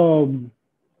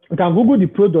you can Google the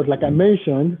product like I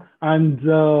mentioned and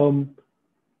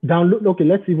download. Okay,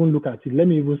 let's even look at it. Let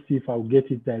me even see if I'll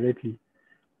get it directly.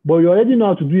 But you already know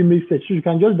how to do image search. So you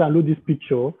can just download this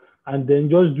picture and then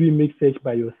just do image search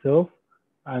by yourself.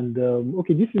 And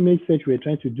okay, this image search we're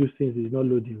trying to do since it's not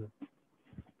loading.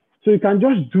 So you can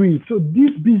just do it. So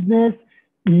this business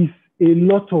is a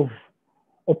lot of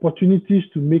opportunities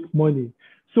to make money.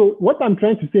 So what I'm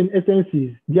trying to say in essence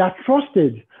is they are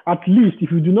trusted. At least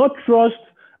if you do not trust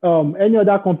any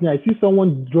other company, I see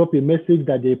someone drop a message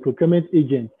that they're a procurement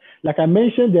agent. Like I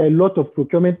mentioned, there are a lot of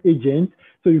procurement agents,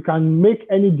 so you can make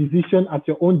any decision at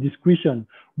your own discretion.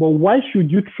 But why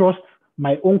should you trust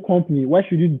my own company? Why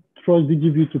should you trust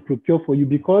DigiView to procure for you?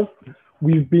 Because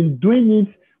we've been doing it,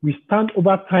 we stand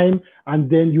over time, and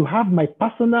then you have my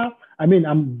personal,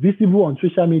 I'm visible on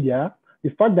social media,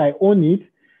 the fact that I own it.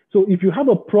 So if you have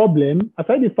a problem,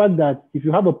 aside the fact that if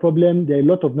you have a problem, there are a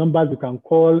lot of numbers you can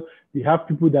call. We have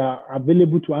people that are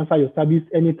available to answer your service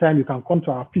anytime. You can come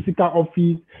to our physical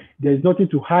office. There's nothing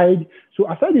to hide. So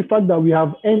aside the fact that we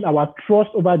have earned our trust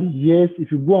over the years, if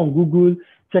you go on Google,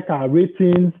 check our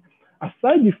ratings,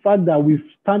 aside the fact that we've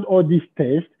stand all these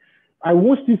tests, I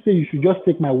won't still say you should just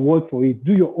take my word for it.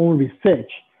 Do your own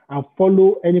research and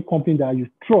follow any company that you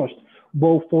trust.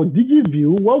 But for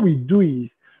DigiView, what we do is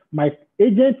my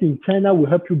agent in China will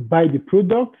help you buy the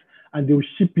product and they will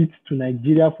ship it to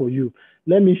Nigeria for you.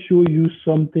 Let me show you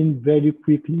something very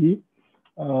quickly.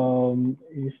 Instagram,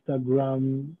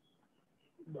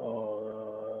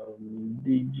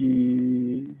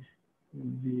 DigiView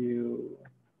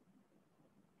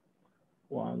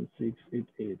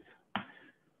 1688.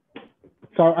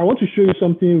 So I want to show you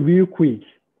something real quick.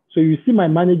 So you see my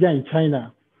manager in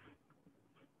China.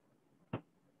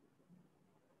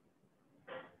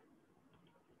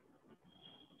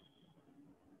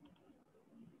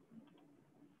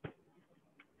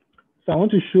 So I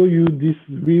want to show you this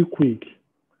real quick.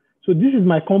 So this is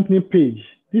my company page.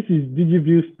 This is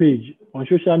DigiView's page. On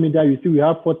social media, you see we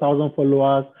have 4,000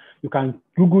 followers. You can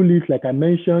Google it, like I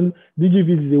mentioned.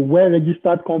 DigiView is a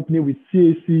well-registered company with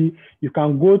CAC. You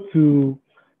can go to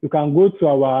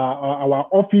our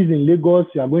office in Lagos.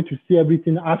 You are going to see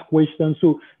everything, ask questions.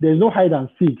 So there's no hide and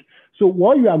seek. So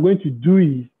what you are going to do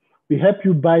is we help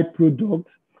you buy products.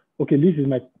 Okay, this is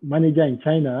my manager in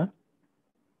China.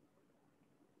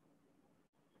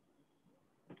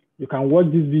 You can watch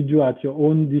this video at your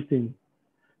own distance.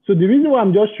 So the reason why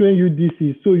I'm just showing you this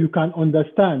is so you can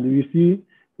understand. You see,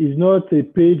 it's not a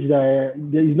page that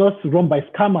is not run by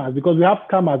scammers, because we have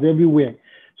scammers everywhere.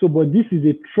 So, but this is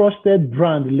a trusted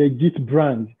brand, legit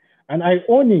brand, and I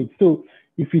own it. So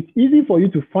if it's easy for you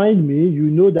to find me, you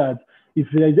know that if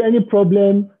there's any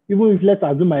problem, even if let's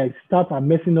assume my staff are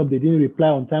messing up, they didn't reply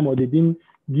on time or they didn't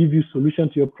give you solution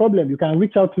to your problem, you can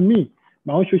reach out to me.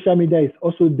 My own social media is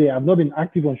also there. I've not been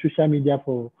active on social media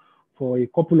for a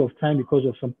couple of times because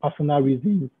of some personal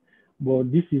reasons,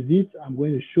 but this is it. I'm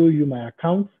going to show you my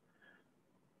account.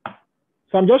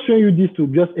 So I'm just showing you this to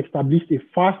just establish a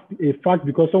fact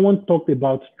because someone talked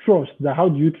about trust, that how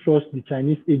do you trust the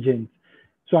Chinese agent?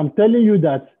 So I'm telling you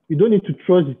that you don't need to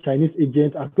trust the Chinese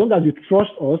agent as long as you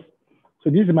trust us.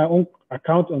 So this is my own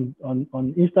account on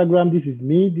Instagram. This is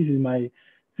me. This is my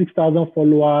 6,000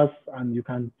 followers, and you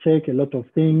can check a lot of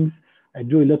things. I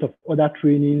do a lot of other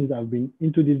trainings. I've been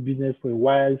into this business for a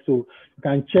while. So you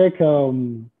can check,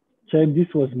 this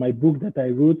was my book that I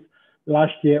wrote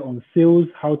last year on sales,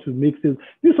 how to make sales.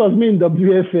 This was me in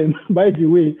WFM, by the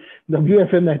way,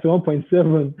 WFM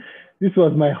 91.7. This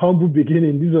was my humble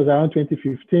beginning. This was around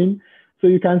 2015. So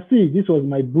you can see, this was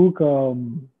my book.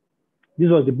 This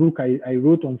was the book I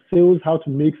wrote on sales, how to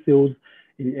make sales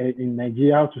in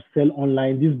Nigeria, how to sell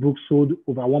online. This book sold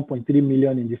over 1.3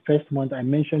 million in the first month. I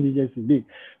mentioned it yesterday.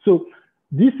 So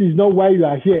this is not why you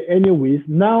are here anyways.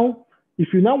 Now,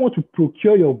 if you now want to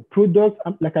procure your product,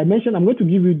 like I mentioned, I'm going to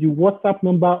give you the WhatsApp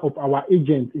number of our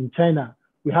agents in China.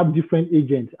 We have different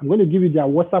agents. I'm going to give you their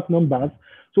WhatsApp numbers.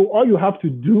 So all you have to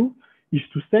do is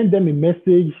to send them a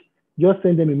message. Just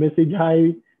send them a message.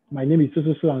 Hi, my name is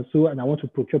so and so, and I want to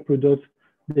procure products.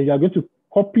 Then you are going to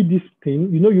copy this thing.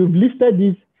 You know, you've listed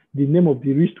this, the name of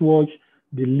the wristwatch,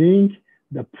 the link,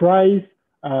 the price,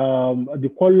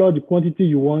 the color, the quantity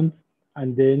you want,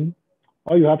 and then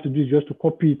all you have to do is just to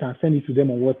copy it and send it to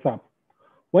them on WhatsApp.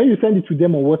 When you send it to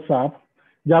them on WhatsApp,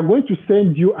 they are going to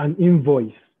send you an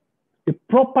invoice, a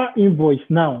proper invoice.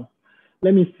 Now,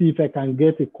 let me see if I can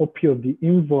get a copy of the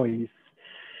invoice.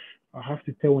 I have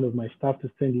to tell one of my staff to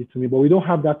send it to me, but we don't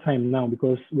have that time now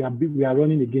because we are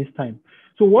running against time.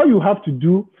 So what you have to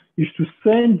do is to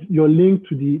send your link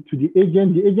to the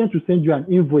agent. The agent will send you an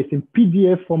invoice in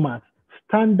PDF format,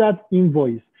 standard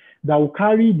invoice that will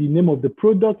carry the name of the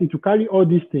product. It will carry all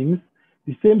these things,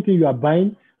 the same thing you are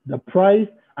buying, the price,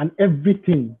 and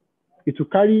everything. It will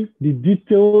carry the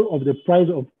detail of the price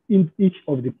of each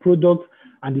of the products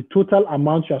and the total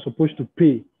amount you are supposed to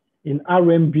pay in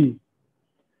RMB.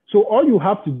 So all you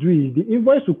have to do is the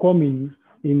invoice will come in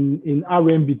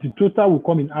RMB, the total will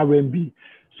come in RMB.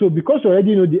 So because you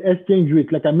already know the exchange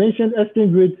rate, like I mentioned,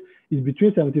 exchange rate is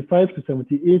between 75 to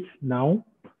 78 now.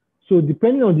 So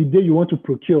depending on the day you want to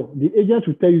procure, the agent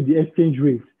will tell you the exchange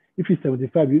rate. If it's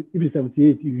 75, if it's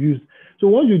 78, you use. So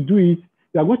once you do it,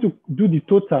 you are going to do the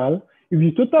total. If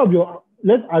the total of your,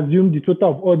 let's assume the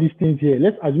total of all these things here,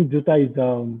 let's assume the total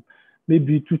is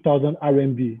maybe 2,000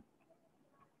 RMB.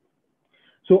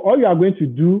 So all you are going to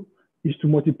do is to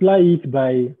multiply it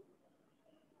by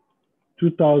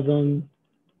 2,000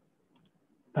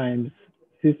 times,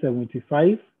 say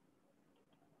 75,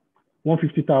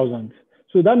 150,000.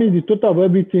 So that means the total of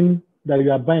everything that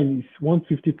you are buying is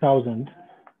 150,000.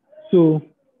 So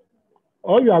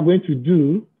all you are going to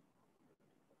do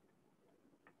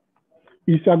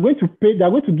is you are going to pay, they are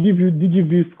going to give you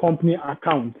DigiView's company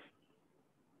account.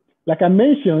 Like I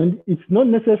mentioned, it's not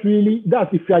necessarily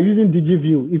that if you are using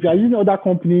DigiView. If you are using other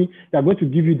company, they are going to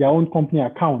give you their own company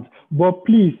account. But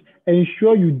please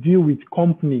ensure you deal with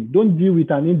company. Don't deal with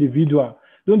an individual.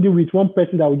 Don't deal with one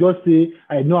person that will just say,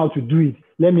 I know how to do it.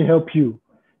 Let me help you.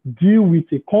 Deal with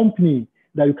a company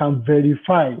that you can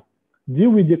verify.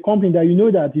 Deal with the company that you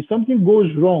know that if something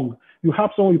goes wrong, you have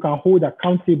someone you can hold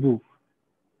accountable.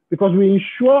 Because we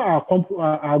insure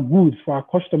our goods for our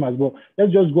customers. But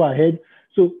let's just go ahead.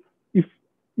 So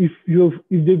if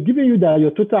they've given you that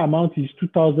your total amount is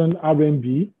 2,000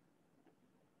 RMB,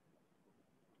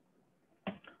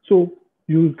 so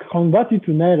you convert it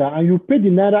to Naira and you pay the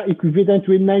Naira equivalent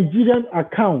to a Nigerian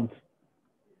account.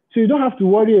 So you don't have to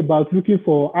worry about looking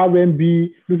for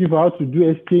RMB, looking for how to do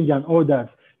exchange and all that.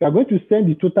 You are going to send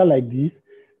the total like this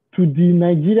to the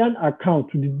Nigerian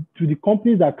account, to the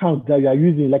company's account that you are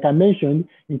using. Like I mentioned,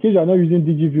 in case you are not using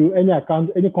DigiView, any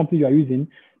account, any company you are using,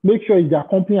 make sure it's their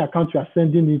company account you are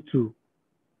sending it to.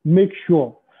 Make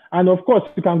sure. And of course,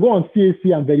 you can go on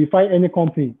CAC and verify any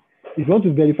company. If you want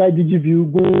to verify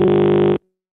DigiView, go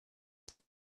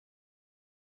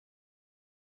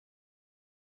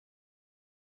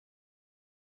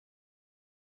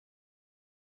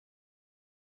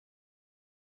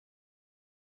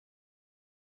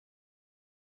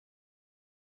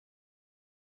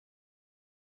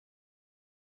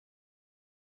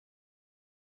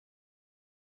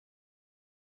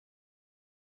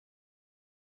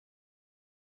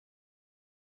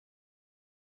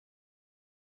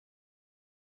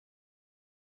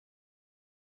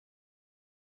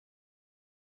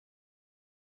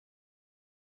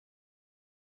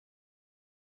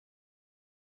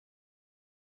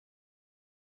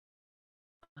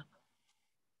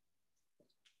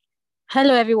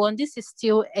Hello, everyone. This is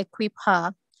still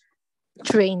EquipHer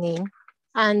training.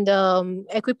 And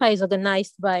EquipHer is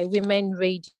organized by Women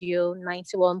Radio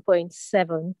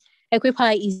 91.7.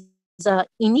 EquipHer is an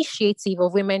initiative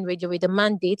of Women Radio with a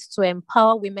mandate to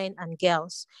empower women and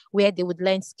girls where they would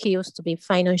learn skills to be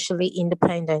financially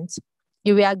independent.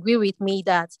 You will agree with me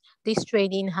that this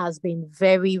training has been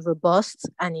very robust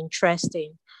and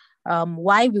interesting.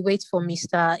 While we wait for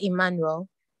Mr. Emmanuel,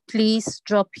 please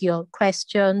drop your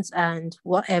questions and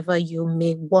whatever you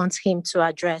may want him to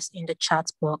address in the chat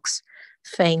box.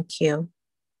 Thank you.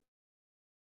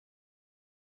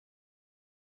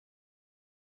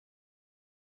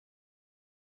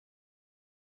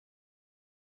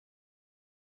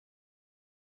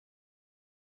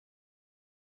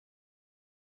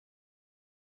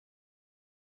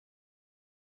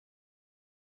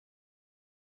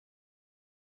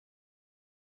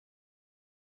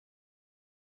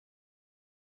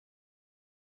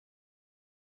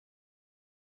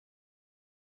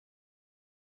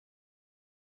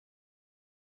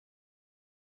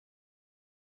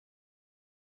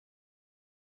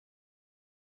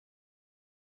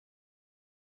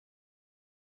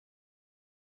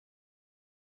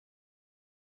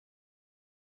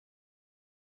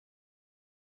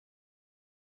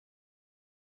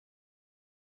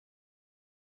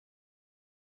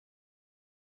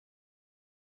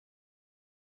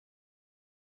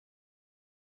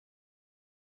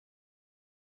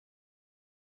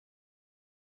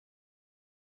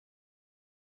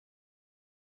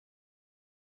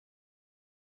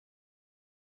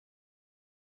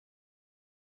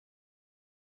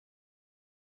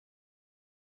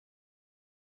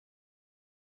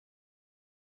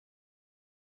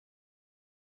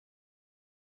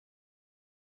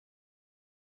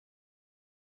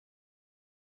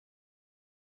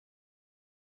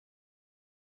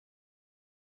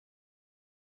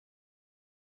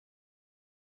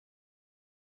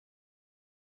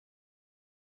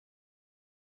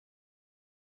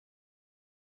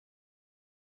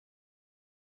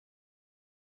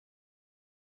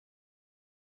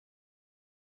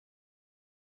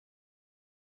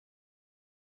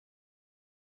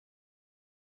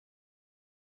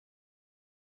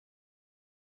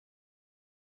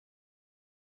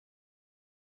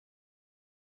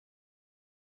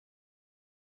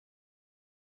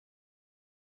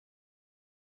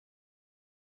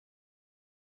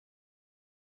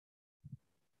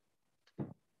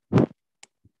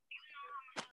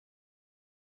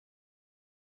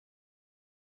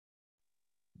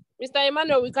 Mr.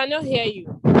 Emmanuel, we cannot hear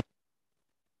you.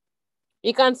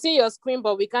 We can see your screen,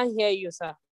 but we can't hear you,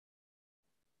 sir.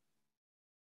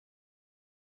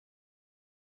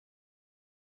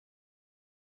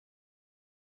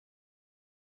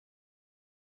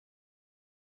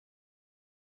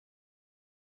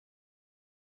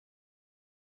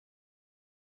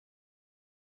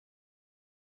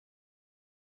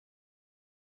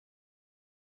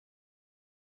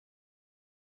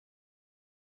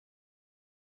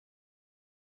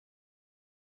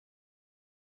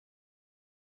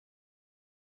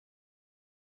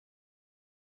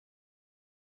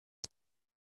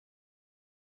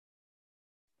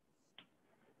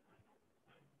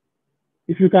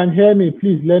 If you can hear me,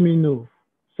 please let me know.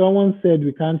 Someone said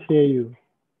we can't hear you.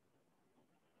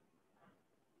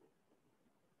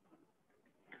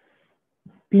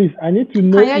 Please, I need to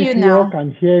know if you all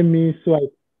can hear me. So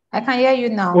I can hear you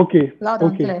now. Okay. Loud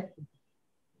and clear.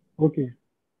 Okay.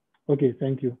 Okay.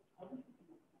 Thank you.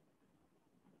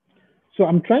 So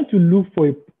I'm trying to look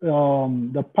for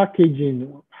the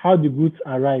packaging, how the goods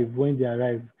arrive when they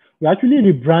arrive. We actually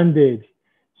rebranded.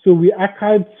 So we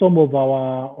archived some of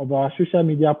our social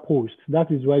media posts. That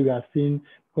is why we are seeing,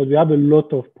 because we have a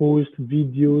lot of posts,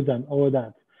 videos, and all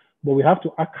that. But we have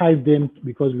to archive them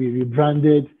because we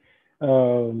rebranded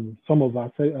some of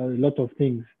a lot of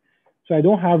things. So I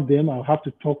don't have them. I'll have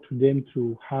to talk to them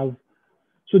to have.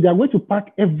 So they are going to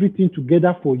pack everything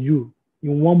together for you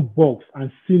in one box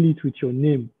and seal it with your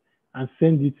name and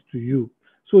send it to you.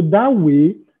 So that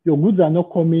way, your goods are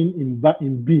not coming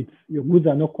in bits. Your goods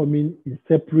are not coming in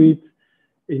separate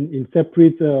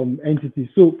entities.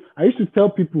 So I used to tell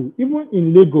people, even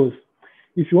in Lagos,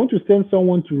 if you want to send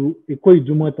someone to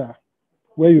EquipHer,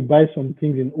 where you buy some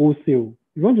things in wholesale,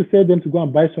 you want to sell them to go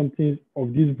and buy some things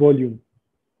of this volume,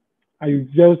 and you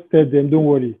just tell them, don't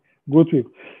worry, go to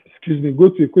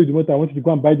EquipHer, I want you to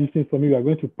go and buy these things for me. We are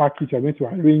going to pack it, you are going to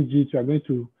arrange it, you are going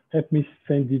to help me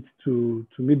send it to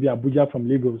maybe Abuja from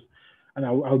Lagos. And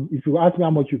if you ask me how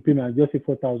much you pay me, I'll just say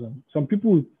 4,000. Some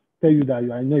people will tell you that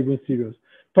you are not even serious.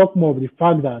 Talk more of the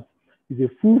fact that it's a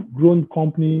full-grown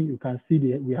company. You can see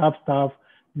we have staff.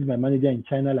 This is my manager in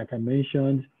China, like I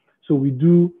mentioned. So we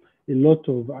do a lot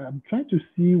of, I'm trying to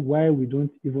see why we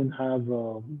don't even have,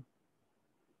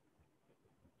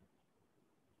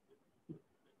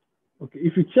 okay,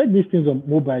 if you check these things on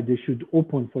mobile, they should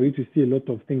open for you to see a lot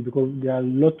of things because there are a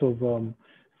lot of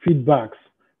feedbacks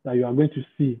that you are going to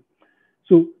see.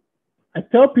 So I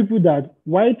tell people that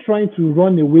while trying to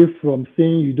run away from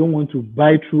saying you don't want to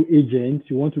buy through agents,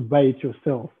 you want to buy it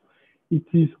yourself, it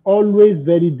is always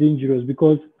very dangerous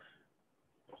because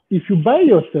if you buy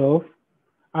yourself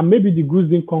and maybe the goods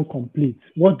didn't come complete,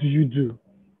 what do you do?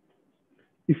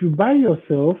 If you buy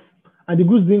yourself and the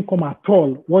goods didn't come at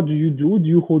all, what do you do? Who do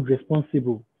you hold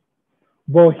responsible?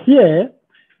 But here,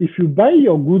 if you buy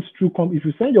your goods through, if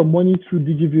you send your money through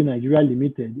DigiView Nigeria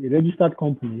Limited, a registered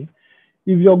company,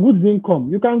 if your goods didn't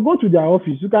come, you can go to their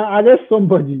office, you can arrest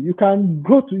somebody, you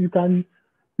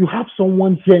have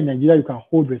someone here in Nigeria you can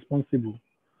hold responsible.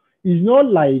 It's not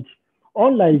like,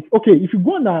 unlike, okay, if you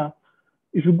go on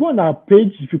our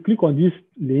page, if you click on this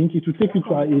link, it will take you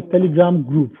to a Telegram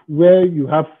group where you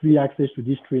have free access to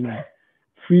this training,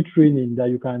 free training that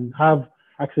you can have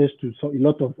access to a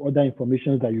lot of other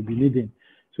information that you'll be needing.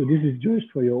 So this is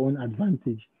just for your own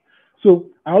advantage. So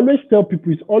I always tell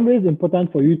people it's always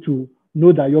important for you to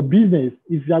know that your business,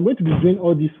 if you are going to be doing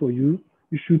all this for you,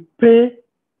 you should pay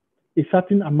a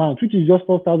certain amount, which is just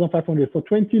 4,500 for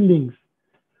 20 links.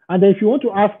 And then if you want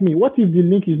to ask me, what if the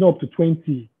link is not up to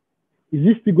 20? Is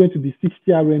this still going to be 60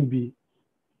 RMB?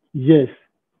 Yes.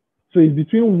 So it's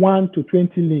between 1 to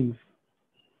 20 links.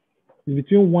 It's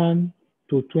between 1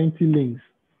 to 20 links.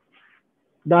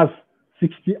 That's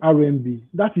 60 RMB.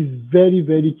 That is very,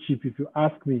 very cheap if you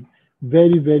ask me.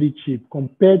 Very, very cheap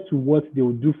compared to what they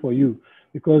will do for you.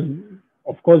 Because,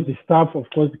 of course, the staff, of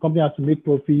course, the company has to make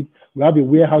profit. We have a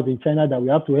warehouse in China that we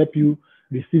have to help you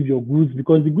receive your goods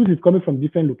because the goods is coming from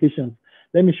different locations.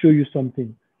 Let me show you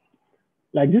something.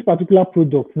 Like this particular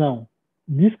product now,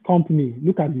 this company,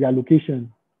 look at their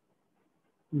location.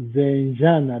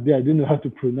 Zhenjiang, I don't know how to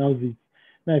pronounce it.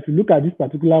 Now, if you look at this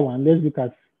particular one, let's look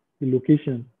at the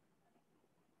location.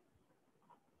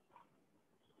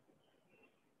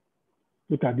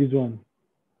 Look at this one,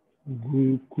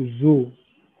 Kuzo.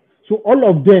 So all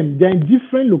of them, they're in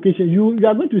different locations. You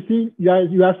are going to see,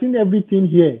 you are seeing everything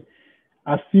here.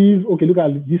 As if, okay, look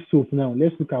at this soap now.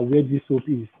 Let's look at where this soap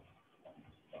is.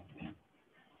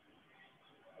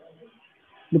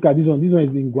 Look at this one. This one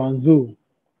is in Guangzhou.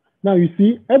 Now you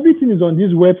see, everything is on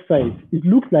this website. It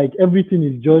looks like everything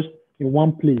is just in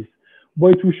one place.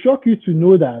 But it will shock you to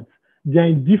know that They are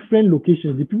in different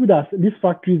locations. The people that these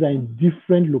factories are in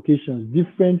different locations,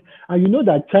 different, and you know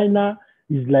that China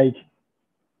is like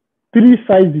three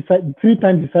times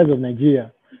the size of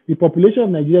Nigeria. The population of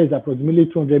Nigeria is approximately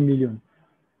 200 million.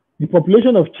 The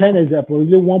population of China is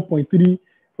approximately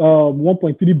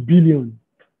 1.3 billion.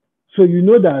 So you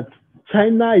know that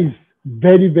China is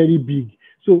very, very big.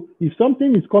 So if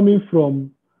something is coming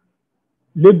from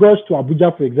Lagos to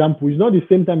Abuja, for example, it's not the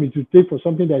same time it will take for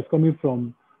something that is coming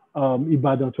from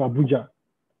Ibadan to Abuja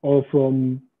or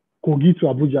from Kogi to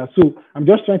Abuja. So I'm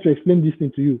just trying to explain this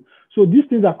thing to you. So these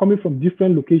things are coming from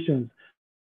different locations.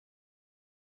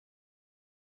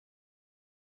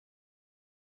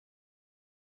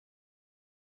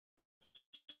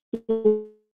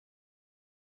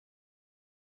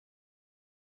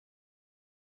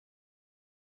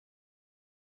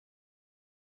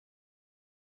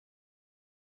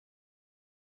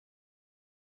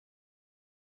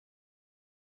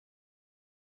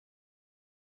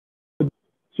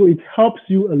 So it helps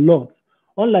you a lot.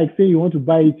 Unlike saying you want to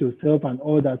buy it yourself and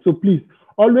all that. So please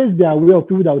always be aware of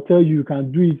people that will tell you you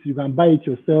can do it, you can buy it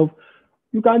yourself.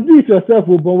 You can do it yourself,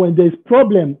 but when there's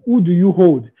problem, who do you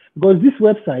hold? Because this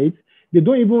website, they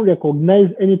don't even recognize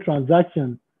any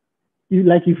transaction.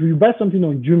 Like if you buy something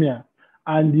on Jumia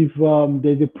and if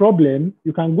there's a problem,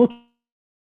 you can go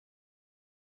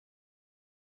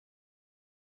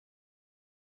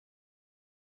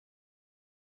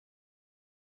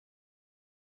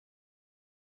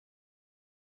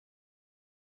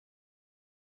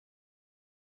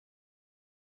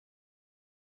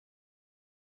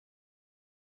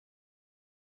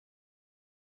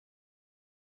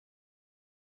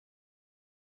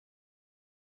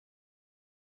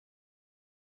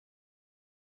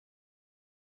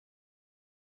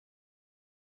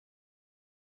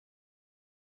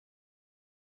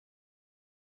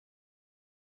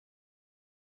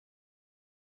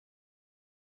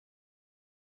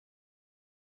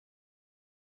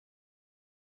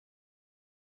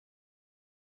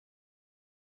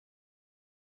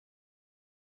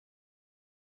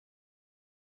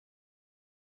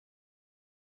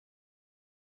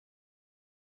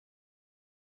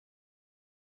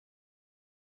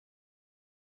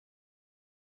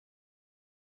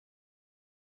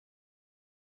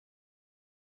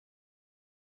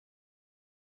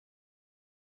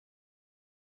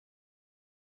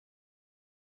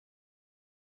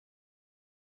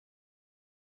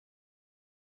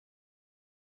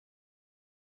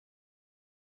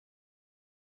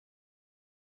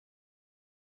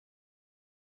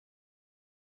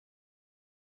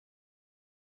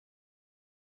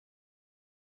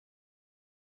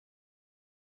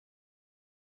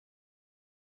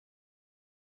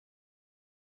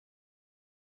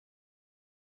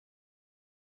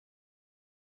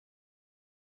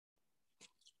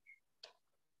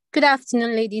Good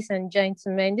afternoon, ladies and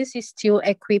gentlemen. This is still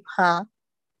EquipHer.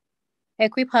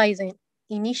 EquipHer is an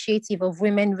initiative of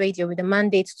Women Radio with a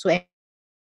mandate to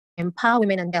empower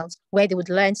women and girls where they would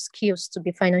learn skills to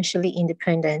be financially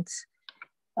independent.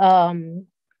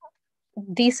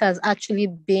 This has actually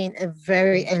been a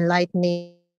very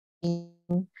enlightening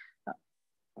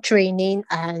training,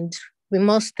 and we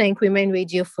must thank Women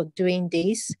Radio for doing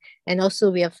this. And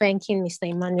also we are thanking Mr.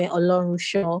 Emmanuel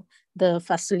Olorusho, the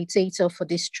facilitator for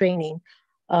this training.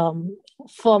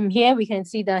 From here, we can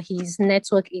see that his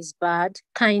network is bad.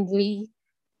 Kindly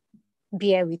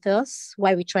bear with us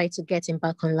while we try to get him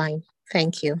back online.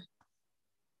 Thank you.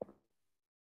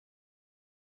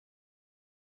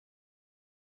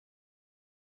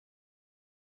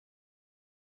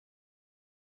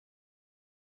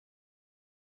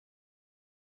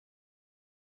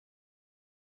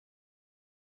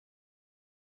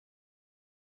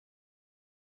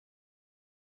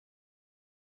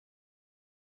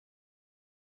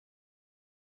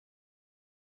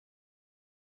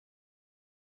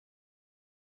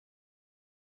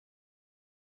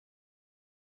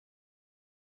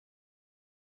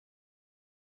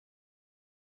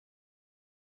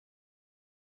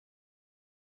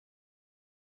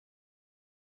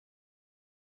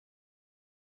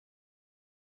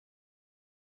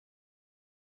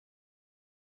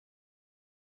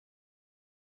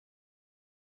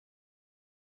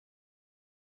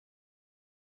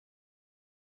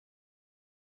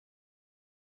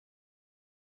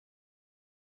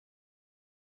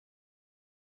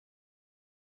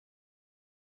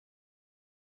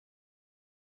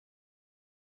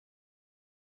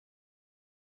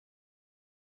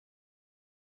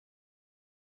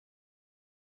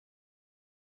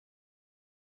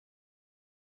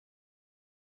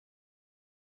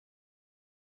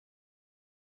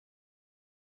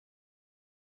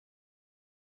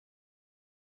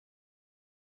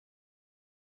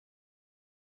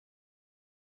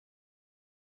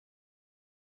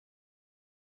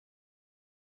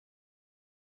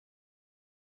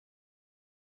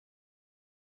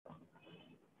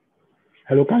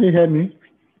 Hello, can you hear me?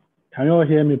 Can you all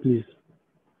hear me, please?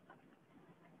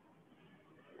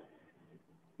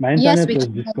 My Yes, internet we was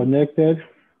can. disconnected.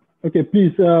 Okay,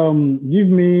 please give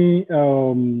me,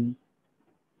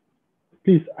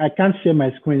 please, I can't share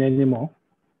my screen anymore.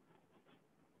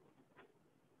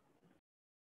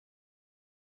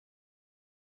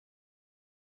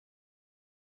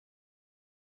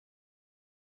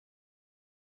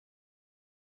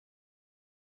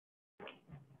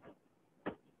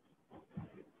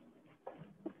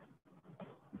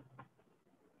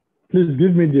 Please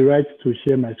give me the right to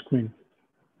share my screen.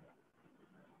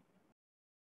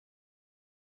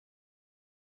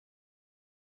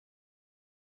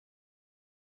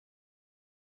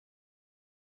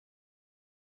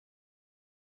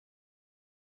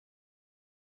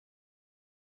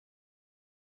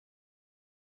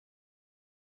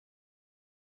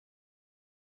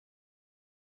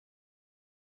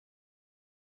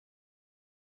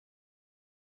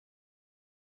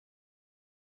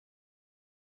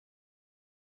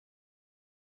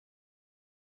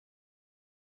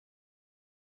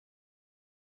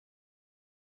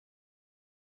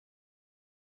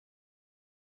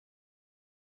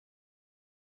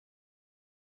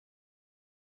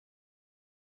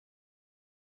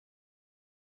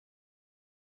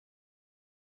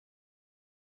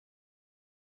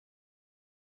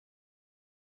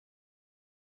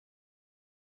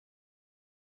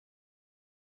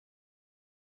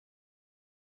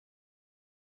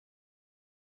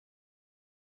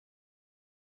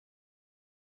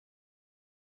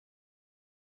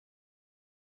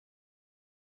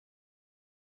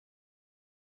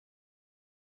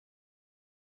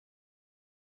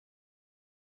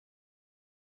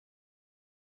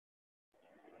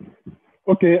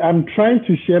 Okay, I'm trying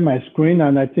to share my screen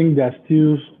and I think they're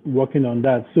still working on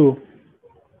that. So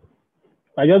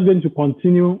I'm just going to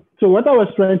continue. So what I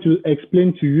was trying to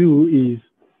explain to you is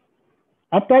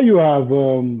after you have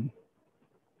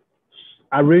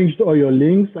arranged all your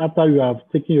links, after you have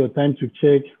taken your time to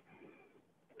check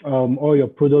all your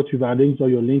products, you've arranged all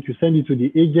your links, you send it to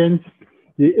the agent.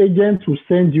 The agent will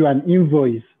send you an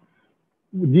invoice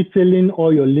detailing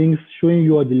all your links, showing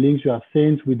you all the links you have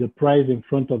sent with the price in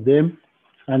front of them.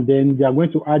 And then they are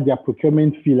going to add their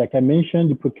procurement fee. Like I mentioned,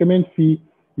 the procurement fee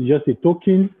is just a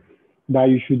token that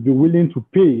you should be willing to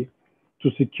pay to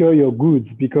secure your goods,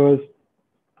 because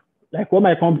like what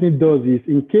my company does is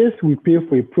in case we pay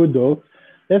for a product,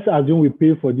 let's assume we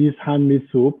pay for this handmade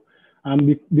soap.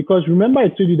 And because remember I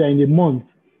told you that in a month,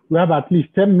 we have at least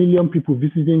 10 million people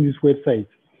visiting this website.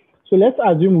 So let's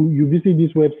assume you visit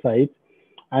this website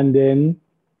and then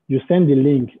you send the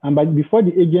link. And before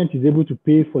the agent is able to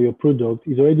pay for your product,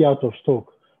 it's already out of stock.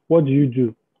 What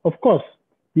do? Of course,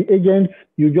 the agent,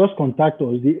 you just contact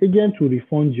us. The agent will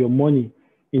refund your money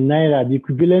in Naira, the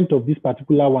equivalent of this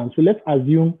particular one. So let's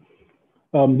assume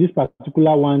this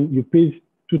particular one, you paid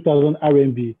 2,000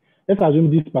 RMB. Let's assume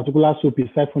this particular soap is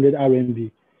 500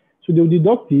 RMB. So they'll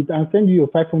deduct it and send you your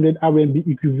 500 RMB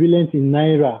equivalent in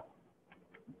Naira.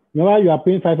 Remember, you are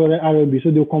paying 500 RMB,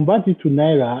 so they'll convert it to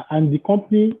Naira, and the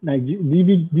company, like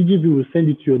DGV, will send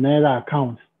it to your Naira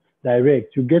account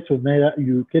direct. You get your Naira,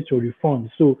 you get your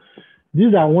refund. So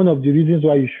these are one of the reasons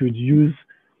why you should use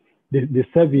the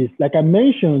service. Like I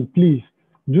mentioned, please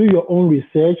do your own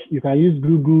research. You can use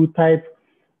Google, type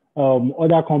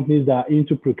other companies that are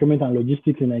into procurement and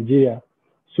logistics in Nigeria,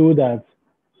 so that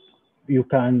you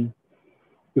can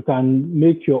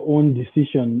make your own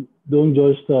decision. Don't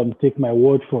just take my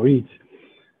word for it,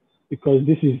 because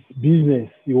this is business.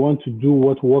 You want to do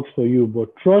what works for you.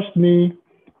 But trust me,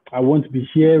 I won't be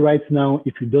here right now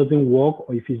if it doesn't work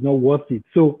or if it's not worth it.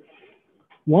 So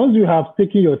once you have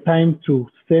taken your time to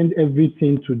send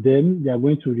everything to them, they are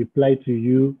going to reply to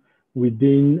you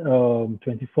within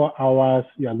 24 hours.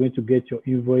 You are going to get your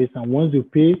invoice. And once you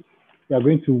pay, you are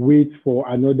going to wait for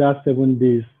another 7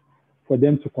 days for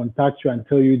them to contact you and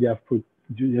tell you they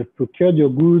have procured your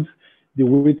goods. The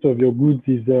weight of your goods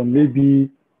is maybe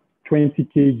 20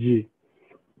 kg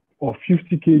or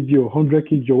 50 kg or 100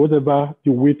 kg or whatever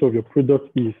the weight of your product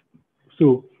is.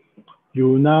 So you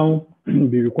will now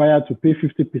be required to pay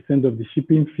 50% of the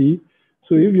shipping fee.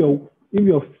 So if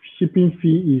your shipping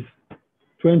fee is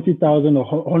 20,000 or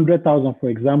 100,000, for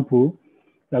example,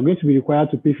 you are going to be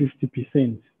required to pay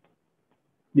 50%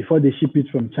 before they ship it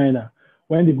from China.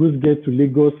 When the goods get to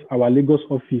Lagos, our Lagos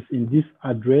office in this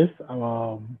address,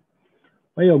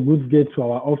 when your goods get to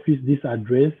our office, this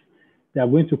address, they are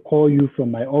going to call you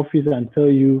from my office and tell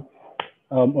you,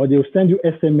 or they will send you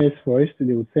SMS first.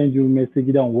 They will send you a message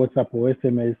either on WhatsApp or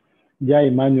SMS. Dear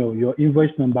Emmanuel, your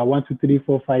invoice number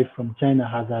 12345 from China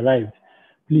has arrived.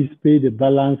 please pay the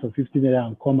balance of 15 naira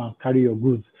and come and carry your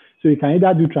goods. So you can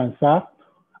either do transfer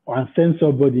and send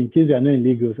somebody in case you are not in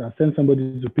Lagos and send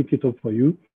somebody to pick it up for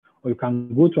you, or you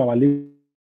can go to our Lagos.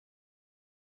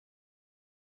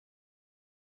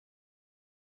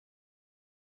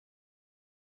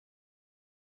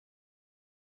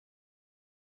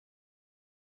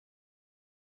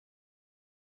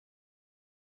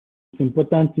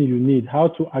 Important thing you need, how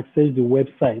to access the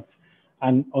website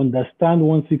and understand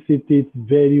 1688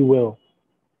 very well.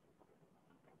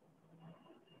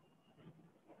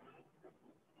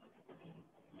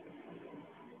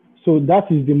 So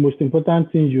that is the most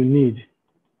important thing you need.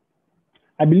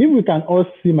 I believe we can all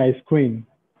see my screen.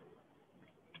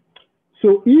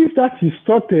 So if that is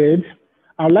sorted,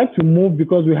 I'd like to move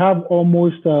because we have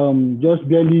almost just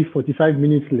barely 45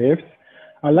 minutes left.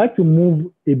 I'd like to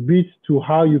move a bit to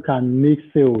how you can make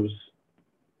sales,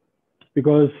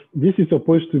 because this is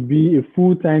supposed to be a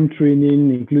full-time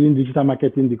training, including digital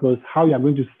marketing, because how you are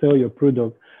going to sell your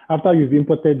product after you've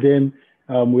imported them,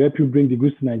 we help you bring the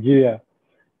goods to Nigeria.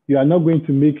 You are not going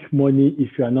to make money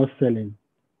if you are not selling.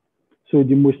 So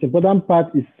the most important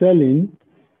part is selling,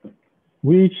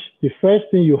 which the first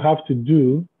thing you have to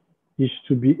do is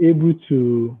to be able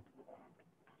to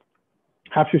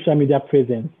have social media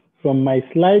presence. From my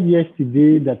slide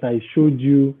yesterday that I showed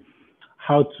you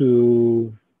how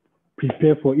to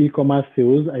prepare for e-commerce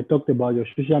sales, I talked about your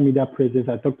social media presence.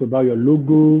 I talked about your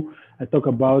logo. I talked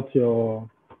about your,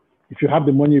 if you have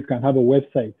the money, you can have a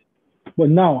website. But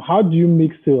now, how do you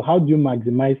make sales? How do you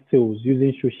maximize sales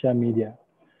using social media?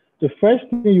 The first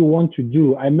thing you want to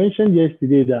do, I mentioned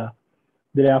yesterday that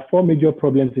there are 4 major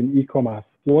problems in e-commerce: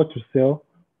 what to sell,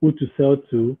 who to sell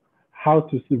to, how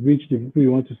to reach the people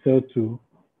you want to sell to,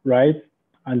 right?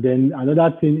 And then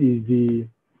another thing is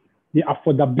the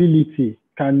affordability.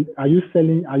 Are you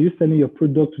selling your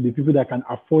product to the people that can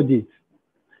afford it?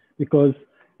 Because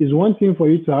it's one thing for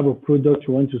you to have a product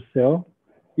you want to sell.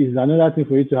 It's another thing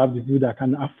for you to have the people that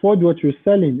can afford what you're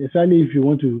selling, especially if you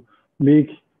want to make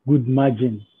good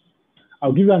margins.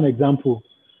 I'll give you an example.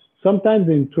 Sometimes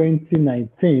in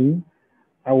 2019,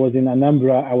 I was in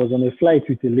Anambra. I was on a flight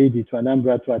with a lady to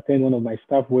Anambra to attend one of my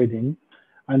staff weddings.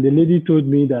 And the lady told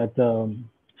me that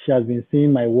she has been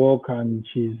seeing my work and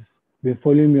she's been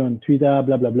following me on Twitter,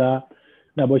 blah, blah, blah.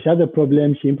 Now, but she has a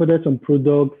problem. She imported some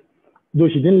products, though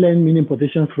she didn't learn mini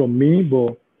importation from me,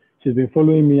 but she's been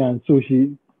following me. And so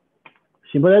she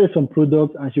imported some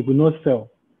products and she could not sell.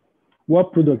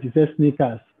 What product? She said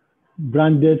sneakers,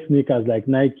 branded sneakers like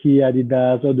Nike,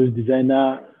 Adidas, all those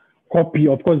designer copy.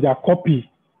 Of course, they are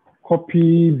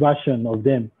copy version of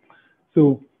them.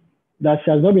 So that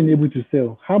she has not been able to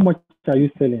sell. How much are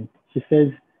you selling? She says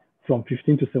from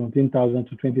 15 to 17,000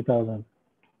 to 20,000.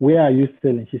 Where are you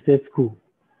selling? She said school.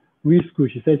 Which school?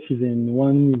 She said she's in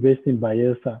one university in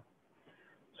Bayelsa.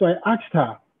 So I asked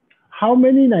her, how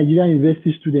many Nigerian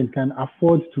university students can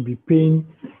afford to be paying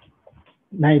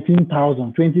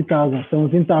 19,000, 20,000,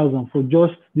 17,000 for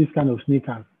just this kind of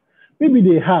sneakers? Maybe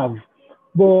they have,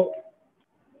 but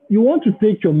you want to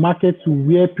take your market to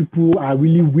where people are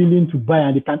really willing to buy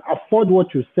and they can afford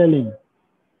what you're selling.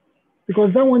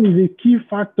 Because that one is a key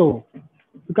factor.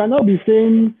 You cannot be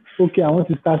saying, okay, I want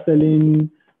to start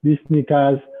selling these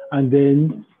sneakers, and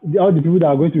then all the people that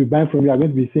are going to be buying from you are going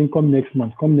to be saying, come next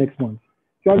month, come next month.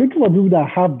 You are looking for people that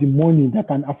have the money that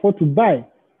can afford to buy.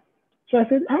 So I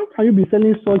said, how can you be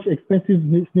selling such expensive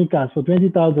sneakers for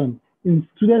 20,000 in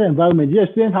student environment? Yes,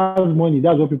 student has money,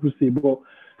 that's what people say, but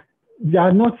they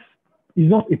are not, it's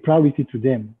not a priority to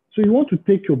them. So you want to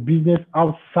take your business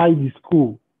outside the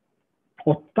school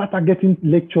or start targeting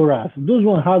lecturers. Those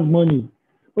ones have money,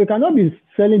 but you cannot be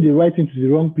selling the right thing to the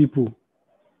wrong people.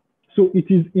 So it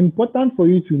is important for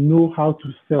you to know how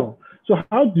to sell. So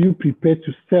how do you prepare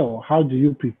to sell? How do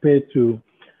you prepare to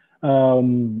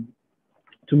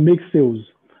make sales?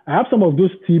 I have some of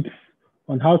those tips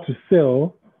on how to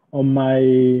sell on my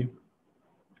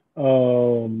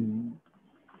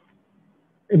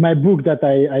in my book that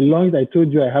I launched. I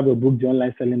told you I have a book, The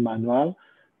Online Selling Manual,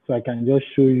 so I can just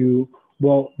show you.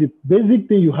 Well, the basic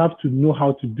thing you have to know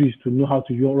how to do is to know how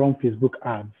to run Facebook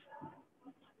ads.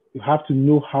 You have to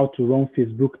know how to run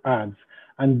Facebook ads.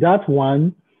 And that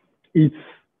one, it's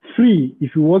free.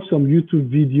 If you watch some YouTube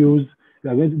videos,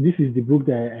 this is the book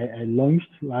that I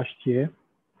launched last year.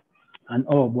 And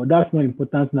but that's not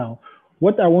important now.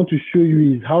 What I want to show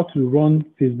you is how to run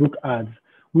Facebook ads,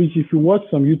 which if you watch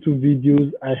some YouTube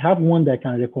videos, I have one that I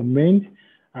can recommend.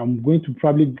 I'm going to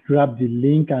probably grab the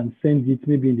link and send it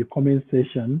maybe in the comment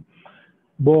section.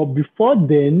 But before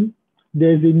then,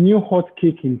 there's a new hot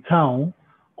cake in town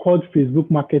called Facebook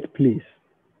Marketplace.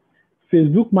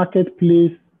 Facebook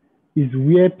Marketplace is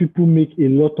where people make a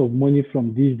lot of money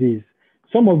from these days.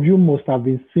 Some of you must have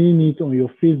been seeing it on your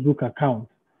Facebook account,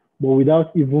 but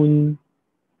without even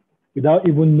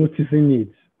noticing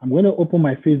it. I'm going to open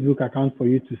my Facebook account for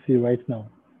you to see right now.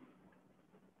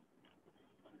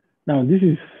 Now, this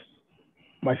is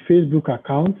my Facebook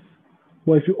account.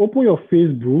 But if you open your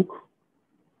Facebook,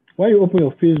 when you open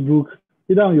your Facebook,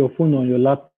 either on your phone or on your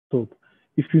laptop,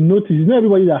 if you notice, it's not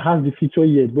everybody that has the feature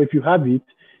yet, but if you have it,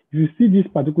 if you see this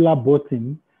particular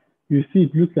button, you see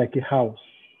it looks like a house.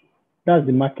 That's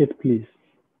the marketplace.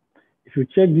 If you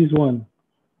check this one,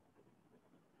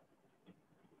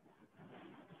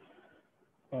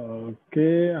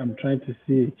 okay, I'm trying to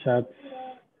see a chat.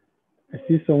 I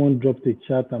see someone dropped a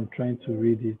chat. I'm trying to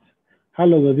read it. How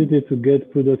long does it take to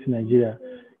get products in Nigeria?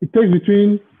 It takes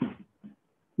between,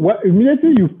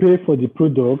 immediately you pay for the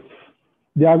product,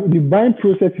 the buying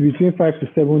process is between 5 to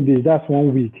 7 days. That's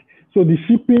 1 week. So the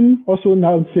shipping also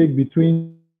now takes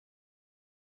between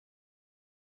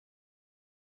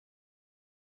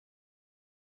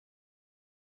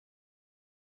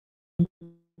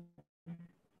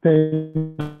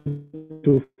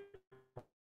to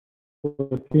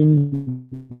 14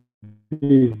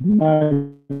 days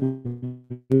maximum.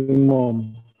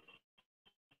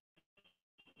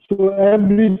 So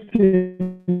everything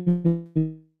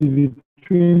is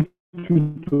between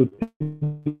 2 to 3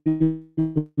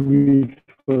 weeks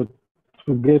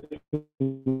to get to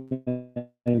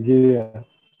Nigeria.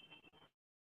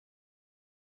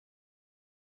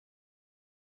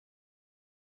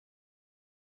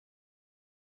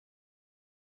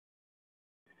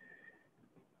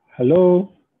 Hello?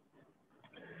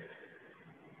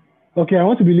 Okay, I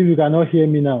want to believe you cannot hear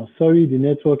me now. Sorry, the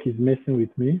network is messing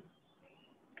with me.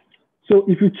 So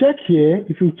if you check here,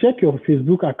 if you check your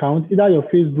Facebook account, either your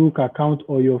Facebook account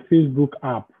or your Facebook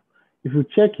app, if you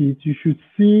check it, you should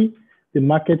see the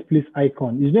marketplace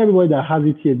icon. It's not everybody that has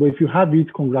it here, but if you have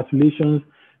it, congratulations.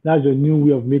 That's your new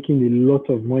way of making a lot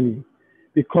of money.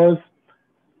 Because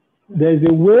there's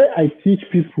a way I teach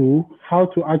people how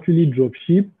to actually drop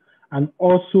ship and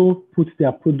also put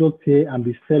their product here and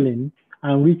be selling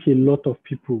and reach a lot of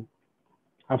people.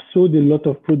 I've sold a lot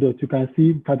of products. You can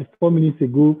see 34 minutes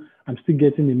ago, I'm still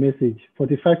getting a message.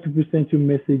 45 people sent you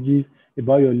messages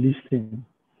about your listing.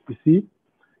 You see?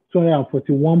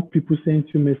 241 people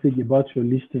sent you message about your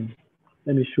listing.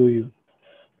 Let me show you.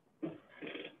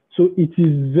 So it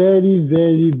is very,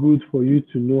 very good for you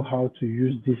to know how to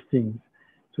use these things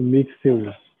to make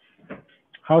sales,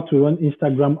 how to run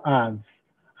Instagram ads,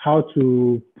 how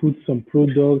to put some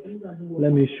products.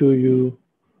 Let me show you.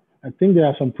 I think there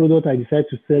are some products I decided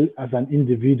to sell as an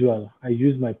individual. I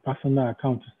use my personal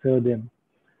account to sell them.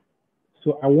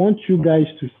 So I want you guys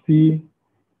to see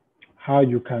how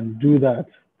you can do that.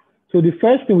 So the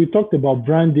first thing we talked about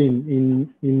branding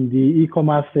in the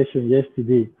e-commerce session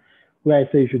yesterday, where I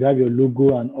said you should have your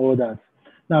logo and all that.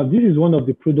 Now, this is one of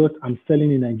the products I'm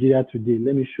selling in Nigeria today.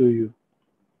 Let me show you.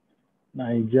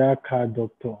 Nigeria Car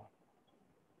Doctor.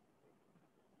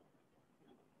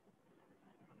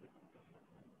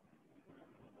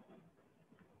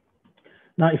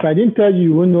 Now, if I didn't tell you,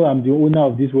 you won't know I'm the owner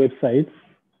of this website.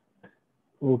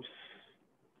 Oops.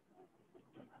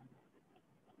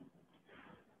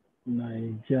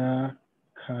 Nigeria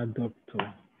Car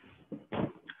Doctor.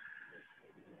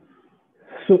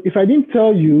 So if I didn't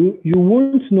tell you, you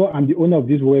won't know I'm the owner of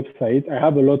this website. I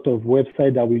have a lot of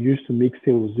websites that we use to make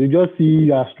sales. You just see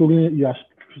you are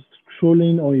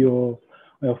scrolling on your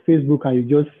Facebook and you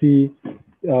just see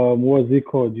what's it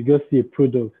called? You just see a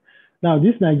product. Now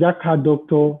this Nigeria Car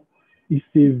Doctor is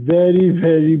a very,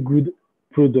 very good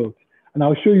product, and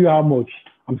I'll show you how much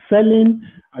I'm selling,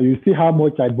 and you see how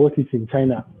much I bought it in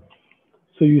China.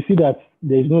 So you see that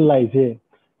there is no lies here.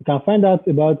 You can find out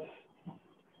about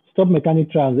stop mechanic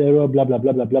trans error, blah, blah,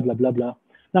 blah, blah, blah, blah, blah, blah.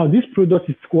 Now, this product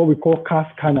is what we call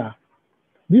car scanner.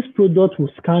 This product will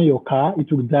scan your car.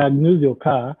 It will diagnose your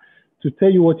car to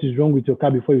tell you what is wrong with your car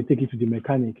before you take it to the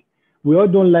mechanic. We all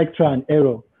don't like trial and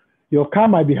error. Your car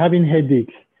might be having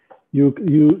headache. You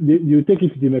take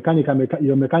it to the mechanic, and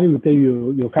your mechanic will tell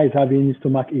you your car is having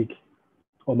stomach ache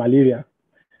or malaria.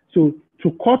 So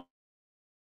to cut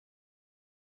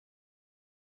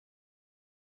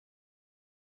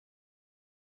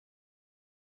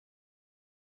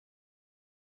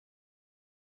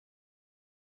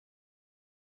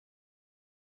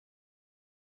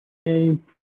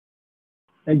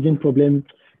engine problem.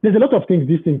 There's a lot of things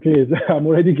this thing plays. I'm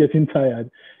already getting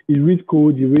tired. It reads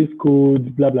code,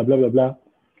 blah, blah, blah, blah, blah.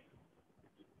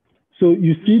 So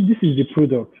you see, this is the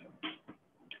product.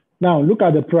 Now look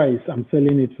at the price I'm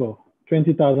selling it for,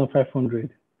 20,500.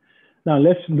 Now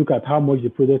let's look at how much the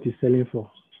product is selling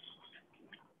for.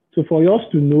 So for us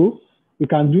to know, we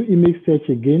can do image search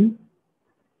again.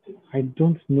 I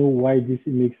don't know why this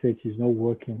image search is not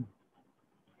working.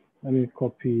 Let me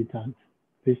copy it and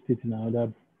paste it in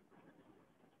another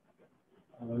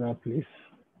place.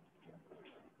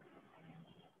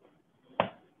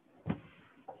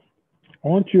 I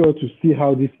want you all to see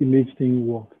how this image thing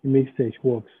works, image search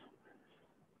works.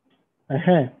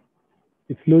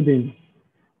 It's loading.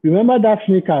 Remember that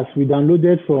sneakers we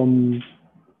downloaded from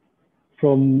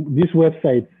this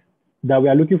website that we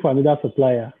are looking for another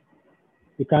supplier?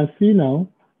 You can see now,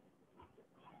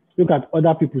 look at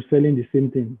other people selling the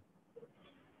same thing.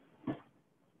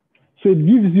 So it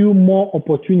gives you more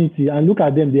opportunity, and look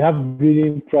at them, they have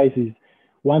varying prices,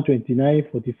 129,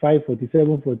 45,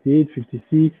 47, 48,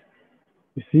 56.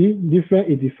 You see, different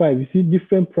 85, you see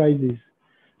different prices.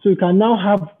 So you can now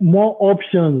have more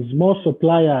options, more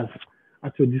suppliers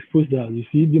at your disposal. You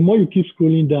see, the more you keep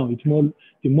scrolling down,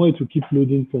 the more it will keep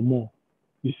loading for more.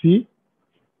 You see?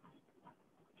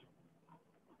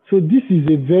 So this is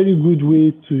a very good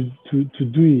way to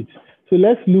do it. So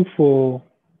let's look for,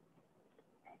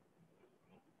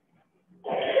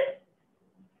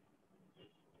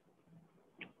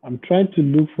 I'm trying to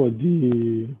look for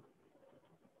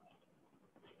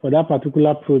that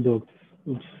particular product.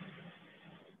 Oops.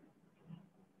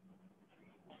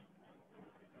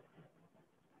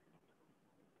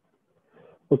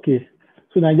 Okay,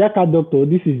 so Nigeria Car Doctor,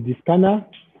 this is the scanner.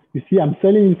 You see, I'm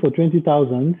selling it for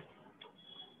 20,000.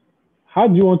 How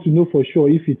do you want to know for sure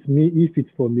if it's me, if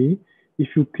it's for me?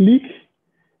 If you click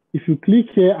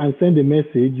here and send a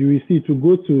message, you will see it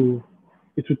will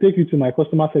take you to my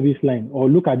customer service line, or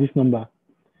look at this number.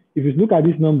 If you look at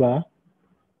this number,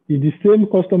 it's the same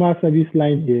customer service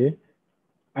line here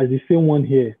as the same one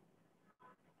here.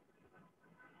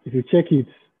 If you check it,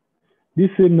 this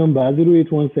same number,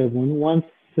 0817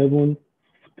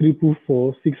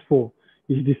 174464,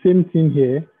 is the same thing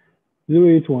here,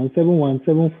 081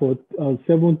 7174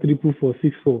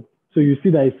 74464. So you see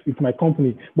that it's my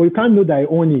company, but you can't know that I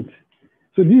own it.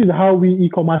 So this is how we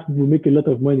e-commerce people make a lot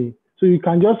of money. So you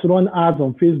can just run ads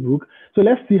on Facebook. So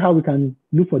let's see how we can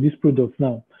look for these products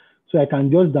now. So I can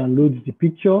just download the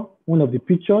picture, one of the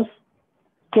pictures.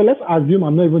 So let's assume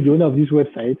I'm not even the owner of this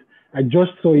website. I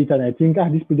just saw it and I think,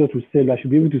 this product will sell, I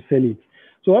should be able to sell it.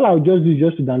 So all I'll just do is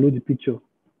just to download the picture.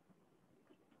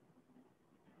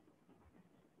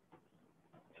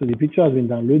 So the picture has been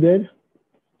downloaded.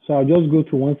 So I'll just go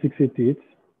to 1688.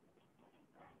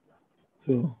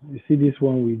 So you see this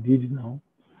one we did now.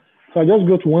 So I just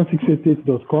go to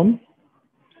 1688.com.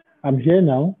 I'm here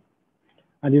now.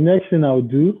 And the next thing I'll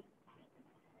do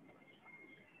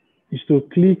is to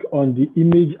click on the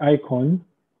image icon.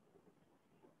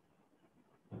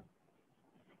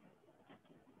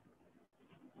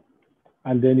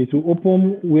 And then it will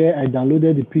open where I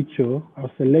downloaded the picture.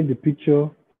 I'll select the picture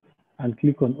and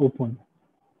click on open.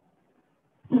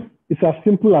 It's as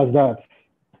simple as that.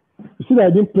 You see that I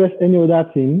didn't press any other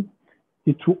thing.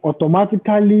 It will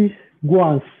automatically go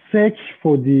and search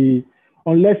for if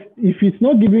it's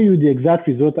not giving you the exact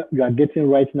result you are getting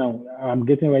right now, I'm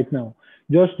getting right now,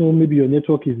 just know maybe your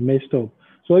network is messed up.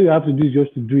 So all you have to do is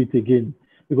just to do it again.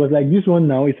 Because like this one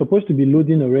now, it's supposed to be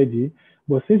loading already,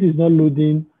 but since it's not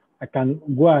loading, I can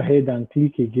go ahead and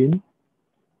click again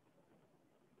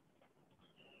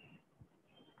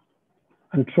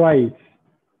and try it.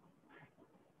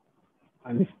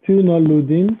 And it's still not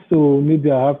loading, so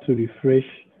maybe I have to refresh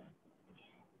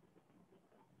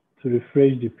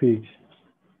the page.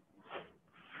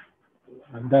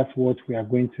 And that's what we are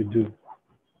going to do.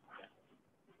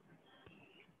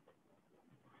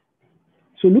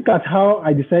 So look at how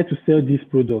I decided to sell this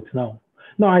product now.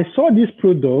 Now I saw this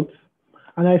product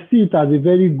and I see it as a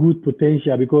very good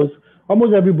potential because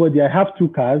almost everybody, I have two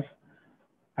cars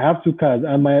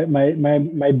and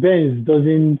my Benz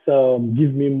doesn't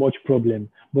give me much problem,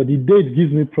 but the date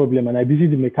gives me problem and I visit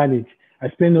the mechanic. I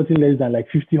spend nothing less than like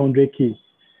 50, 100K.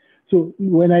 So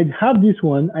when I have this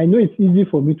one, I know it's easy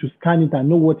for me to scan it and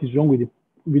know what is wrong with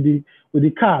the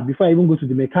car before I even go to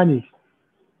the mechanic.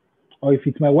 Or if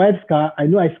it's my wife's car, I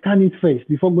know I scan it first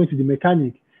before going to the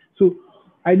mechanic. So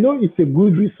I know it's a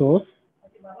good resource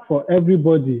for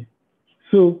everybody.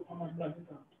 So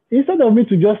instead of me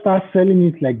to just start selling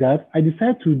it like that, I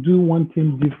decided to do one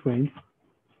thing different.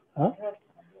 So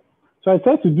I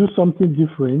tried to do something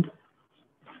different.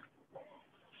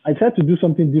 I tried to do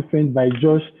something different by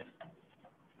just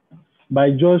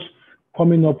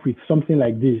coming up with something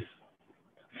like this.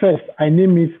 First, I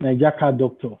name it Nigeria Car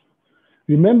Doctor.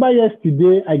 Remember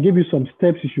yesterday, I gave you some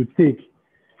steps you should take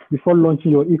before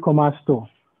launching your e-commerce store.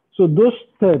 So those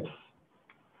steps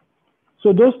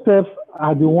are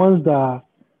the ones that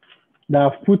that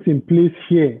I've put in place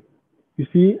here. You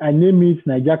see, I name it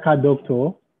Naija Car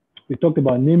Doctor. We talked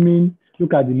about naming.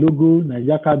 Look at the logo,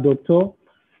 Naija Car Doctor,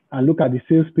 and look at the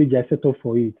sales page I set up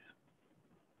for it.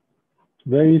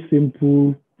 Very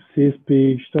simple sales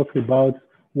page, talk about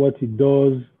what it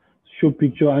does, show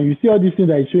picture, and you see all these things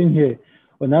that are showing here.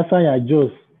 On that side, I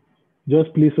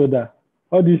just place order.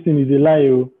 All these things is a lie.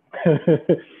 Oh.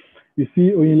 You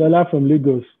see, Oyinlola from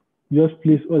Lagos, just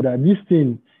place order. This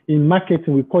thing in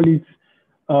marketing, we call it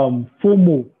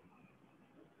FOMO.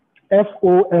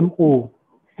 FOMO.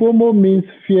 FOMO means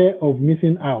fear of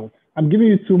missing out. I'm giving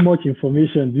you too much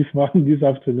information this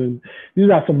afternoon. These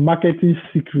are some marketing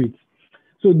secrets.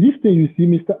 So this thing you see,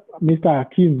 Mr.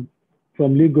 Hakim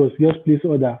from Lagos, just place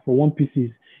order for 1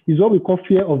 pieces, is what we call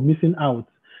fear of missing out.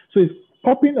 So it's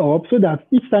popping up so that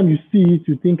each time you see it,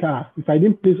 you think, if I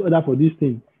didn't place order for this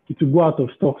thing, it will go out of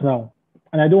stock now,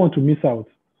 and I don't want to miss out.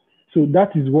 So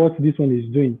that is what this one is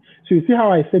doing. So you see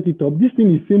how I set it up. This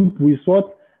thing is simple. It's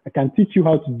what I can teach you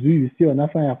how to do. You see on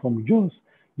Afanya from Jones,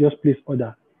 just place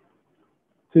order.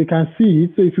 So you can see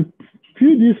it. So if you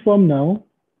fill this form now,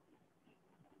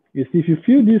 you see, if you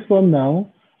fill this form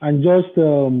now and just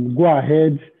go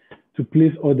ahead to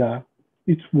place order,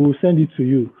 it will send it to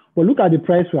you. But look at the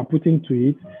price we are putting to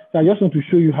it. So I just want to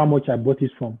show you how much I bought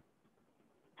it from.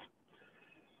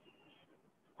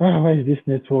 Why is this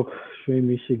network showing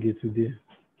me shiggy today?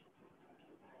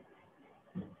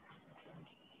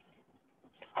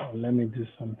 Oh, let me do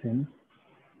something.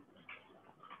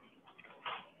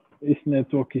 This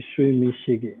network is showing me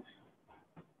shiggy.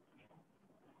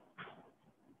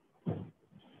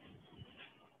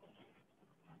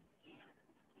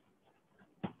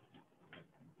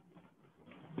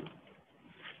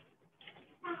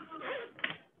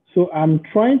 So I'm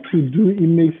trying to do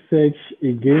image search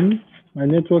again. My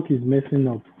network is messing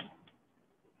up.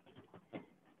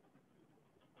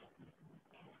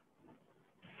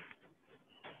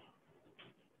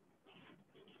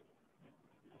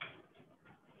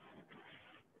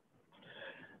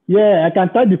 Yeah, I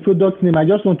can type the product name. I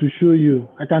just want to show you.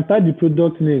 I can type the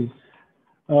product name.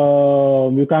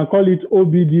 You can call it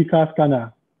OBD car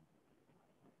scanner.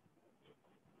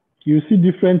 You see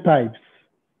different types.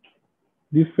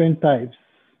 Different types.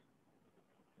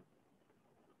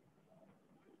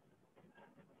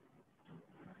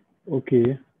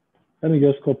 Okay, let me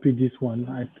just copy this one.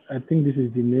 I think this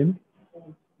is the name.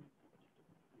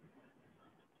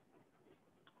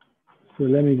 So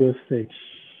let me just search.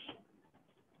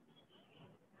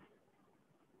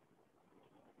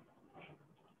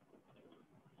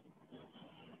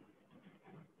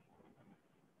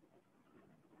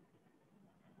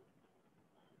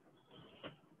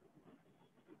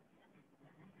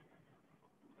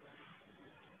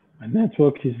 My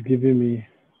network is giving me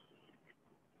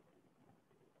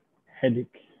headache.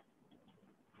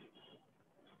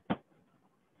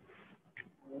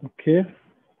 Okay.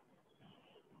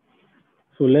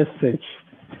 So let's search.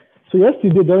 So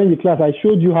yesterday during the class, I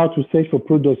showed you how to search for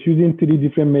products using 3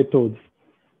 different methods.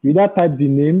 You now type the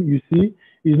name, you see,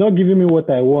 it's not giving me what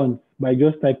I want by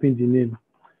just typing the name.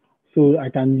 So I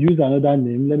can use another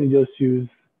name. Let me just use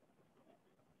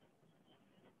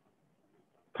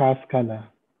car scanner.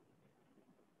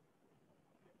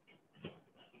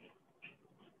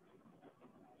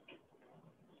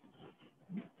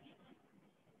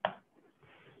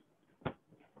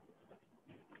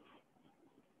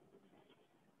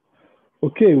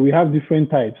 Okay, we have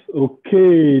different types.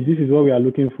 Okay, this is what we are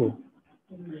looking for.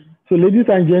 So ladies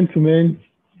and gentlemen,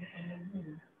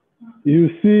 you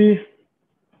see,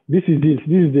 this is it.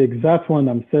 This is the exact one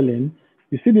I'm selling.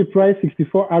 You see the price,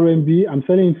 64 RMB. I'm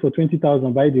selling it for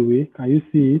 20,000, by the way. Can you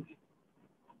see it?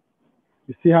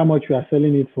 You see how much we are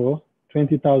selling it for?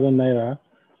 20,000 Naira.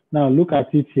 Now look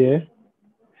at it here,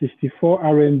 64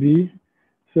 RMB.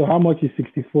 So how much is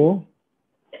 64?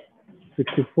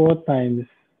 64 times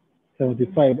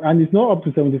 75, and it's not up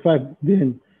to 75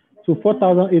 then. So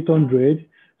 4,800.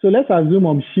 So let's assume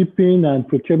on shipping and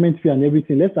procurement fee and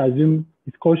everything, let's assume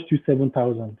it costs you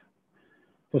 7,000.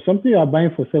 For something you are buying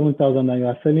for 7,000 and you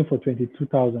are selling for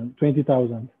 22,000,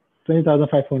 20,000,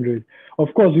 20,500.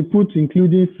 Of course, we put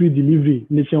including free delivery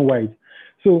nationwide.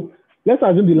 So let's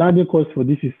assume the landing cost for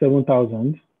this is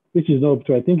 7,000, which is not up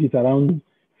to, I think it's around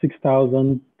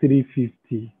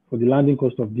 6,350 for the landing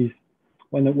cost of this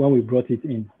when we brought it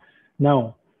in.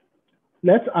 Now,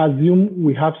 let's assume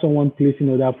we have someone placing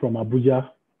order from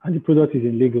Abuja and the product is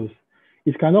in Lagos.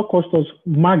 It cannot cost us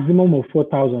maximum of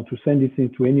 4,000 to send it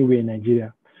into anywhere in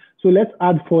Nigeria. So let's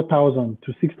add 4,000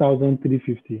 to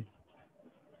 6,350.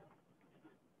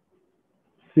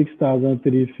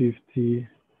 6,350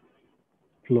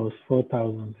 plus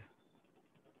 4,000.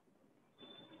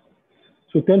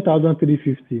 So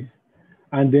 10,350.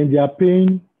 And then they are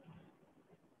paying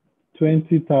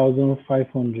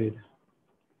 20,500.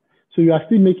 So you are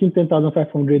still making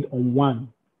 10,500 on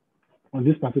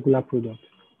this particular product.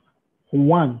 On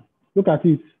one. Look at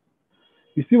it.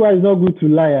 You see why it's not good to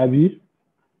lie, Abby?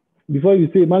 Before you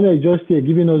say, Emmanuel is just here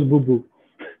giving us boo-boo.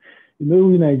 You know,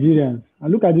 we Nigerians.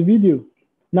 And look at the video.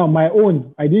 Now, my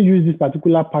own, I didn't use this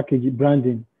particular package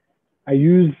branding.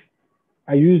 You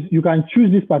can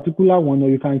choose this particular one, or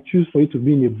you can choose for it to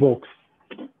be in a box.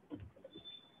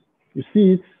 You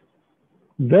see it?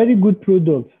 Very good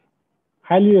product.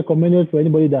 Highly recommended for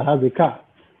anybody that has a car.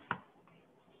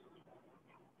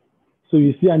 So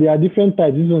you see, and there are different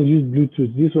types. This ones use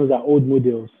Bluetooth. These ones are old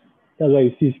models. That's why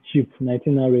you see it's cheap,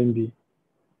 19 RMB,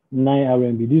 9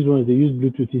 RMB. These ones, they use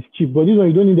Bluetooth. It's cheap. But this one,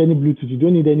 you don't need any Bluetooth. You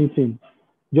don't need anything.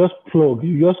 Just plug.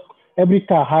 Every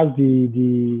car has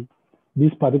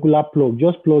this particular plug.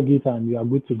 Just plug it and you are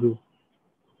good to go.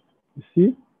 You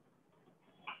see?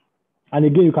 And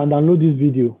again, you can download this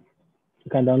video.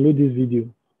 You can download this video.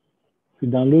 If you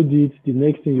download it, the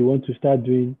next thing you want to start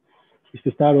doing is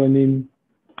to start running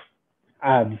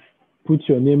ads. Put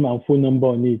your name and phone number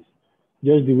on it.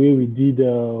 Just the way we did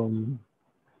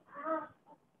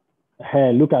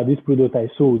hair. Look at this product I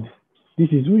sold. This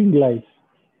is ring light.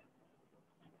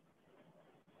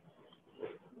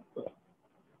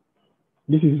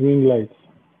 This is ring light.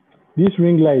 This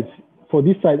ring light, for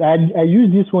this side, I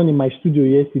used this one in my studio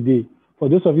yesterday. For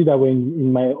those of you that were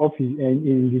in my office and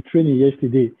in the training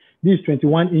yesterday, this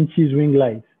 21 inches ring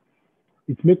light.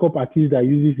 It's makeup artist that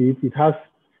uses it. It has,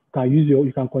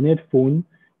 you can connect phone,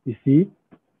 you see.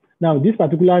 Now, this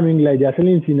particular ring light, they are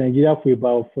selling it in Nigeria for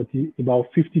about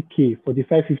 50K,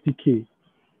 45, 50K.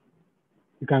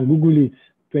 You can Google it,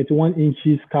 21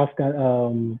 inches cascade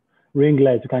ring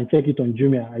light. You can check it on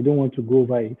Jumia. I don't want to go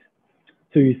over it.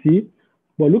 So you see,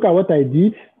 but look at what I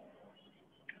did.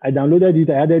 I downloaded it,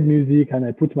 I added music, and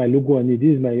I put my logo on it.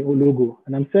 This is my own logo,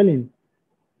 and I'm selling.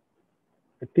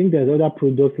 I think there's other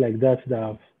products like that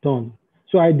I've done.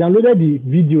 So I downloaded the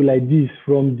video like this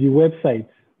from the website,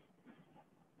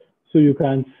 so you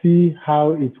can see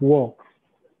how it works.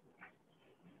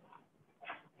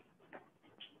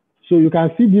 So you can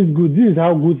see this goods. This is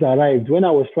how goods arrived. When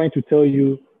I was trying to tell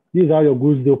you, this is how your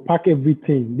goods, they'll pack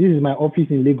everything. This is my office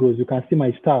in Lagos. You can see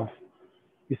my staff.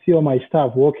 You see all my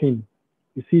staff working.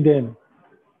 You see them.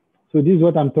 So this is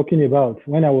what I'm talking about.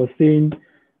 When I was saying,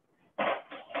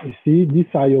 you see, these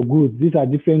are your goods. These are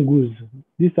different goods.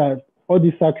 These are all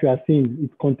these sacks you are seeing.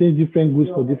 It contains different goods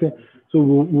for different. So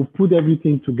we'll put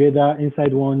everything together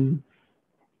inside one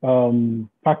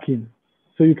packing.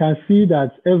 So you can see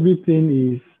that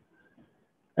everything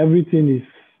is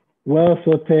well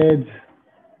sorted.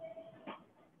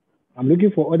 I'm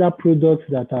looking for other products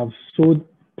that I've sold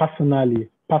personally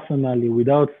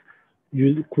without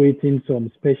creating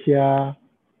some special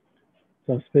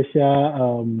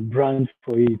brand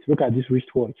for it. Look at this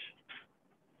wristwatch.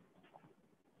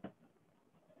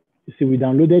 You see, we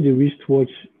downloaded the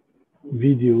wristwatch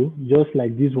video, just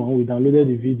like this one. We downloaded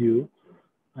the video,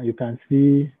 and you can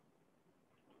see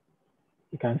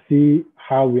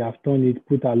how we have done it.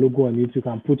 Put our logo on it. You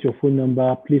can put your phone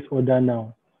number, place order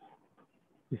now.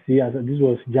 You see, this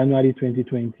was January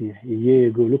 2020, a year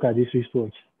ago. Look at this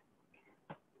wristwatch.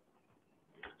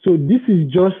 So this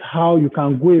is just how you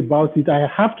can go about it. I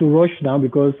have to rush now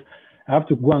because I have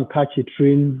to go and catch a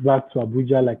train back to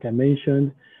Abuja, like I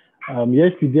mentioned.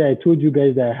 Yesterday, I told you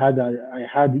guys that I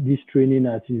had this training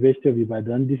at University of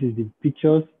Ibadan. This is the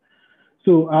pictures.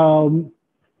 So I'm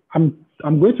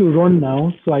going to run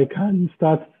now so I can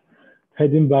start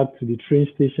heading back to the train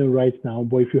station right now.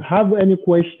 But if you have any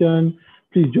question,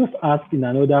 please just ask in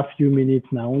another few minutes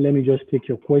now. Let me just take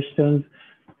your questions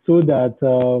so that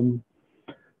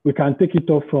we can take it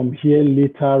off from here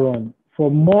later on.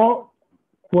 For more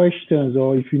questions,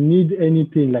 or if you need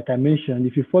anything, like I mentioned,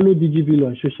 if you follow Digiville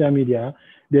on social media,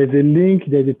 there's a link,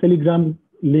 there's a Telegram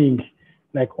link,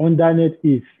 like underneath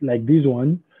it, like this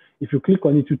one. If you click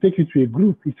on it, to take you to a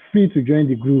group. It's free to join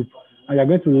the group, and you're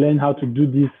going to learn how to do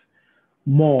this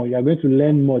more. You're going to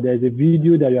learn more. There's a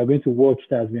video that you're going to watch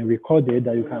that has been recorded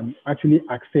that you can actually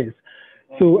access.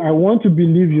 So I want to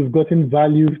believe you've gotten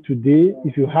value today.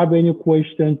 If you have any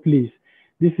question, please,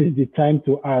 this is the time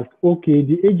to ask. Okay,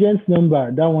 the agent's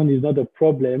number, that one is not a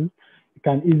problem. You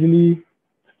can easily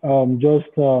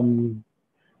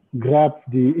grab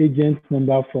the agent's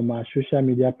number from our social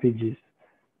media pages.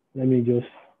 Let me just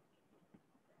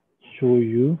show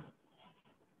you.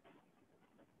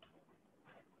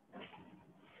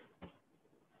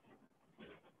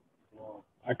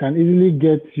 I can easily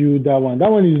get you that one. That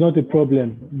one is not a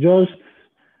problem. Just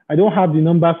I don't have the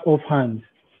numbers offhand.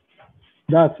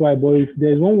 That's why, but if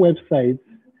there's one website,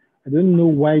 I don't know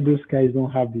why those guys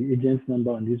don't have the agent's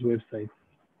number on this website.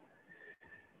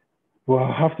 Well,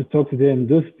 I'll have to talk to them.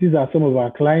 These are some of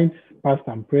our clients, past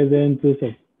and present, those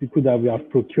of people that we have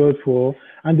procured for.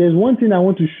 And there's one thing I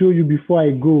want to show you before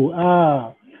I go.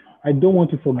 I don't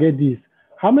want to forget this.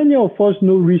 How many of us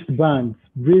know wristbands,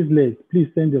 bracelets? Please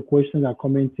send your questions and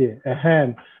comments here.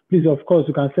 Please, of course,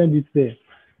 you can send it there.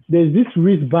 There's this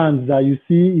wristbands that you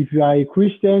see. If you are a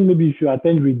Christian, maybe if you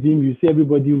attend Redeem, you see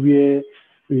everybody wear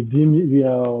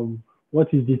Redeem.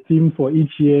 What is the theme for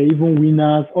each year? Even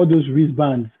winners, all those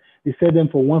wristbands. They sell them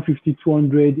for 150,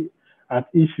 200 at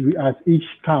each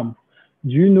camp.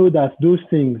 Do you know that those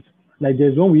things, like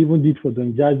there's one we even did for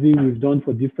Don Jazzy, we've done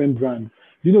for different brands.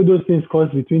 Do you know those things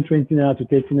cost between 20 naira to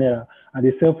 30 naira and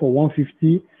they sell for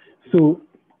 150? So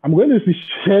I'm going to be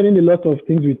sharing a lot of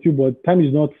things with you, but time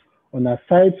is not on our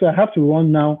side. So I have to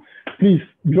run now. Please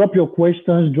drop your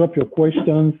questions,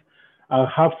 I'll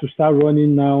have to start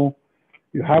running now.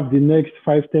 You have the next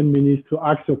 5-10 minutes to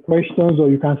ask your questions, or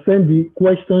you can send the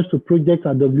questions to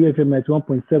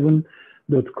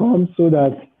project@wfm91.7.com so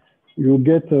that you'll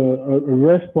get a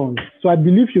response. So I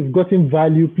believe you've gotten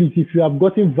value. Please, if you have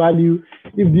gotten value,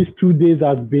 if these 2 days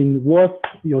have been worth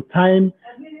your time,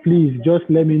 please just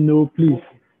let me know. Please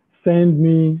send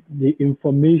me the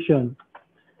information.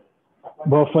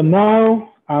 But for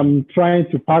now, I'm trying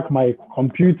to pack my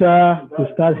computer to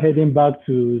start heading back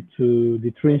to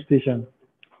the train station.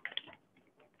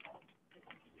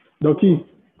 Doki,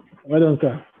 well done,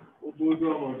 sir.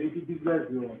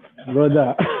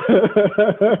 Brother.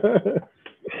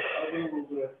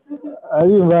 Are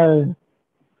you right?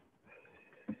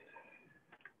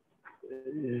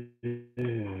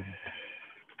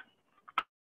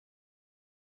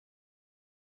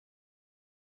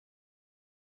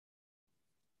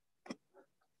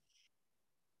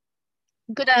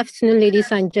 Good afternoon,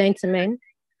 ladies and gentlemen.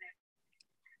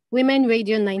 Women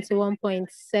Radio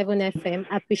 91.7 FM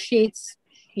appreciates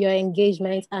your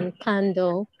engagement and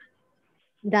candor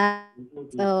that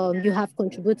you have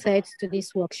contributed to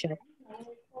this workshop.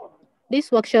 This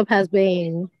workshop has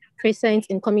been present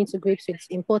in coming to grips with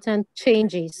important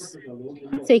changes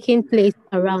taking place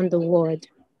around the world,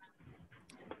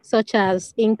 such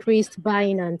as increased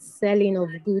buying and selling of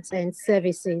goods and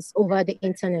services over the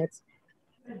internet,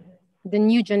 the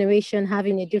new generation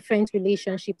having a different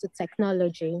relationship to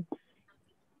technology,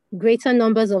 greater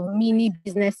numbers of mini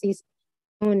businesses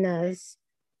owners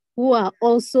who are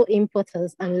also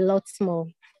importers, and lots more.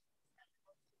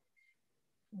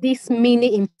 This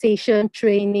mini importation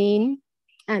training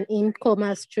and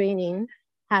e-commerce training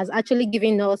has actually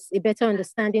given us a better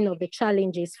understanding of the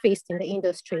challenges faced in the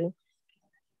industry,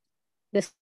 the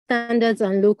standards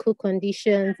and local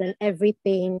conditions and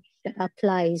everything that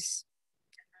applies.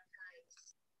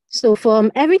 So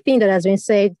from everything that has been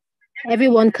said,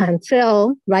 everyone can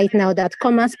tell right now that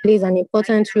commerce plays an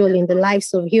important role in the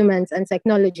lives of humans, and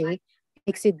technology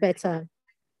makes it better.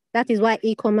 That is why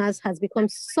e-commerce has become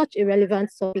such a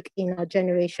relevant topic in our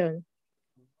generation.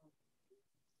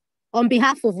 On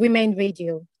behalf of Women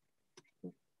Radio,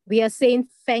 we are saying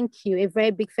thank you, a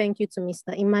very big thank you to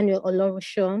Mr. Emmanuel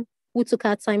Olorusho, who took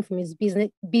out time from his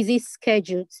busy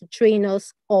schedule to train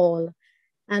us all.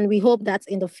 And we hope that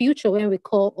in the future, when we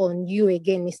call on you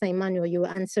again, Mr. Emmanuel, you will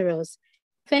answer us.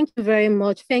 Thank you very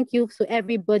much. Thank you to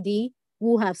everybody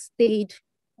who have stayed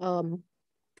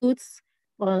put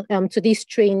to this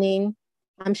training.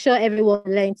 I'm sure everyone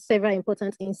learned several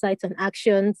important insights and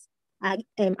action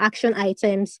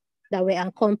items that were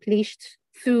accomplished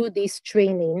through this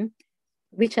training,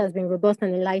 which has been robust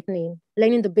and enlightening,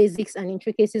 learning the basics and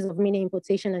intricacies of mini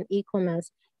importation and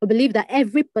e-commerce. I believe that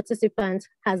every participant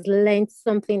has learned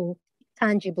something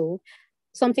tangible,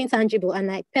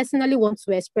 and I personally want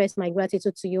to express my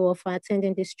gratitude to you all for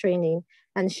attending this training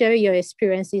and sharing your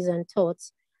experiences and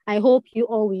thoughts. I hope you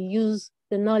all will use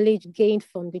the knowledge gained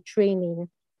from the training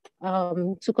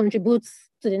to contribute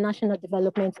to the national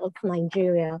development of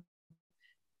Nigeria.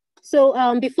 So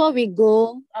before we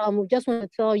go, we just want to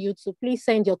tell you to please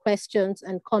send your questions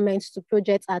and comments to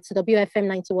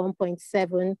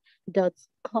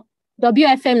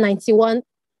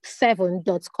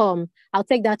wfm917.com. I'll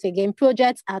take that again,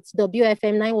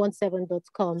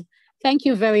 project@wfm917.com. Thank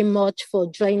you very much for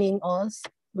joining us.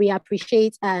 We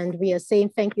appreciate, and we are saying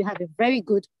thank you. Have a very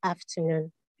good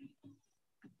afternoon.